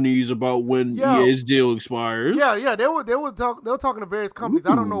companies about when EA's deal expires. Yeah, they were talking to various companies.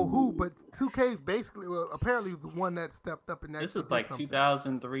 I don't know who, but 2K basically apparently was the one that stepped up in that. This is like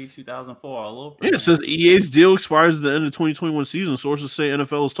 2003, 2004, all over. Yeah, it says EA's deal expires at the end of 2021 season. Sources say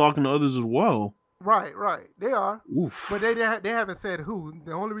NFL is talking to others as well. Right. They are. Oof. But they haven't said who.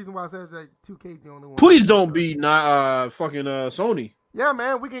 The only reason why I said is that 2K is the only one. Please don't be fucking Sony. Yeah,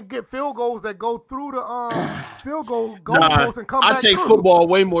 man, we can get field goals that go through the field goal post and come back. I take football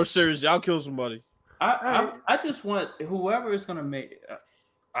way more seriously. I'll kill somebody. I just want whoever is gonna make.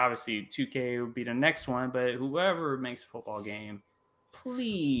 Obviously, 2K would be the next one, but whoever makes a football game,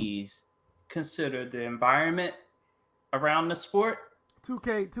 please consider the environment around the sport.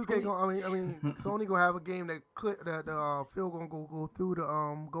 2K. I mean, Sony gonna have a game that field gonna go through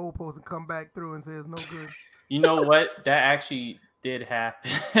the goal post and come back through and say it's no good. You know what? That actually did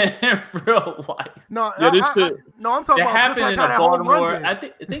happen in real life. No, I'm talking about just like how that home run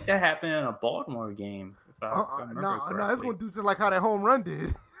did. I think that happened in a Baltimore game. No, it's gonna do just like how that home run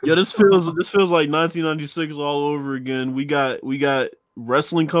did. Yeah, this feels like 1996 all over again. We got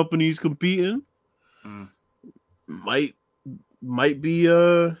wrestling companies competing. Might be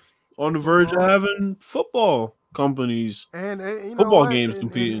on the verge of having football companies and football games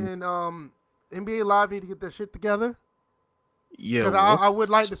competing. And NBA Live need to get their shit together. Yeah, I would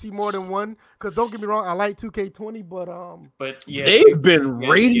like to see more than one. Because don't get me wrong, I like 2K20, but yeah, they've been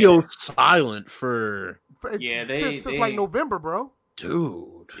radio silent for since like November, bro.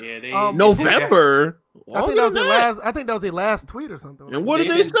 Dude, yeah, November. I think that was their last tweet or something. And what did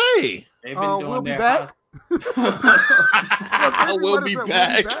they say? They've been doing we'll be back. We'll be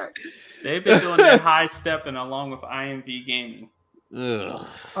back. They've been doing their high stepping along with IMV Gaming. Ugh.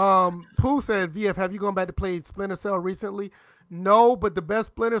 Pooh said, "VF, have you gone back to play Splinter Cell recently?" No, but the best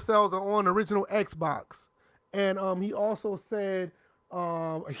Splinter Cells are on original Xbox. And he also said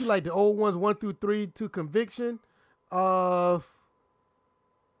he liked the old ones 1 through 3 to Conviction. I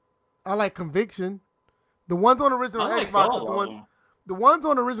like Conviction. The ones on original Xbox is the one. The ones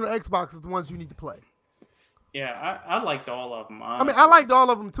on original Xbox is the ones you need to play. Yeah, I liked all of them. I mean, I liked all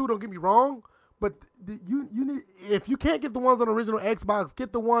of them too. Don't get me wrong, But you need, if you can't get the ones on the original Xbox,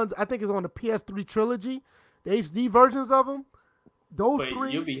 get the ones I think is on the PS3 trilogy, the HD versions of them. Those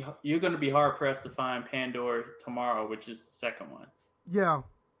three. You're gonna be hard pressed to find Pandora Tomorrow, which is the second one. Yeah.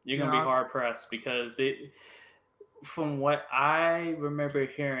 You're gonna be hard pressed because from what I remember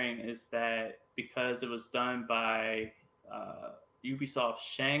hearing is that because it was done by Ubisoft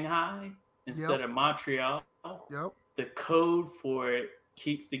Shanghai instead of Montreal, the code for it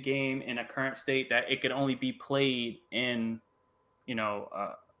keeps the game in a current state that it could only be played in,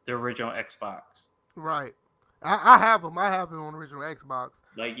 the original Xbox. Right. I have them. I have them on the original Xbox.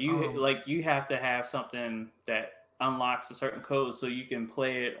 Like you have to have something that unlocks a certain code so you can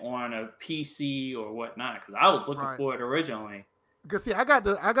play it on a PC or whatnot. Because I was looking for it originally. Because see, I got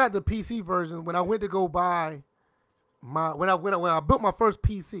the PC version when I went to go buy when I built my first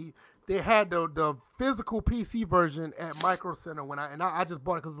PC. They had the physical PC version at Micro Center I just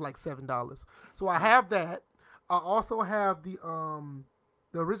bought it because it was like $7. So I have that. I also have the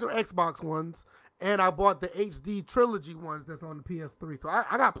original Xbox ones, and I bought the HD trilogy ones that's on the PS3. So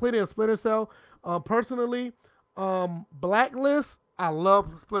I got plenty of Splinter Cell. Personally, Blacklist, I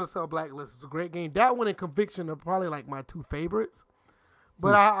love Splinter Cell Blacklist. It's a great game. That one and Conviction are probably like my two favorites.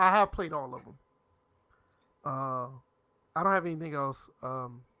 But I have played all of them. I don't have anything else.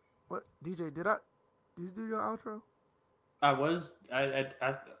 What, DJ, did you do your outro? I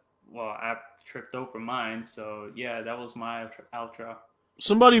tripped over mine, so yeah, that was my outro.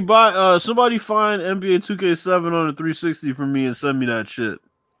 Somebody find NBA 2K7 on the 360 for me and send me that shit.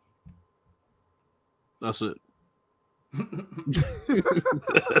 That's it.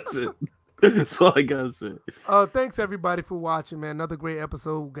 That's it. That's all I gotta say. Thanks everybody for watching, man. Another great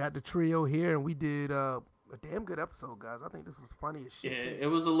episode. We got the trio here, and we did a damn good episode, guys. I think this was funny as shit. Yeah, it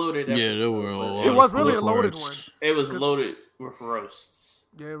was a loaded episode. Yeah, there were a lot. It was really a loaded one. It was loaded with roasts.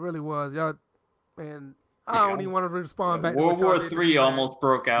 Yeah, it really was. Y'all, man, I don't even want to respond back. World War III almost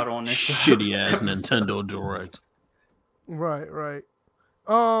broke out on this shitty ass Nintendo Direct. Right.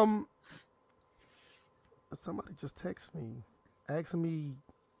 Somebody just texted me, asking me.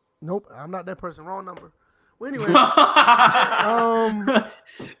 Nope, I'm not that person. Wrong number. Well, anyway,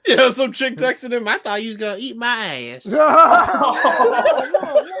 yeah, some chick texted him. I thought you was gonna eat my ass. No.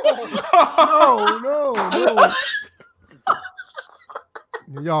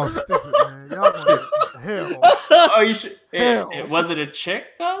 Y'all stupid, man. Y'all going to hell. Oh, you should. Was it a chick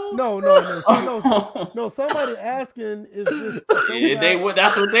though? No. Somebody asking is this?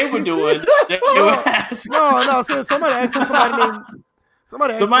 That's what they were doing. No. So somebody asked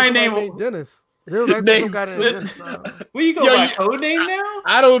somebody named Dennis. Where you go by code name now?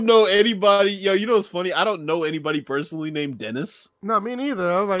 I don't know anybody. Yo, you know what's funny? I don't know anybody personally named Dennis. No, me neither.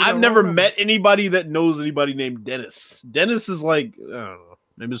 I was like, I've never met anybody that knows anybody named Dennis. Dennis is like, I don't know.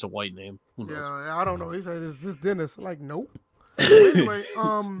 Maybe it's a white name. Yeah, I don't know. He said, "Is this Dennis?" I'm like, nope. Anyway,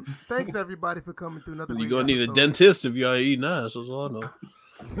 thanks everybody for coming through another. You're gonna need a dentist if you're eating ass. That's all I know.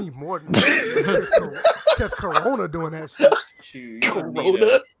 You need more than that. That's Corona doing that shit. Corona.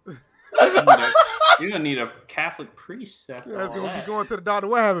 You're gonna need a Catholic priest. That's gonna be going to the doctor.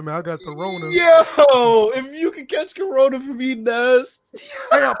 What happened, man? I got Corona. Yo, if you can catch Corona from eating ass.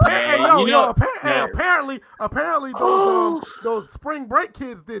 Apparently those spring break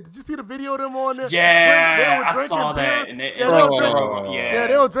kids did. Did you see the video of them on there? Yeah, I saw that.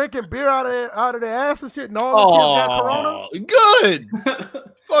 They were drinking beer out of their ass and shit, and all the kids got Corona. Good.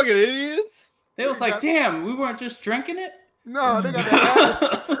 Fucking idiots. They was like, damn, we weren't just drinking it. No, they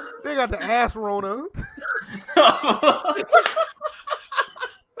got the ass Rona.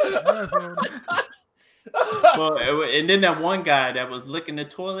 Well, and then that one guy that was licking the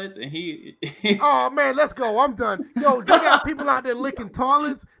toilets, and he oh man, let's go. I'm done. Yo, they got people out there licking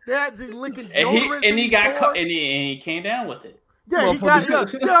toilets. They're actually licking deodorant. And he got caught, and he came down with it. Yeah, he got. Yeah, it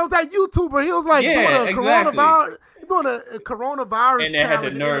was that YouTuber. He was like doing a coronavirus. Doing a coronavirus. And they had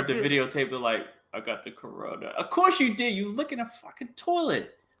the nerve to videotape it like, I got the corona. Of course you did. You look in a fucking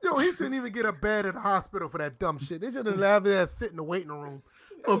toilet. Yo, he shouldn't even get a bed at the hospital for that dumb shit. They should have allowed him to sit in the waiting room.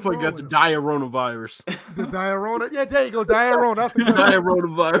 Motherfucker got the diaronavirus. The diarona? Yeah, there you go. Diarona. That's a good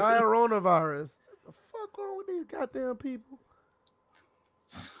diaronavirus. Diaronavirus. The fuck wrong with these goddamn people?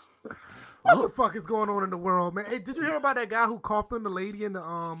 What the fuck is going on in the world, man? Hey, did you hear about that guy who coughed on the lady in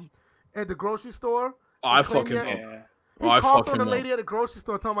the at the grocery store? Oh, I fucking know. He coughed on the lady at the grocery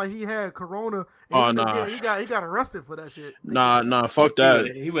store talking about he had corona. And he got arrested for that shit. Nah, fuck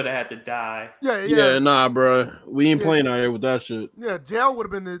that. He would have had to die. Yeah, nah, bro. We ain't playing out here with that shit. Yeah, jail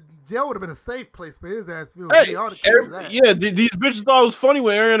would have been a safe place for his ass. These bitches thought it was funny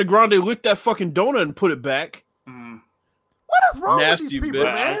when Ariana Grande licked that fucking donut and put it back. What is wrong Nasty with these people,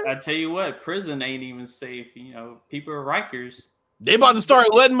 bitch. man? I tell you what, prison ain't even safe. You know, people are Rikers. They about to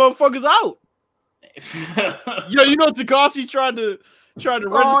start letting motherfuckers out. Yo, you know Tekashi tried to register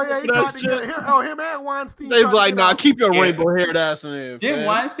that shit. Him and Weinstein. They's like, nah, keep your rainbow haired ass in there. Did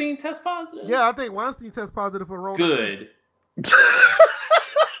Weinstein test positive? Yeah, I think Weinstein test positive for Rona. Good.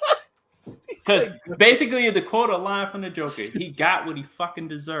 Because basically, the quote line from the Joker, he got what he fucking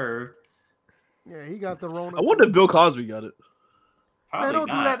deserved. Yeah, he got the Rona. I wonder if Bill Cosby got it. Probably man, don't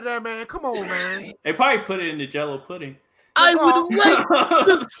not. do that to that man. Come on, man. They probably put it in the Jello pudding. I would like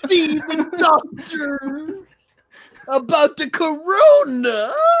to see the doctor about the corona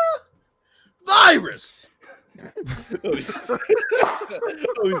virus.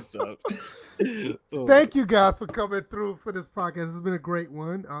 Stop. Thank you guys for coming through for this podcast. It's been a great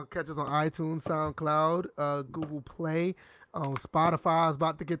one. Catch us on iTunes, SoundCloud, Google Play. Spotify is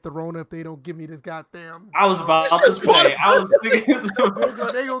about to get the Rona if they don't give me this goddamn. I was about to say. I was thinking they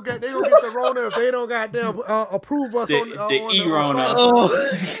gonna get the Rona if they don't goddamn approve us on the E-Rona.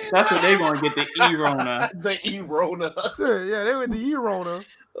 That's what they gonna get, the E-Rona. The E-Rona. Shit, yeah, they with the E-Rona.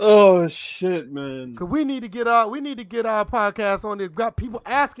 Oh shit, man. Cause we need to get our podcast on there. Got people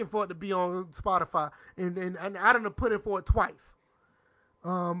asking for it to be on Spotify, and I done put it for it twice.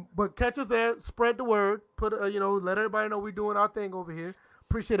 But catch us there, spread the word, let everybody know we're doing our thing over here.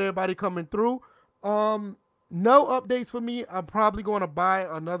 Appreciate everybody coming through. No updates for me. I'm probably going to buy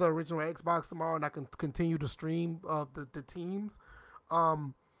another original Xbox tomorrow, and I can continue to stream the teams.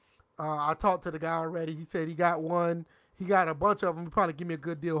 I talked to the guy already. He said he got one. He got a bunch of them. He'll probably give me a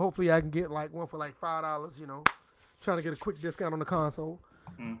good deal. Hopefully I can get like one for like $5, trying to get a quick discount on the console.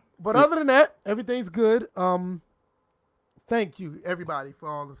 But other than that, everything's good. Thank you, everybody, for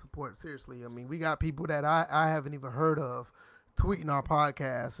all the support. Seriously, I mean, we got people that I haven't even heard of tweeting our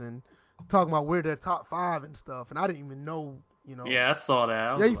podcast and talking about we're their top 5 and stuff, and I didn't even know, Yeah, I saw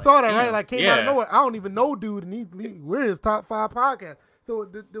that. Yeah, you saw that, right? Like, came out of nowhere. I don't even know, dude, and we're his top 5 podcast. So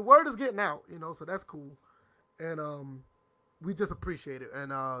the word is getting out, so that's cool. And we just appreciate it.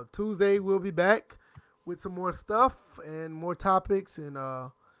 And Tuesday we'll be back with some more stuff and more topics, and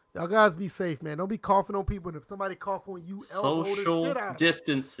y'all guys be safe, man. Don't be coughing on people. And if somebody cough on you, social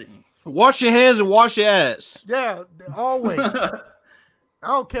distancing. Wash your hands and wash your ass. Yeah, always. I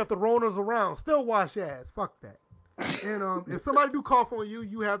don't care if the Rona's around. Still wash your ass. Fuck that. And if somebody do cough on you,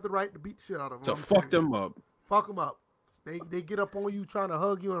 you have the right to beat the shit out of them. So fuck them up. Fuck them up. They get up on you trying to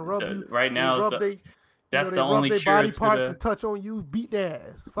hug you and rub you. Right now, that's the only cure. They rub their body parts and touch on you, beat their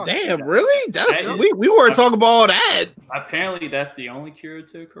ass. Fuck damn, really? We weren't talking about all that. Apparently, that's the only cure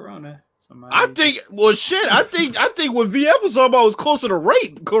to corona. I think when VF was talking about was closer to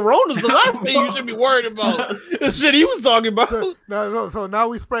rape. Corona's the last thing you should be worried about. The shit he was talking about. So now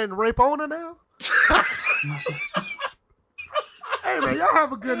we spraying rape on her now? Hey man, y'all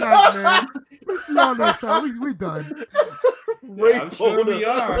have a good night, man. We'll see y'all next time. We done. Yeah, I'm sure we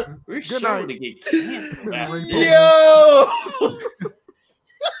are. We're sure to get canceled. Yo!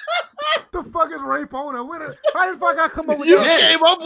 The fuck is rape on her? How the fuck I come up with you that? came up